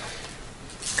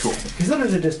 Cool. He's not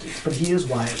at a distance, but he is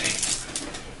wily.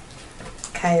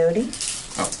 Coyote.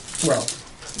 Well,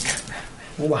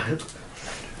 wild.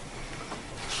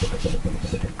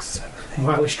 6, 7, 8.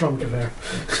 Wily Strumka there.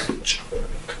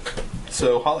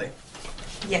 So Holly.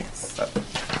 Yes.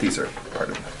 These are part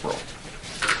of the roll.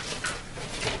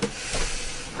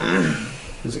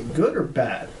 Is it good or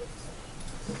bad?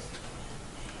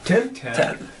 10?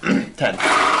 10.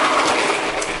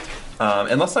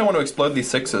 Unless I want to explode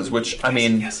these 6s, which, I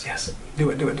mean... Yes. Do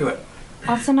it.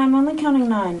 Austin, I'm only counting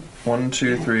 9. 1,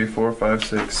 2, 3, 4, 5,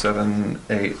 6, 7,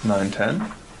 8, 9,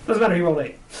 10. Doesn't matter, he rolled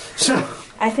 8. So...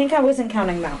 I think I wasn't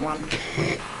counting that one.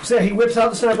 So he whips out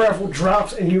the sniper rifle,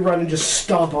 drops, and you run and just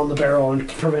stomp on the barrel and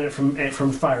prevent it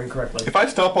from firing correctly. If I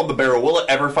stomp on the barrel, will it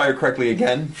ever fire correctly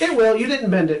again? It will. You didn't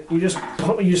bend it. You just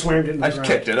slammed it in the I ground. just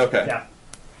kicked it, okay. Yeah.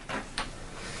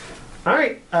 All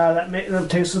right. That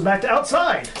takes us back to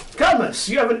outside. Khadmas,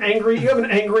 you have an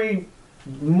angry,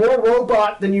 more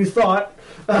robot than you thought,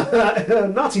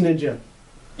 Nazi ninja.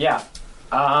 Yeah.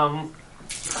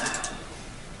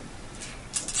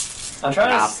 I'm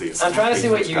trying to see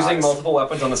what using multiple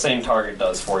weapons on the same target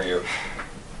does for you.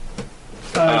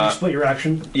 You split your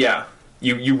action. Yeah.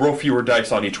 You roll fewer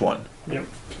dice on each one. Yep.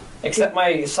 Except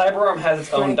my cyberarm has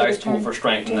its own dice pool for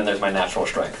strength, and then there's my natural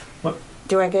strength. What?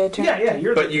 Do I get a turn?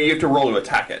 Yeah. But you have to roll to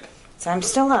attack it. So I'm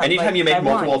still up. Anytime you make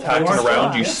multiple attacks in a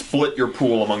round, you split your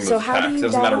pool among those So how do attacks. you It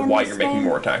doesn't die matter in why this you're making game?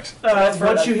 more attacks.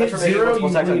 Once you hit 0, you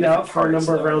bleed out for a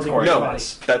number of rounds in your No, body.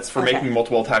 that's for Okay. making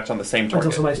multiple attacks on the same Until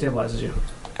target. somebody stabilizes you.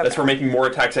 That's for making more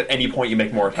attacks at any point you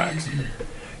make more attacks.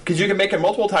 Because you can make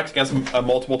multiple attacks against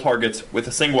multiple targets with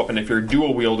a single weapon if you're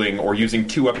dual wielding or using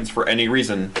 2 weapons for any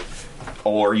reason,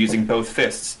 or using both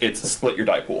fists. It's split your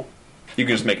die pool. You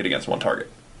can just make it against one target.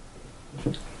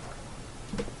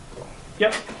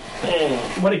 Yep.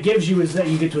 What it gives you is that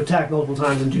you get to attack multiple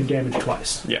times and do damage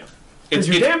twice. Yeah. Because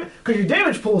your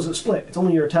damage pool isn't split. It's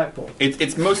only your attack pool.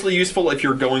 It's mostly useful if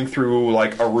you're going through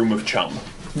like a room of chum.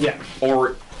 Yeah.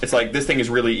 Or it's like this thing is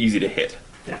really easy to hit.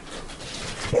 Yeah.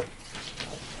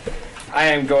 I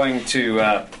am going to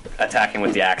attack him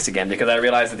with the axe again because I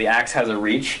realize that the axe has a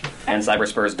reach and cyber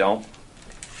spurs don't.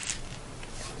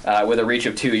 With a reach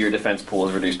of 2, your defense pool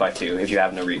is reduced by 2 if you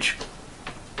have no reach.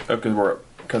 Oh,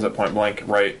 because at point blank,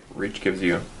 right? Reach gives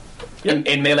you.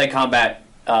 In melee combat,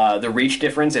 the reach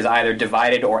difference is either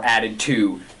divided or added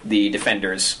to the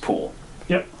defender's pool.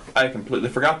 Yep. I completely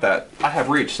forgot that. I have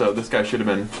reach, so this guy should have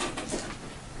been.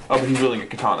 Oh, but he's wielding a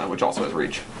katana, which also has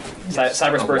reach.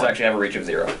 Cyber spurs one. actually have a reach of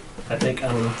 0. I think, I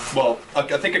don't know. Well,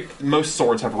 I think most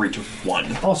swords have a reach of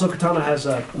 1. Also, Katana has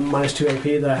a -2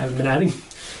 AP that I haven't been adding.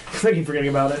 I keep forgetting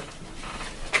about it.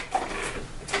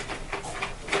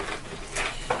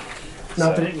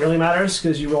 Not that it really matters,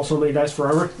 because you roll so many dice for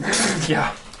armor.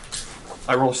 Yeah.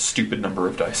 I roll a stupid number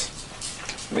of dice.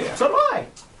 Yeah. So do I!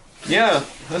 Yeah,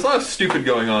 there's a lot of stupid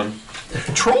going on.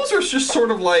 Trolls are just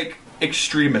sort of like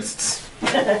extremists.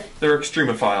 They're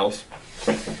extremophiles.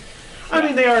 I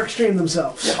mean, they are extreme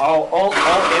themselves. All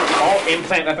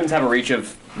implant weapons have a reach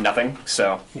of nothing,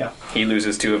 so Yeah. he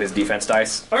loses 2 of his defense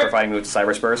dice for Alright. fighting with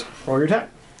cyber spurs. Roll your attack.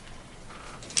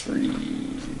 I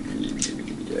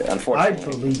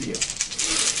Unfortunately, believe you.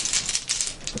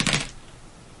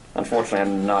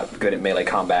 I'm not good at melee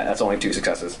combat. That's only 2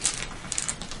 successes.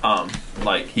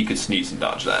 Like he could sneeze and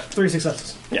dodge that. 3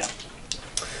 successes. Yeah.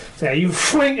 So yeah, you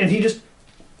swing, and he does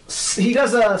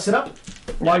a sit up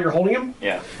while you're holding him.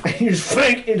 Yeah. And you just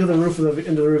flank into the roof of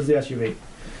the SUV.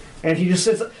 And he just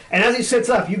sits, and as he sits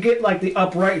up, you get like the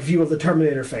upright view of the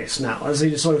Terminator face now, as he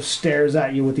just sort of stares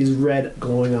at you with these red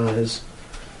glowing eyes.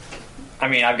 I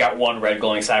mean, I've got one red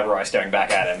glowing cyber eye staring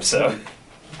back at him, so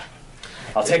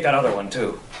I'll take that other one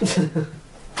too.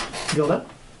 Gilda?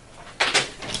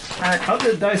 How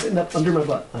did the dice end up under my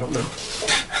butt? I don't know.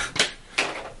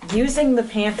 Using the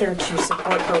panther to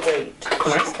support her weight,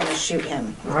 she's going to shoot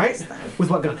him. All right. With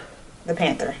what gun? The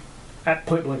panther. At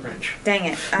point blank range. Dang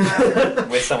it.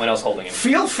 With someone else holding him.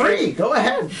 Feel free. Go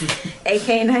ahead.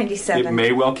 AK-97. It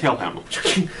may well kill him.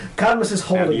 Khadmas is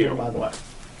holding And you. him, by the way.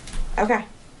 Okay.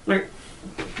 Right.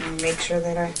 Make sure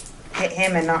that I hit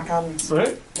him and not Khadmas. All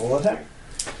right. Roll attack.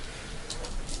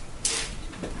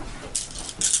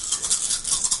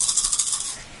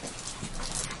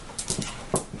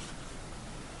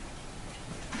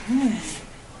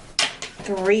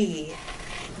 Three.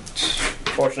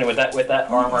 Fortunately, with that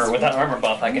armor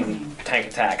buff, I can tank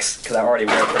attacks because I already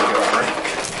wear pretty good armor.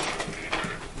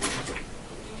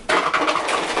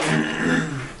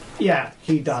 Yeah,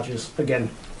 he dodges again.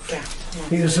 Yeah.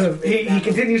 He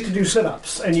continues to do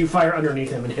sit-ups, and you fire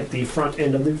underneath him and hit the front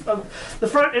end of the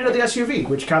front end of the SUV,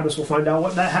 which Khadmas will find out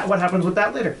what happens with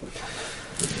that later.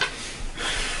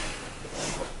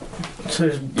 So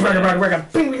just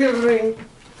bing, bing, bing.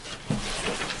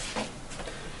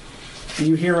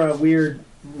 You hear a weird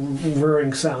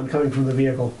whirring sound coming from the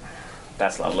vehicle.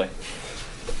 That's lovely.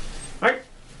 All right,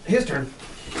 his turn.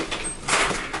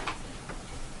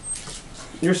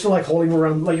 You're still like holding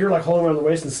around, like you're like holding around the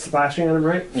waist and splashing at him,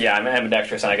 right? Yeah, I'm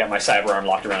ambidextrous, and I got my cyber arm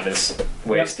locked around his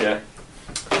waist. Yep.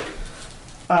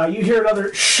 Yeah. You hear another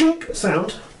shink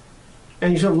sound,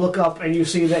 and you sort of look up and you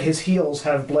see that his heels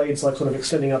have blades like sort of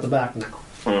extending out the back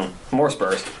now. More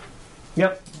spurs.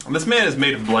 Yep. This man is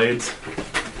made of blades.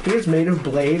 He is made of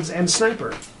blades and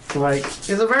sniper. Like, it's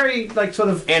a very, like, sort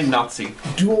of... And Nazi.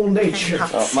 Dual nature.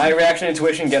 My reaction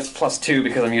intuition gets +2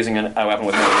 because I'm using a weapon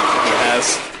with no reach that he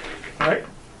has. Alright.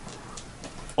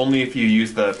 Only if you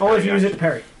use the... Only if you use it to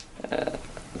parry.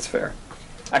 That's fair.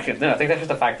 Actually, no, I think that's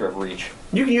just a factor of reach.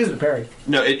 You can use it to parry.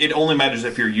 No, it only matters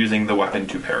if you're using the weapon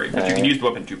to parry. But you can use the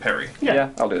weapon to parry.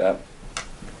 Yeah, I'll do that.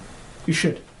 You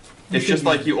should. It's just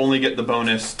like you only get the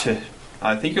bonus to...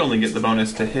 I think you only get the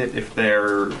bonus to hit if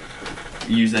they're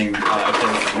using...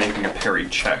 if they're making a parry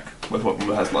check with weapon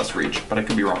that has less reach. But I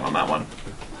could be wrong on that one.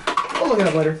 I'll look it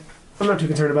up later. I'm not too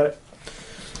concerned about it.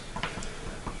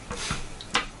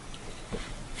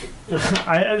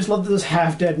 I just love that this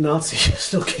half-dead Nazi is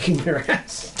still kicking their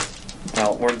ass.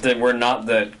 Well, we're not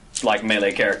the, like,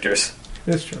 melee characters.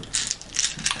 That's true.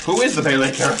 Who is the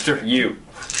melee character? You.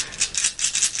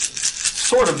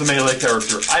 Sort of the melee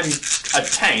character. I'm a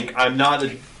tank. I'm not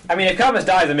a... I mean, if Khadmas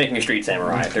dies, I'm making a street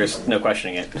samurai. There's no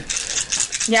questioning it.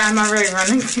 Yeah, I'm already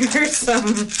running through some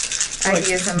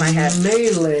ideas in my head.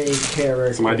 Melee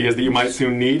character. Some ideas that you might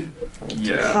soon need.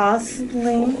 Yeah.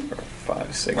 Possibly.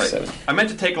 5, 6, Right. 7. I meant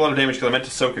to take a lot of damage because I meant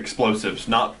to soak explosives,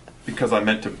 not because I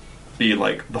meant to be,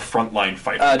 like, the frontline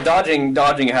fighter.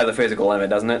 Dodging has a physical limit,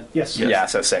 doesn't it? Yes. Yeah,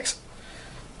 so 6.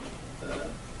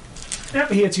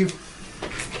 Yep, he hits you.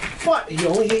 But he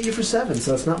only hit you for 7,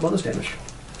 so it's not bonus damage.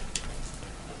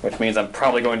 Which means I'm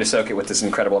probably going to soak it with this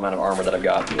incredible amount of armor that I've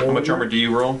got. How much armor do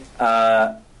you roll?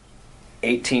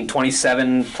 18,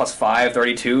 27 plus 5,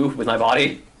 32 with my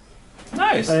body.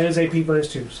 Nice. That is AP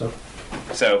minus 2, so...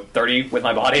 So 30 with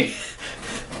my body.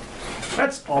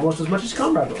 That's almost as much as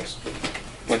comrade rolls.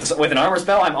 With an armor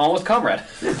spell, I'm almost comrade.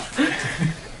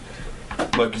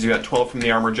 Look, because you got 12 from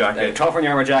the armor jacket. 12 from the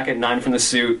armor jacket, 9 from the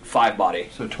suit, 5 body.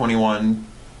 So 21,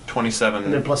 27.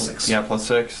 And then plus 6. Yeah, plus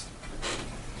 6.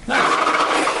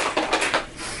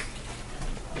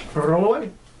 Roll away.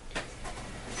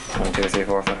 1, 2, 3,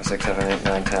 4, 5, 6, 7, 8,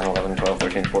 9, 10, 11, 12,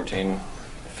 13, 14,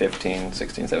 15,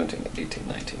 16, 17, 18,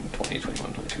 19, 20,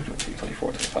 21, 22, 23, 24,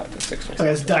 25, 26, 27.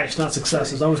 That's dice, not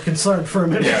successes. I was concerned for a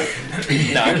minute.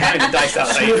 No, I'm counting the dice out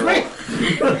that I need to roll.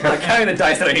 I'm counting the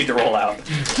dice that I need to roll out.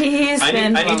 He's I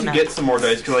been need blown to up. get some more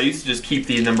dice because I used to just keep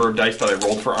the number of dice that I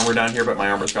rolled for armor down here, but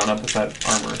my armor's gone up with that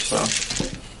armor, so...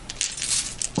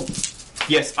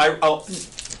 Yes, I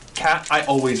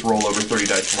always roll over 30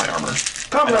 dice for my armor.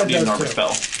 I don't need an armor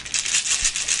spell.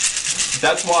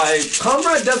 That's why...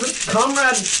 Comrade doesn't...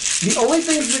 Comrade... The only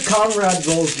things that Comrade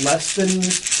rolls less than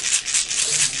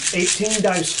 18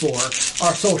 dice for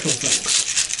are social things.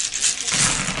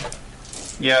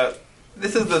 Yeah,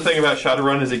 this is the thing about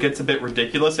Shadowrun is it gets a bit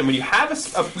ridiculous, and when you have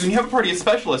when you have a party of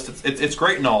specialists, it's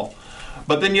great and all,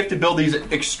 but then you have to build these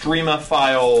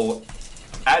extremophile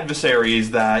adversaries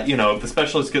that, you know, if the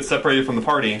specialists get separated from the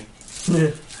party.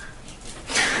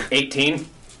 18?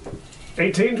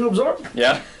 18 to absorb?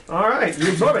 Yeah. Alright, you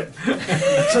absorb it.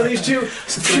 So these two...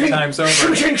 3 times over.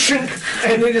 Shink, shink,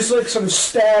 and they just like sort of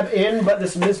stab in, but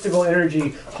this mystical energy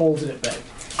holds it at bay.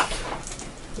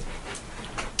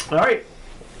 Alright.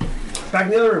 Back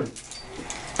in the other room.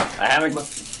 I haven't...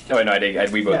 Oh, wait, no, I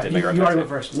did. We both did make our you already went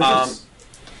first. first.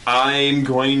 I'm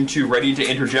going to ready to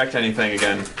interject anything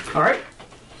again. Alright.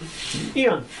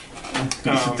 Eon.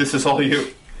 This is all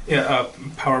you. Yeah,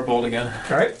 power bolt again.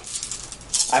 Alright.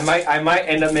 I might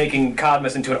end up making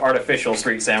Khadmas into an artificial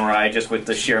street samurai just with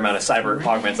the sheer amount of cyber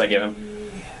augments I give him.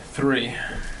 3.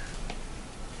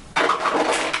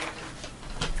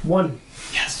 1.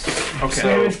 Yes. Okay.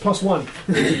 Damage plus 1.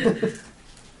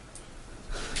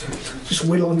 Just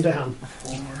whittle him down.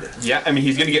 Yeah, I mean,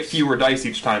 he's going to get fewer dice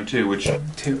each time, too, which...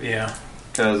 2, yeah.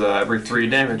 Because every 3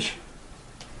 damage.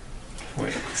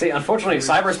 Wait. See, unfortunately,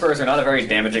 cyber spurs are not a very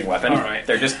damaging weapon. Alright.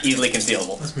 They're just easily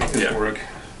concealable. Let's make this work.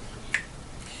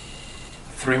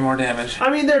 3 more damage. I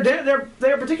mean, they're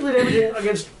particularly damaging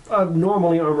against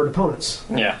normally armored opponents.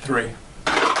 Yeah. 3.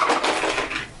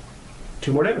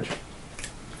 2 more damage.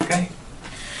 Okay.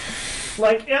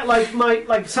 Like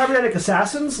cybernetic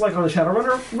assassins, like on the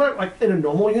Shadowrunner, like in a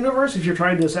normal universe, if you're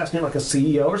trying to assassinate like a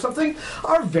CEO or something,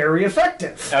 are very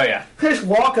effective. Oh, yeah. They just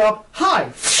walk up,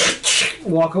 hi,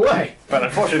 walk away. But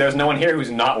unfortunately, there's no one here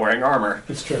who's not wearing armor.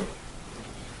 It's true.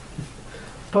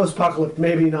 Post-apocalypse,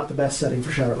 maybe not the best setting for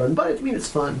Shadowrun, but I mean it's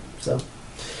fun. So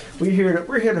we're here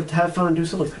to have fun and do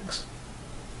silly things.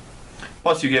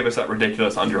 Plus, you gave us that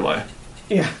ridiculous underlay.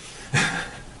 Yeah.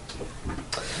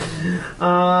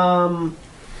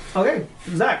 Okay,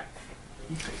 Zach.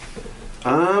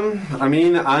 I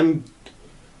mean, I'm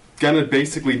gonna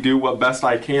basically do what best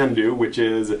I can do, which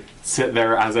is sit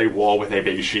there as a wall with a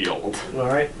big shield. All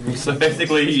right. So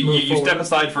basically, you step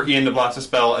aside for Ian to blast a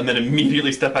spell, and then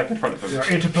immediately step back in front of him. You're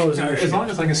interposing. your As shield. long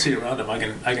as I can see around him, I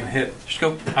can hit. Just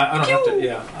go. I don't have to.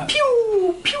 Yeah.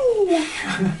 Pew pew.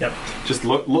 Yep. Just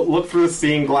look through the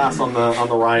seeing glass on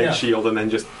the riot Yeah. shield, and then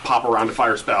just pop around to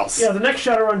fire spells. Yeah, the next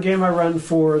Shadowrun game I run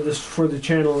for the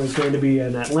channel is going to be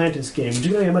an Atlantis game, which is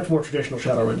going to be a much more traditional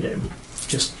Shadowrun game,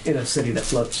 just in a city that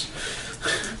floats,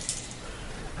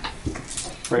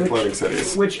 Great floating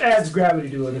cities. which adds gravity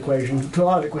to an equation, to a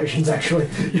lot of equations actually.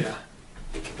 Yeah.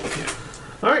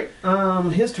 All right,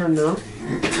 his turn now.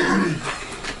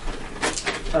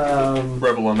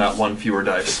 Revel on that one fewer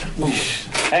dice.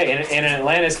 Hey, in an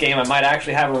Atlantis game, I might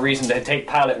actually have a reason to take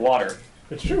pilot water.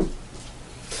 It's true.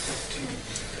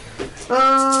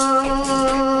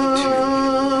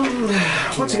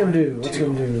 What's he gonna do? What's he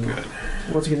gonna do?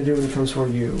 What's he gonna do when he comes for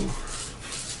you?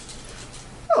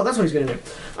 Oh, that's what he's gonna do.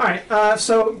 All right.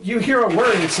 So you hear a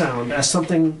whirring sound as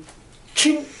something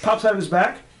chink pops out of his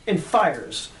back and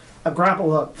fires a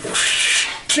grapple hook.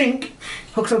 Chink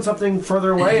hooks on something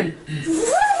further away and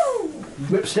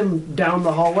whips him down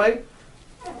the hallway.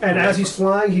 And as he's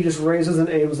flying, he just raises and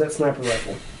aims that sniper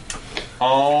rifle.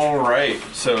 All right,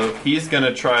 so he's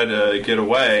gonna try to get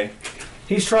away.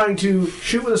 He's trying to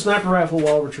shoot with a sniper rifle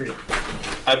while retreating.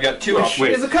 I've got two Which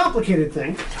options. is a complicated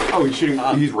thing. Oh, he's shooting.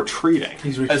 He's retreating.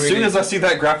 He's As soon as I see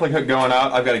that grappling hook going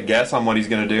out, I've got a guess on what he's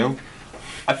gonna do.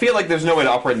 I feel like there's no way to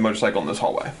operate the motorcycle in this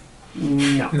hallway.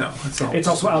 No. No, it's all. It's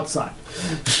also outside.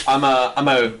 I'm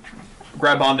gonna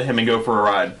grab onto him and go for a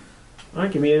ride. All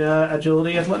right, give me an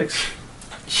agility athletics.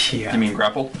 Yeah. You mean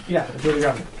grapple? Yeah, agility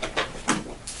grapple.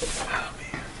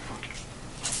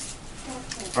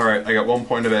 All right, I got 1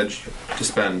 point of edge to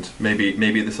spend.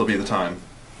 Maybe this will be the time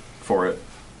for it.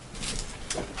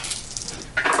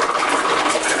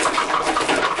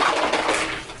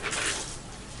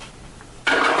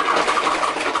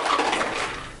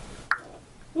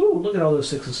 Ooh, look at all those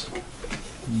sixes.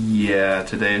 Yeah,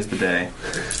 today is the day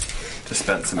to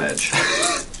spend some edge.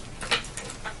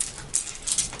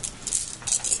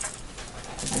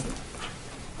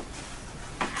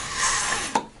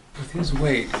 With his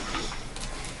weight,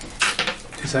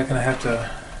 is that going to have to?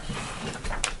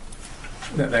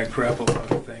 That grapple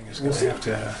hook thing is going to have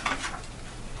to.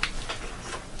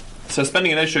 So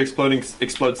spending an edge to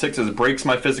explode sixes breaks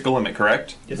my physical limit,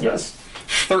 correct? Yes.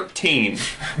 13.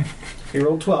 He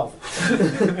rolled 12.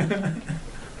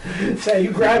 So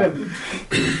you grab him.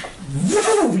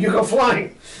 You go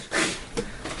flying.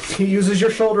 He uses your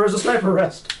shoulder as a sniper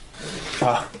rest.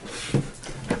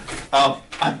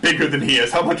 I'm bigger than he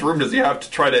is. How much room does he have to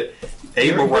try to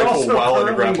aim a You're rifle also while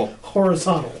in a currently grapple?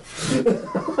 Horizontal.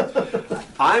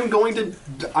 I'm going to.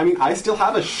 I mean, I still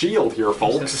have a shield here,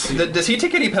 folks. Does he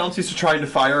take any penalties to trying to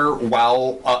fire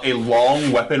while a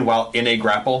long weapon while in a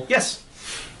grapple? Yes,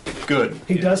 Good.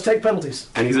 he does take penalties.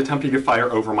 And he's attempting to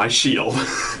fire over my shield.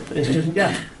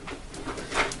 Yeah.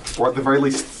 Or at the very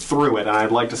least through it, and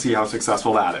I'd like to see how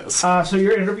successful that is. So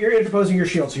you're interposing your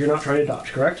shield, so you're not trying to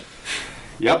dodge, correct?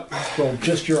 Yep. Well,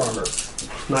 just your armor,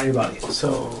 not your body.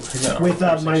 So With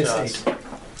 -8.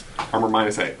 Armor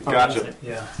 -8. Oh, Gotcha. that's it.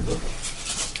 Yeah.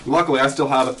 Luckily, I still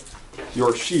have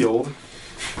your shield.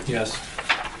 Yes.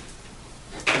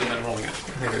 And then rolling it.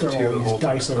 I think Throw there are all two these whole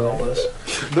dice on all this.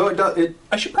 Though it does,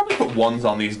 I should probably put ones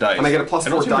on these dice. and I get a +4 I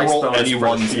don't seem to dice roll bonus any for the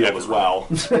ones shield ever. as well.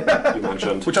 You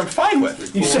mentioned. Which I'm fine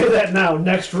with. You say that now.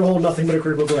 Next roll, nothing but a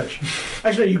critical glitch.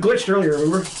 Actually, you glitched earlier.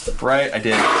 Remember? Right, I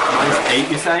did. -8,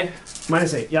 you say?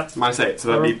 -8. Yep. -8. So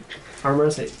that'd be. Armor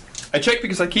 -8. I checked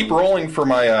because I keep rolling for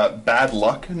my bad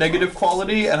luck negative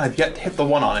quality, and I've yet to hit the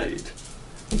 1 on it.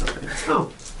 Oh.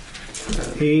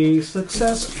 He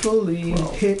successfully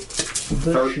hit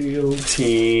the shield.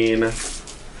 13.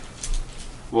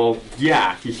 Well,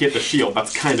 yeah, he hit the shield.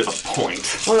 That's kind of the point.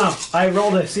 Oh no, I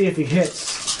roll to see if he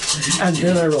hits, and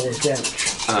then I roll his damage.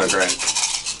 Oh, great.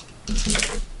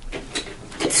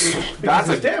 Because That's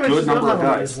a his damage good is not number of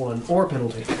a dice. -1 or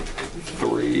penalty.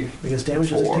 3, Because damage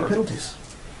doesn't 4. take penalties.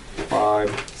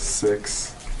 5,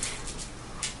 6.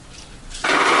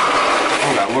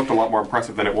 Oh, that looked a lot more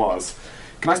impressive than it was.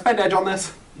 Can I spend edge on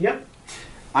this? Yep.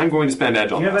 I'm going to spend edge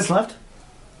Do on you have this. edge left?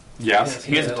 Yes.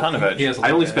 He has a ton of edge. He has a I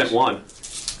lot only of spent edge. 1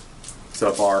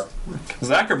 so far.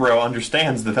 Zachabro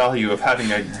understands the value of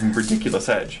having a ridiculous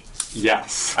edge.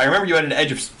 Yes. I remember you had an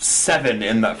edge of 7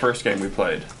 in that first game we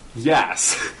played.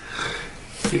 Yes.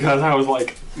 Because I was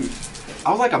like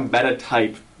a meta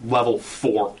type level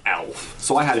 4 elf.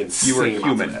 So I had insane You were amounts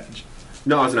human of edge.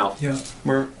 No, I was an elf. Yeah.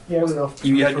 Where Yeah, it was an elf.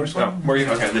 you had First one? where you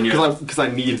okay? Then you. Because I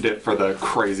needed it for the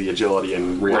crazy agility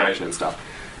and reaction and stuff.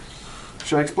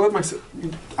 Should I explode my...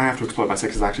 I have to explode my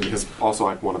 6s, actually, because also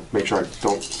I want to make sure I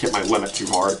don't hit my limit too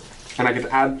hard. And I get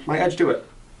to add my edge to it.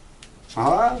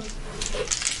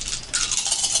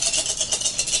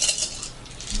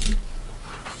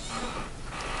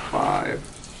 5,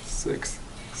 6,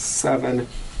 7.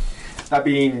 That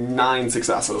being 9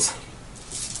 successes.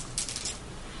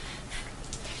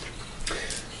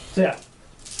 So yeah.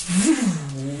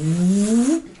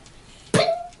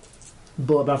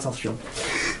 Bullet bounce off the shield.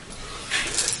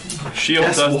 Shield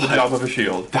Guess does what? the job of a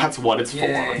shield. That's what it's for.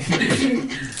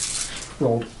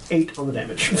 Rolled 8 on the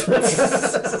damage.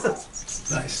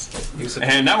 Nice.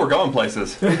 And now we're going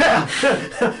places. You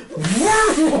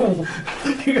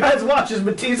guys watch as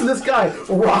Mathis and this guy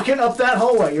rocket up that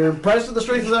hallway. You're impressed with the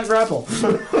strength of that grapple.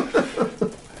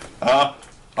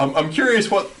 I'm curious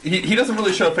what he doesn't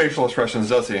really show facial expressions,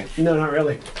 does he? No, not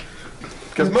really.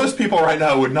 Because most people right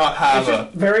now would not have a.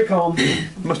 Very calm.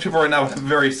 Most people right now have a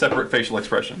very separate facial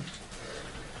expression.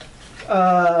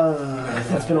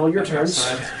 That's been all your turns.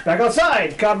 Outside. Back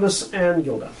outside, Khadmas and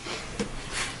Gilda.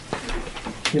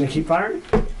 You gonna keep firing?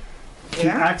 Keep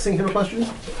Yeah. axing him a question?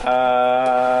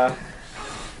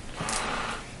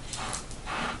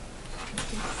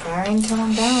 Firing till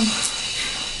I'm down.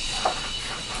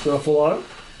 You want full auto?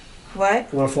 What?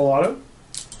 You want full auto?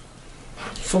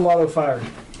 Full auto fire.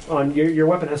 On your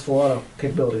weapon has full auto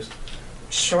capabilities,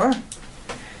 Sure.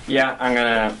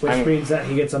 Yeah, which means that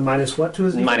he gets a minus what to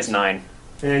his defense? -9.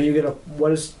 And you get a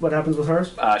what happens with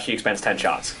hers? She expends 10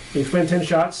 shots. You expend 10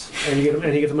 shots, and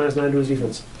he gets a minus 9 to his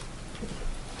defense.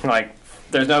 Like,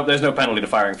 there's no penalty to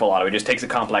firing full auto. It just takes a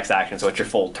complex action, so it's your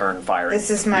full turn firing. This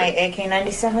is my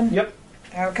AK-97? Yep.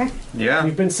 Okay. Yeah.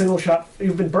 You've been single shot.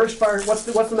 You've been burst fire. What's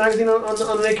the magazine on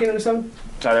an AK-97?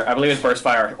 It's either, I believe it's burst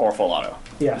fire or full auto.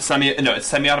 Yeah. It's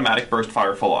semi-automatic, burst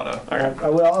fire, full auto.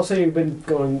 I'll say you've been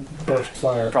going burst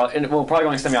fire. Probably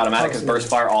going semi-automatic because burst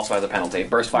fire also has a penalty.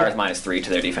 Burst fire is -3 to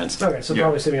their defense. Okay, so Yeah.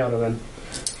 probably semi-auto then.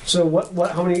 So what's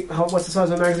the size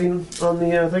of the magazine on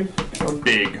the thing?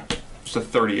 Big. It's a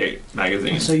 38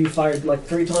 magazine. So you fired like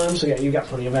 3 times. So yeah, you got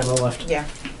plenty of ammo left. Yeah.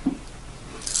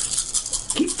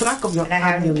 Keep track of your And I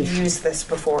haven't ammunition. used this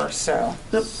before, so...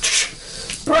 Yep.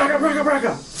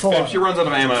 Braga! Full If she auto. runs out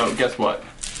of ammo, guess what?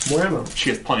 More ammo. She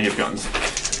has plenty of guns.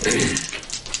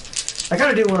 I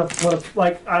kind of do want to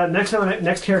like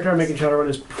next character I'm making Shadowrun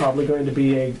is probably going to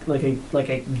be a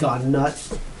gun nut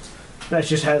that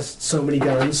just has so many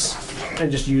guns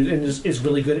and is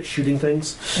really good at shooting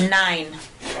things. 9.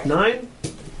 9?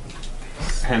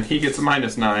 And he gets a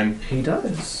 -9, He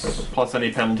does. plus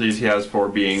any penalties he has for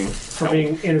being... For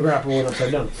being in a grapple and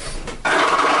upside down.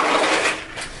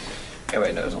 Oh,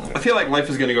 wait, no, it's only... I feel like life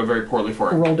is going to go very poorly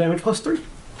for him. Roll damage plus 3.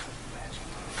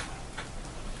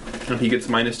 And he gets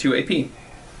 -2 AP.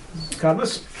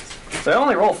 Khadmas? So I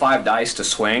only roll 5 dice to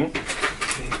swing.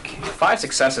 5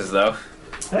 successes, though.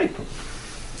 Hey.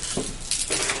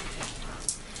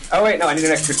 Oh, wait, no, I need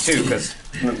an extra 2 because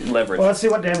leverage. Well, let's see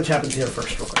what damage happens here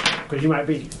first, real quick. Because you might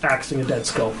be axing a dead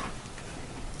skull.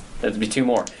 That'd be 2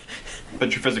 more.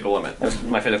 That's your physical limit.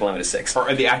 My physical limit is 6.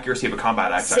 Or the accuracy of a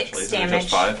combat axe, 6 actually. Is it just damage.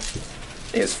 5?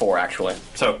 It is 4, actually.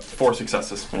 So, 4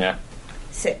 successes. Yeah.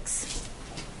 6.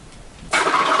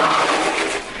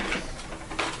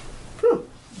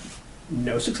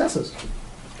 No successes.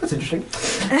 That's interesting.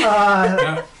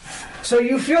 Yeah. So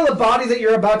you feel the body that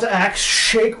you're about to axe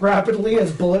shake rapidly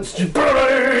as bullets just...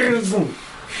 And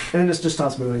then it just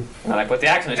stops moving. And I put the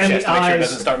axe in his And chest the to make sure it eyes-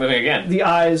 doesn't start moving again. The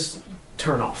eyes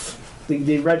turn off.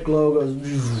 The red glow goes...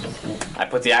 I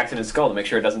put the axe in his skull to make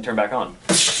sure it doesn't turn back on.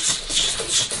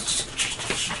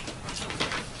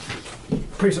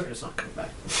 Pretty certain it's not coming back.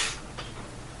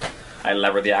 I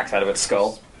lever the axe out of its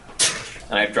skull,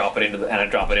 and I drop it into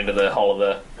the hull of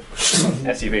the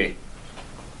SUV.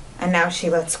 And now she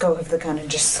lets go of the gun and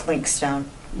just slinks down.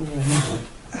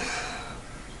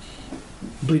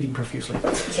 Bleeding profusely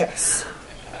Yes.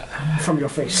 from your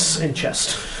face and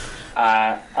chest.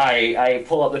 I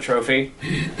pull up the trophy.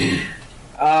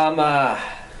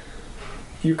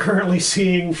 You're currently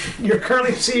seeing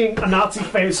a Nazi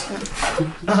face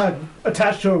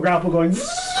attached to a grapple going...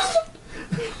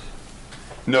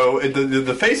 No,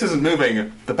 the face isn't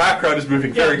moving. The background is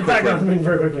moving very the quickly. background's moving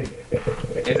very quickly.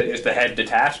 Is it just the head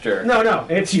detached, or? No,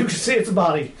 it's you can see it's a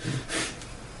body.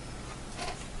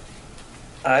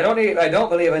 I don't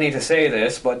believe I need to say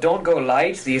this, but don't go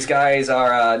light. These guys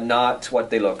are not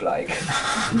what they look like.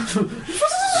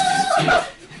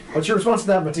 What's your response to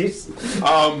that, Mathis?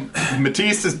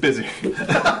 Mathis is busy.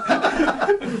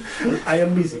 I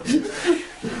am busy.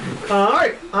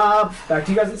 Alright, back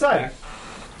to you guys inside.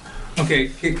 Okay,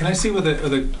 can I see where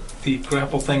the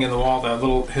grapple thing in the wall, the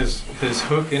little his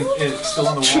hook is still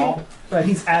in the wall?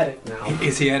 He's at it now.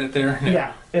 Is he at it there? No.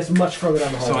 Yeah, it's much further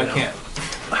down the hall. So I now. can't.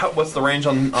 What's the range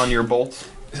on your bolts?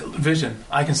 Vision.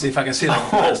 I can see if I can see it. I can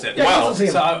blast it. Yeah, Well, see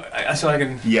him. So I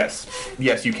can. Yes,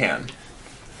 you can.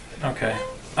 Okay.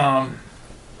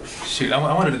 Shoot, I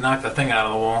wanted to knock the thing out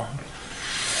of the wall,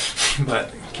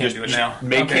 but can't do it now.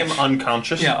 Make Okay. him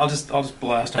unconscious. Yeah, I'll just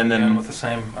blast him And then again with the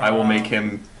same. I will make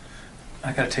him.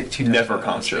 I gotta take 2 never dice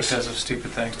conscious. because of stupid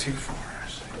things. 2, 4,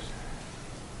 6.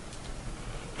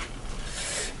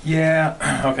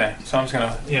 Yeah. Okay. So I'm just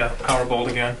gonna power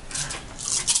bolt again.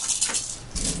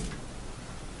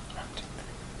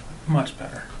 Much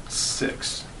better.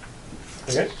 6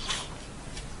 Okay.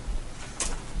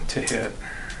 to hit,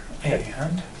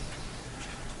 and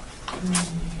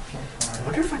I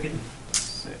wonder if I can...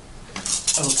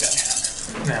 6.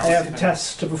 Okay. Now I have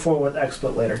tests to perform with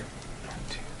XSplit later. 1,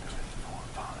 2, 3, 4,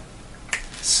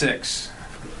 5.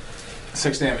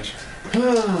 6 damage.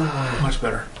 Much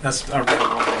better. That's our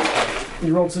roll.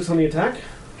 You rolled 6 on the attack?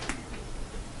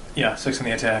 Yeah, 6 on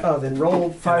the attack. Oh, then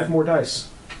roll 5 more dice.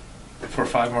 For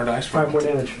 5 more dice. 5 more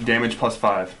damage. Damage plus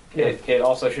 5. It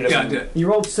also should have Yeah, I been... did. You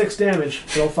rolled 6 damage,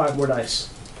 roll 5 more dice.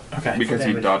 Okay. Because you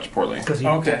damage. dodged poorly. Because you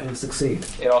Okay. didn't succeed.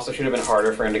 It also should have been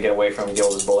harder for him to get away from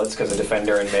Gilda's bullets because a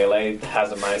defender in melee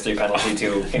has a -3 penalty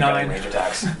to incoming 9. range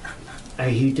attacks.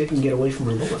 He didn't get away from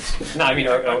her bullets. No, I mean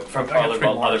from I got other 3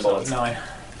 more, other so bullets. 9.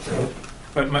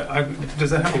 But does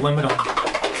that have a limit on?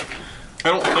 I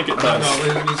don't think it does.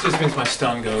 No, it just means my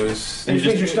stun goes. It means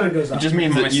your stun goes It up. just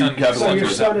means My that you son- have So one your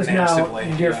goes stun up. is now...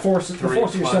 massively, Your yeah. force, the 3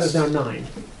 force of your stun is now plus- 9.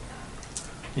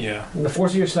 Yeah. And the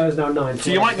force of your stun is now 9.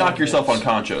 So you might knock yourself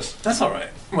unconscious. That's all right.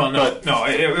 Well, no,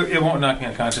 it won't knock me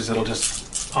unconscious.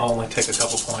 I'll only take a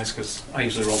couple points because I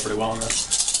usually roll pretty well on this.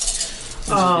 This is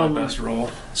my best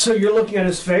roll. So you're looking at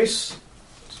his face.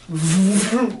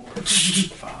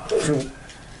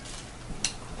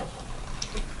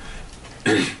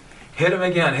 Hit him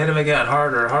again,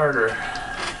 harder.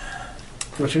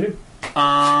 What you do?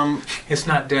 It's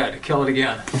not dead. Kill it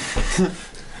again.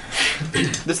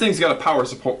 This thing's got a power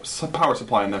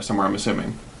supply in there somewhere, I'm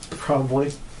assuming.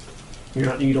 Probably. You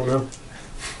don't know.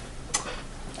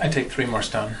 I take 3 more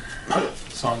stun,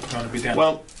 so I'm going to be down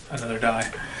Well, another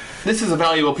die. this is a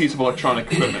valuable piece of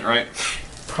electronic equipment, right?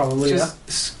 Probably,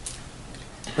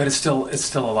 But it's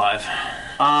still alive.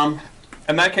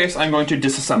 In that case, I'm going to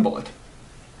disassemble it.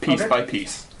 Piece Okay. by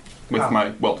piece. With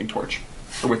my welding torch.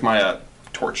 Or with my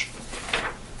torch.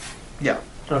 Yeah.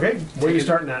 Okay, where are you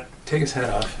starting at? Take his head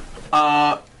off.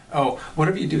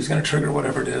 Whatever you do is going to trigger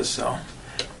whatever it is, so...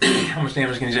 How much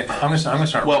damage can you take? I'm going to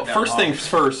start... Well, right down first the things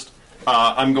first,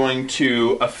 I'm going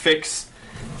to affix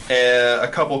a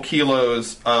couple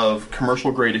kilos of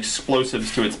commercial-grade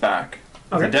explosives to its back.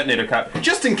 Okay. The detonator cap,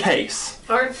 just in case.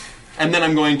 Alright. And then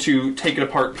I'm going to take it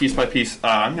apart piece by piece.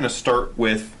 I'm going to start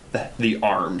with the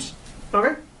arms.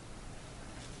 Okay.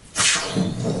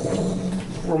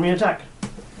 Roll me an attack.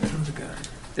 Sounds good.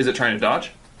 Is it trying to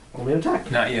dodge? Roll me an attack.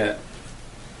 Not yet.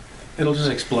 It'll just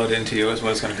explode into you is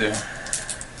what it's going to do.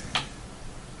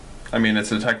 I mean,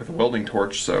 it's an attack with a welding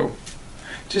torch, so...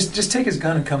 Just take his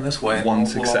gun and come this way. and One we'll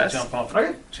success. Jump off.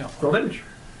 Okay. Jump off. Roll damage.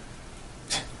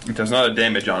 There's not a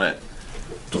damage on it.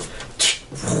 I'm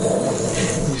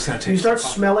just gonna take You start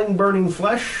some- smelling burning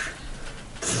flesh.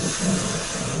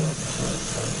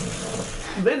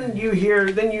 Then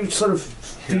you sort of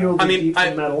feel the heat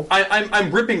of metal.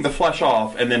 I'm ripping the flesh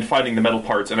off and then finding the metal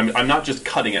parts, and I'm not just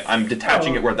cutting it, I'm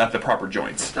detaching it where at the proper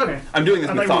joints. Okay. I'm doing this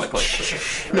I thought it was-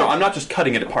 methodically. No, I'm not just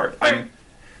cutting it apart. I'm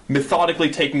methodically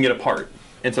taking it apart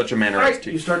in such a manner as Alright,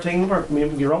 to... you start taking apart.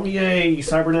 You roll me a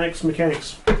cybernetics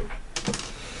mechanics.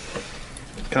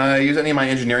 Can I use any of my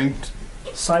engineering?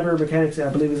 Cyber mechanics, I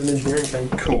believe, is an engineering thing.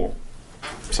 Cool.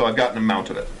 So I've got an amount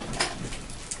of it.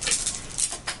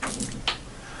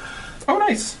 Oh,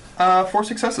 nice. 4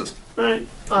 successes. Alright.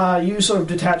 You sort of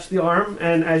detach the arm,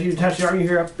 and as you detach the arm, you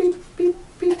hear a beep, beep,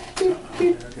 beep, beep,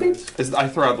 beep, beep. I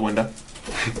throw out the window.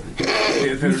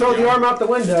 You throw the arm out the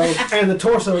window, and the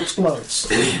torso explodes.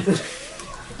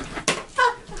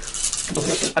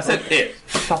 I said it.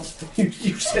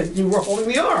 You said you were holding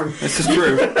the arm. This is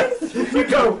true. You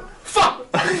go, fuck!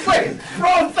 Wait,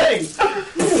 wrong thing!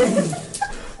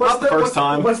 Not the first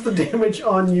time. What's the damage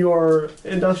on your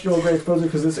industrial grade explosive?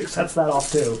 Because this sets that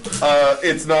off too.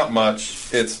 It's not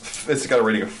much. It's got a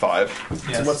rating of 5.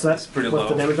 Yes, So what's that? It's pretty What's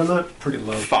low. the damage on that? Pretty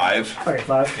low. 5. Okay,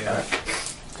 5. Yeah. Alright.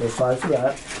 So 5 for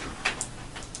that.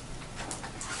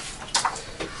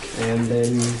 And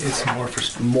then It's more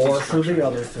for more for the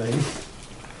other thing.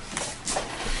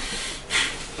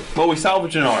 Well, we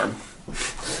salvaged an arm.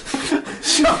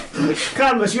 So,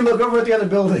 Khadmas, you look over at the other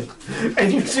building,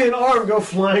 and you see an arm go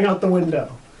flying out the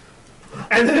window.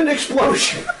 And then an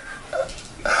explosion.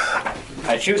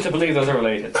 I choose to believe those are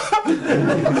related.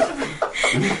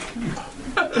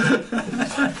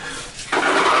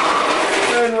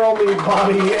 And roll me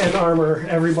body and armor,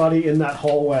 everybody in that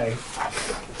hallway.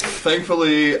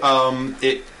 Thankfully,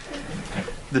 the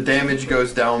damage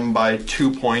goes down by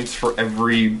 2 points for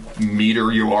every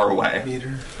meter you are away.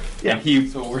 Yeah. And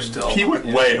So we're still. he went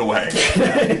way away.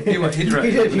 He went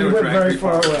very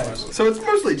far away. So it's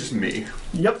mostly just me.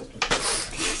 Yep.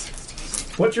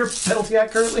 What's your penalty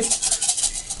at currently?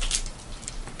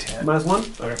 10.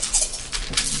 -1? Okay.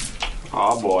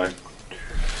 Oh boy.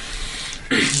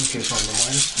 Okay, so I'm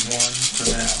 -1 for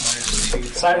that, -2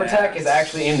 for Cyber that. tech is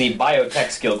actually in the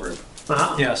biotech skill group.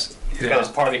 Uh-huh. Yes. Because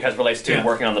partly because it relates to Yeah.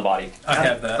 working on the body. I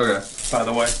have that. Okay. By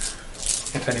the way,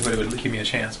 if anybody would give me a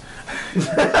chance.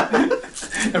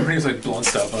 Everybody's like blowing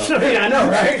stuff up. Yeah, I know,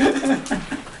 right?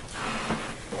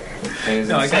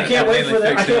 No, I can't wait for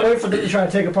them to try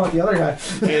to take apart the other guy.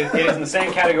 It is in the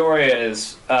same category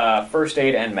as first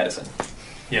aid and medicine.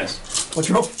 Yes. What's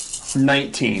your roll?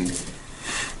 19.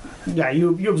 Yeah,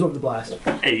 you absorb the blast.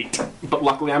 8. But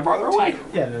luckily I'm farther away.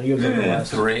 Yeah, no, you absorb the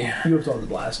blast. 3. You absorb the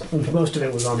blast. Most of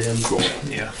it was on him. Cool.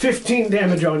 Yeah. 15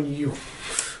 damage on you.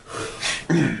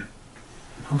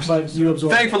 But you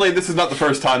absorb. Thankfully, this is not the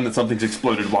first time that something's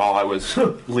exploded while I was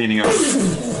leaning over.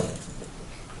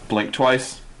 Blink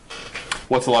twice.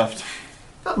 What's left?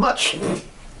 Not much.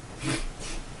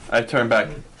 I turn back.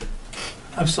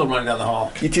 I'm still running down the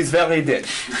hall. It is very dead.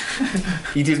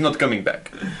 It is not coming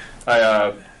back.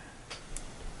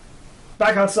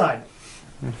 Back outside.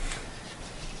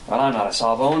 Well, I'm not a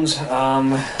sawbones.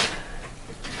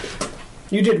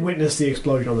 You did witness the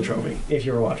explosion on the trophy, if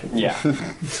you were watching. Yeah.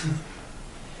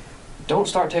 Don't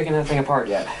start taking that thing apart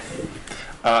yet.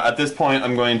 At this point,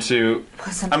 I'm going to...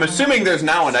 I'm assuming there's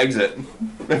now an exit.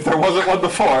 If there wasn't one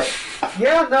before.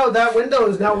 Yeah, no, that window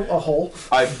is now a hole.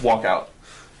 I walk out.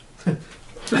 You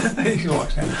can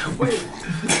walk down. Wait.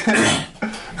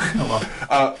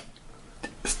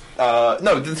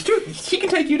 No, he can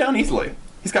take you down easily.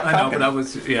 He's got I know, Falcon. but I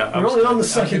was, yeah. You're only on the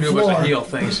second I knew it was floor. a heal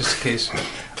thing, just in case.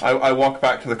 I walk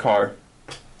back to the car.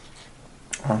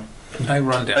 I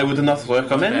run down. I would not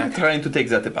recommend Back. trying to take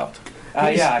that apart.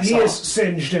 Yeah, I He saw. is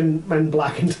singed and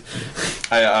blackened.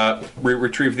 I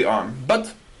retrieve the arm,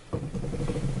 but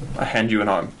I hand you an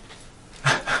arm.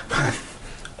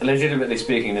 Legitimately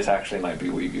speaking, this actually might be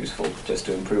useful just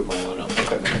to improve my own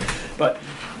equipment. But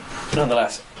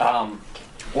nonetheless,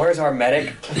 where's our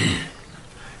medic?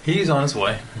 He's on his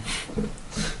way.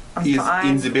 He is fine.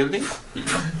 in the building.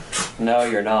 No,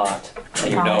 you're not.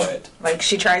 And you know it. Like,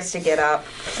 she tries to get up.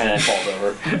 And then falls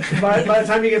over. By the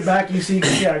time you get back, you see,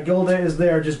 Gilda is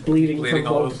there just bleeding Bleeding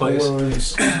from all over the multiple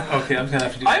place. wounds. Okay, I'm gonna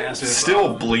have to do I'm massive.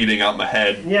 still bleeding out my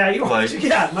head. Yeah, you Like-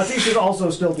 Mathis is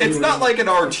also still bleeding. It's not like an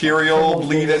arterial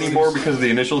bleed anymore because of the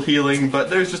initial healing,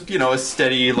 but there's just, a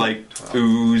steady,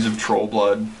 ooze of troll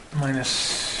blood.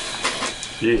 minus.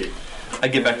 Yeah. I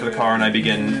get back to the car and I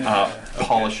begin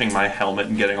polishing my helmet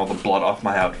and getting all the blood off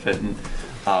my outfit and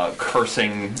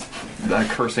cursing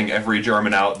every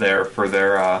German out there for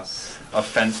their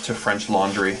offense to French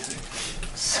laundry.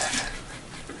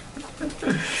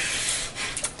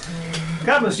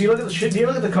 Khadmas, do you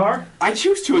look at the car? I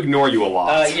choose to ignore you a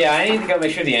lot. Yeah, I need to go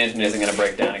make sure the engine isn't going to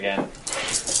break down again.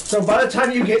 So by the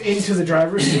time you get into the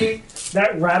driver's seat,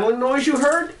 that rattling noise you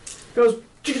heard goes.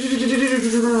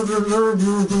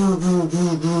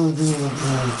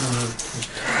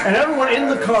 And everyone in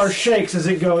the car shakes as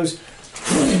it goes.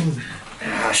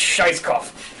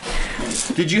 Scheisskopf.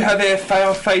 Did you have a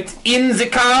firefight in the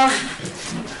car?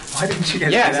 Why didn't you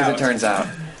get Yes, that as out? it turns out.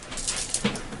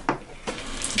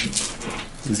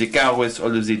 The car was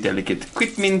all of the delicate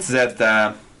equipment that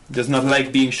does not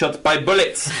like being shot by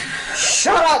bullets.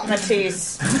 Shut up,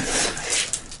 Mathis!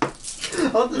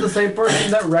 Oh, the same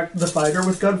person that wrecked the fighter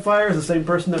with gunfire is the same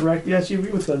person that wrecked the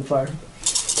SUV with gunfire.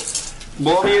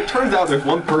 Well, it turns out there's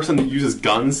one person that uses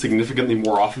guns significantly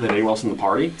more often than anyone else in the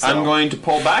party. So. I'm going to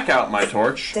pull back out my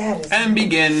torch That is- and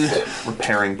begin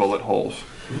repairing bullet holes.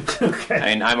 Okay. I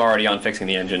mean, I'm already on fixing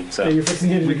the engine, so. Yeah, you're fixing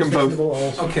the engine. We can both-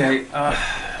 holes. Okay, I'm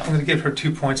gonna give her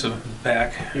 2 points of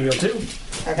back. You go too.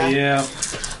 Okay. Yeah,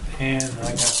 and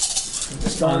I got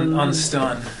Stun.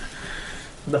 unstun.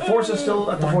 The force is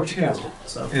still at the One, force you two. cast it.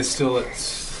 So It's still at Yeah.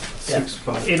 6,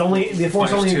 5. the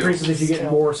force Minus only 2. increases if you get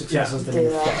more successes than you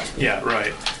Yeah. cast. Yeah,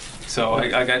 right. So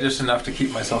I got just enough to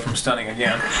keep myself from stunning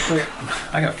again.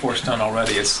 I got 4 stun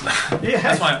already. It's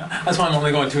that's why I'm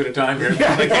only going 2 at a time here.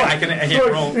 I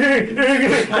can't roll.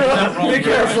 Be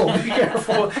careful. Be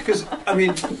careful. Because I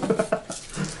mean,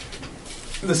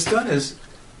 the stun is.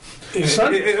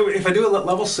 If I do a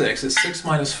level 6, it's 6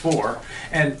 minus 4,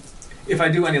 and if I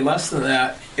do any less than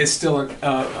that, it's still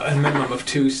a minimum of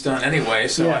 2 stun anyway.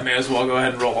 So I may as well go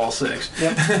ahead and roll all 6.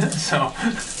 Yep. So,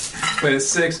 but it's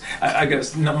 6. I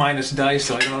guess minus dice,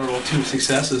 so I don't roll 2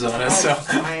 successes on it. So.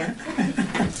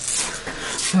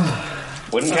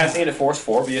 Wouldn't casting into Force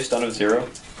 4 be a stun of 0?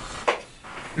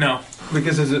 No,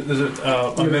 because there's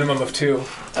a minimum of 2.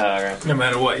 Okay. No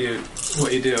matter what you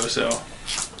do. So.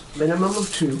 Minimum of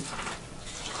 2.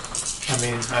 I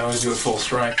mean, I always do it full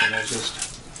strength, and I just.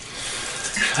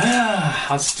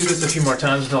 I'll do this a few more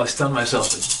times until I stun myself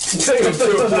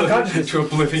to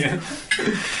oblivion.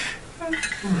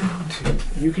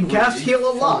 You can cast heal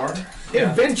a lot.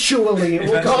 Eventually, it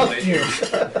will cost you.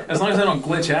 As long as I don't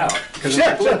glitch out. Because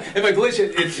if I glitch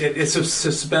it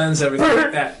suspends everything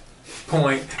at that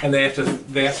point, and they have to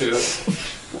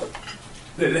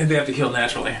heal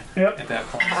naturally at that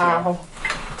point. Wow.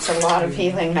 It's a lot of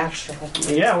healing naturally.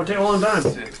 Yeah, it would take a long time.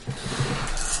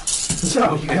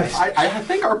 So, you guys. I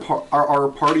think our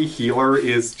party healer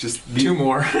is just 2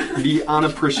 more. the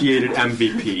unappreciated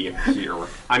MVP here.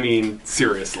 I mean,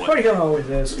 seriously. Party healer always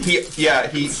is. He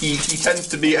tends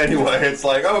to be anyway. It's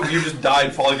like, oh, you just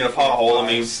died falling in a pothole. I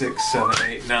mean, 6, 7,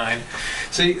 8, 9.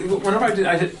 See, whenever I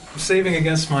did saving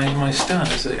against my stun,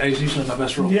 it's usually my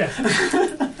best roll. Yeah.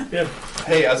 Yeah.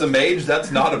 Hey, as a mage, that's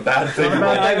not a bad thing.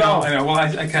 I know. Well,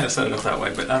 I kind of set it up that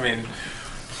way, but I mean,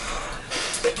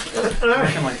 what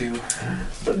can I do?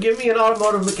 So give me an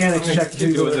automotive mechanics check to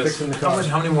do with fixing the car.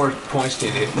 How many more points do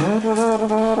you need? How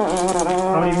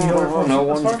many have you healed for? No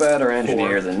one's better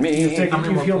engineer than me.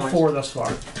 You've healed 4 thus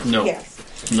far. No. Yes.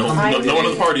 No one in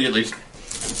the party, at least.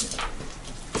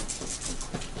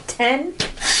 10?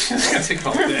 It's going to take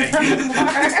all day.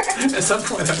 At some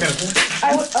point, I'm going to...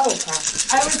 I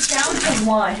was down to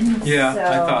 1. Yeah, so...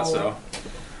 I thought so.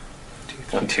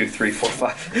 1, 2, 3, 4,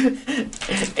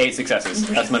 5. 8 successes.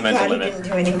 That's my mental Glad limit. didn't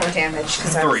do any more damage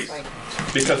because I 3. was like,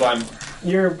 Because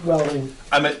You're welding.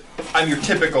 I'm your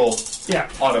typical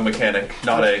auto mechanic,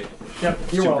 not a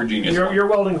super genius. Your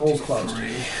welding holes closed.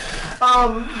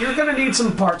 You're gonna need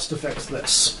some parts to fix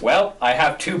this. Well, I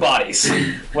have 2 bodies.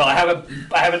 Well, I have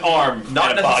an arm,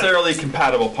 Not and a body. necessarily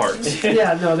compatible parts.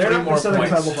 Yeah, no, they're 3 not more necessarily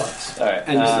points. compatible parts. All right.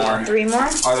 And 3 more?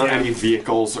 Are there any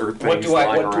vehicles or things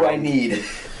What do I need?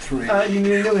 3. You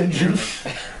need a new engine.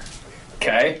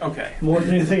 Okay. More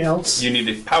than anything else. You need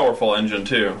a powerful engine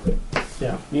too.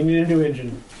 Yeah, you need a new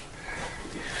engine.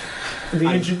 The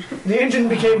engine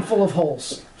became full of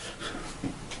holes.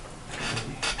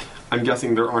 I'm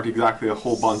guessing there aren't exactly a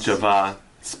whole bunch of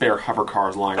spare hover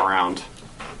cars lying around.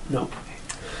 No.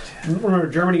 Remember,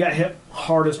 Germany got hit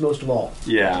hardest most of all.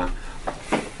 Yeah.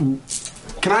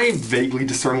 Can I vaguely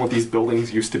discern what these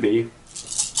buildings used to be?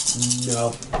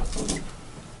 No.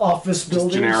 Office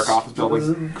buildings. Generic office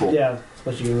buildings? Cool. Yeah,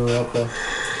 especially you really up there.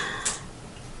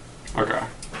 Okay.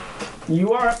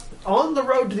 You are on the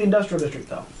road to the industrial district,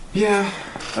 though. Yeah.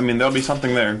 I mean, there'll be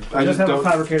something there. I just have don't... a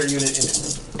fabricator unit in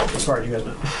it, as far as you guys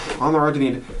know. On the road to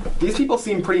the... These people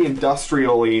seem pretty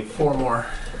industrially... 4 more.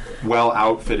 Well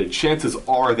outfitted. Chances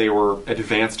are they were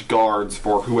advanced guards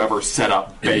for whoever set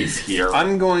up base here.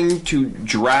 I'm going to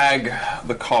drag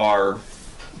the car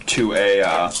to a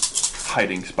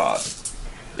hiding spot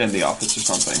in the office or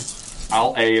something.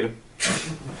 I'll aid.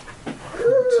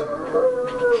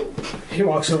 He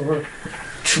walks over.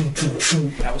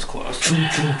 That was close. Between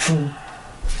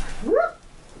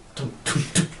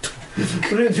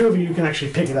the 2 of you, you can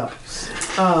actually pick it up.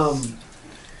 And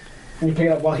you pick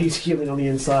it up while he's healing on the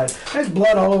inside. There's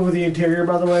blood all over the interior,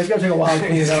 by the way. It's going to take a while to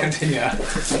clean it up. Yeah.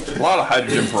 A lot of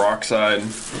hydrogen peroxide.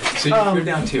 So you're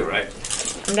down 2, right?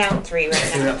 I'm down 3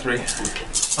 right You're now. down 3.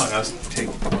 Oh, no, let's take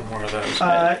 1 more of those.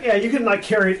 Yeah, you can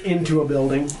carry it into a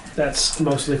building that's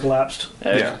mostly collapsed.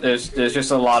 There's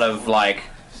just a lot of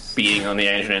beating on the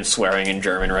engine and swearing in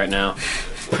German right now.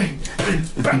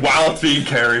 While it's being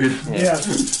carried. Yeah.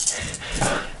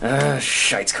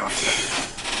 Scheitzkopf.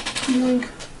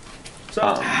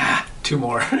 So, 2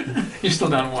 more. You're still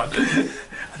down 1. I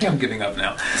think I'm giving up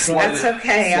now. That's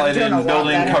okay. I'm Slide doing in a the lot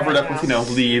building, better covered right up with now.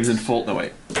 leaves and full. No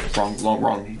wait,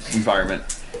 wrong environment.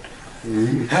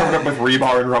 Covered up with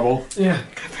rebar and rubble. yeah.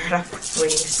 Covered up with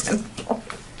leaves and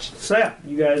So, yeah,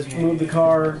 you guys move the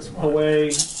car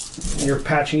away. You're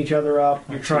patching each other up.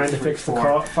 You're trying to fix the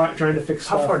car. Trying to fix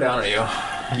How stuff. far down are you?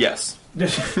 Yes.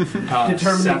 Determining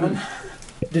 7?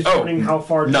 how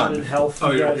far down none. in health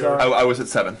Oh, you you're- guys you're- are. I was at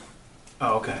 7.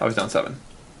 Oh, okay. I was down 7.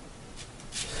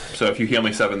 So if you heal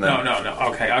me 7, then No.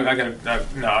 Okay, I gotta.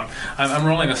 No, I'm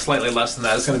rolling a slightly less than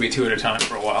that. It's going to be 2 at a time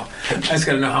for a while. I just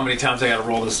got to know how many times I got to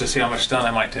roll this to see how much stun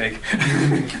I might take.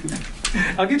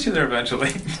 I'll get you there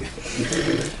eventually.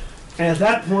 And at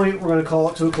that point, we're going to call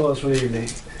it to a close for the evening.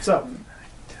 So,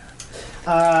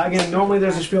 again, normally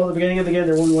there's a spiel at the beginning of the game.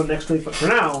 There will be one next week, but for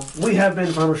now, we have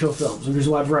been Final Show Films. We produce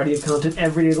a wide variety of content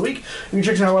every day of the week. You can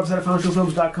check us out on our website at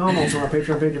finalshowfilms.com, also on our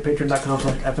Patreon page at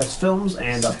patreon.com/fsfilms,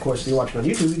 and of course, if you're watching on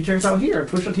YouTube, you can check us out here at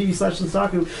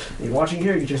twitch.tv/Sensaku. If you're watching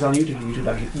here, you can check us out on YouTube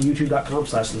at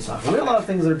youtube.com/Sensaku. We have a lot of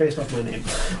things that are based off my name.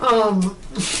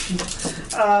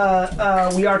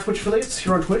 We are Twitch affiliates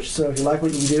here on Twitch, so if you like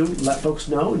what you do, let folks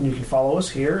know, and you can follow us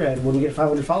here, and when we get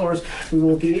 500 followers, we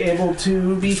will be able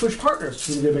to be Twitch partners.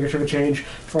 We can do a bigger chunk of change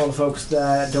for all the folks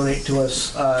that donate to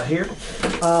us here.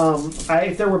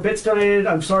 If there were bits donated,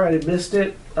 I'm sorry I missed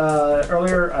it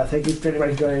earlier. Thank you to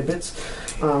anybody who donated bits.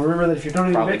 Remember that if you're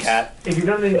donating Probably bits, Cat.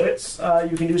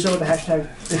 you can do so with the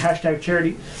hashtag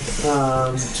charity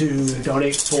to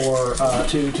donate for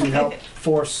to help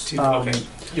force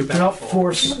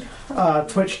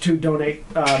Twitch to donate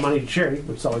money to charity,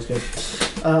 which is always good.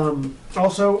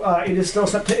 Also, it is still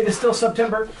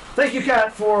September. Thank you,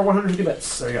 Kat, for 150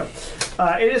 bits. There you go.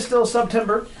 It is still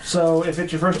September, so if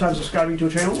it's your first time subscribing to a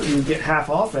channel, you get half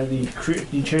off, and the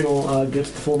channel gets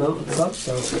the full amount of subs,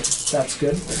 so that's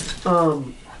good.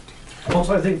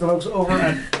 Also, I think the folks over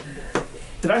at...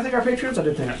 Did I thank our patrons? I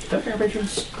did thank our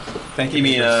patrons. Thank you. You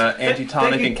mean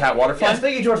Antitonic and Cat Waterfly? Yes,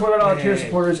 thank you, George. What about tier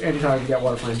supporters, Antitonic and Cat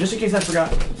Waterfly? Just in case I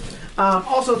forgot.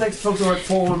 Also, thanks to folks over at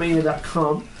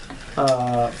 411mania.com.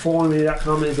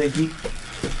 411mania.com is a geek...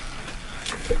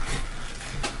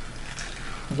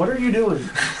 What are you doing?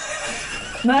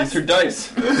 These are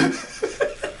dice.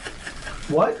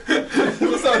 What?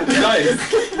 Those are dice.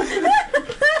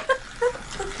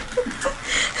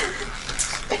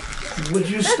 Would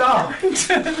you stop?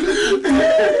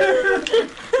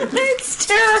 It's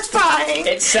terrifying.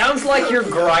 It sounds like you're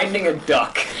grinding a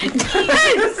duck.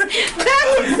 Yes,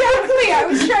 that's exactly. I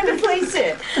was trying to place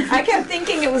it. I kept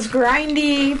thinking it was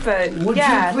grindy, but Would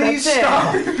yeah, you please that's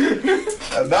stop?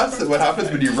 And that's what happens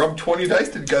when you rub 20 dice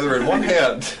together in one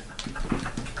hand.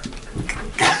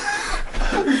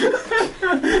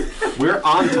 We're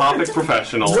on topic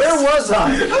professionals. Where was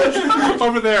I?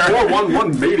 Over there.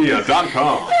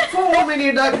 411media.com.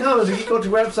 411media.com is a geek culture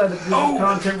website that produces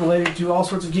content related to all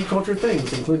sorts of geek culture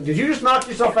things, including... Did you just knock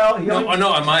yourself out healing?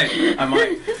 No, I might.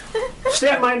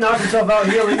 Stan might knock himself out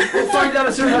healing. We'll find out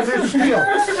as soon as I finish the spiel.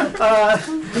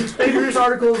 They produce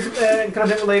articles and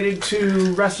content related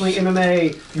to wrestling,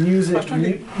 MMA,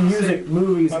 music,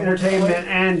 movies, entertainment,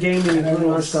 and gaming,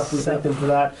 including our stuff. We thank them for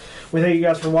that. We thank you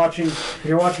guys for watching. If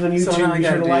you're watching on YouTube, be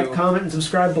sure to like, comment, and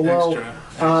subscribe below.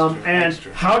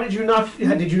 Extra. How did you knock?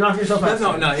 Did you knock yourself out?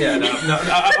 No, not yet. No.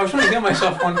 I was trying to get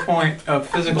myself 1 point of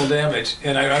physical damage,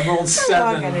 and I rolled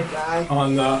 7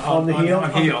 on the heel,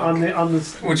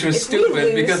 which was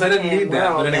stupid because I didn't need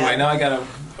that. But anyway, now I gotta.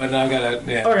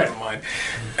 Yeah, okay. Never mind.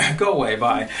 Go away.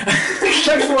 Bye.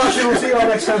 Thanks for watching. We'll see you all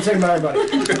next time. Say goodbye, everybody.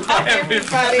 Bye,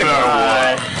 everybody.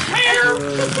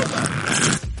 Bye.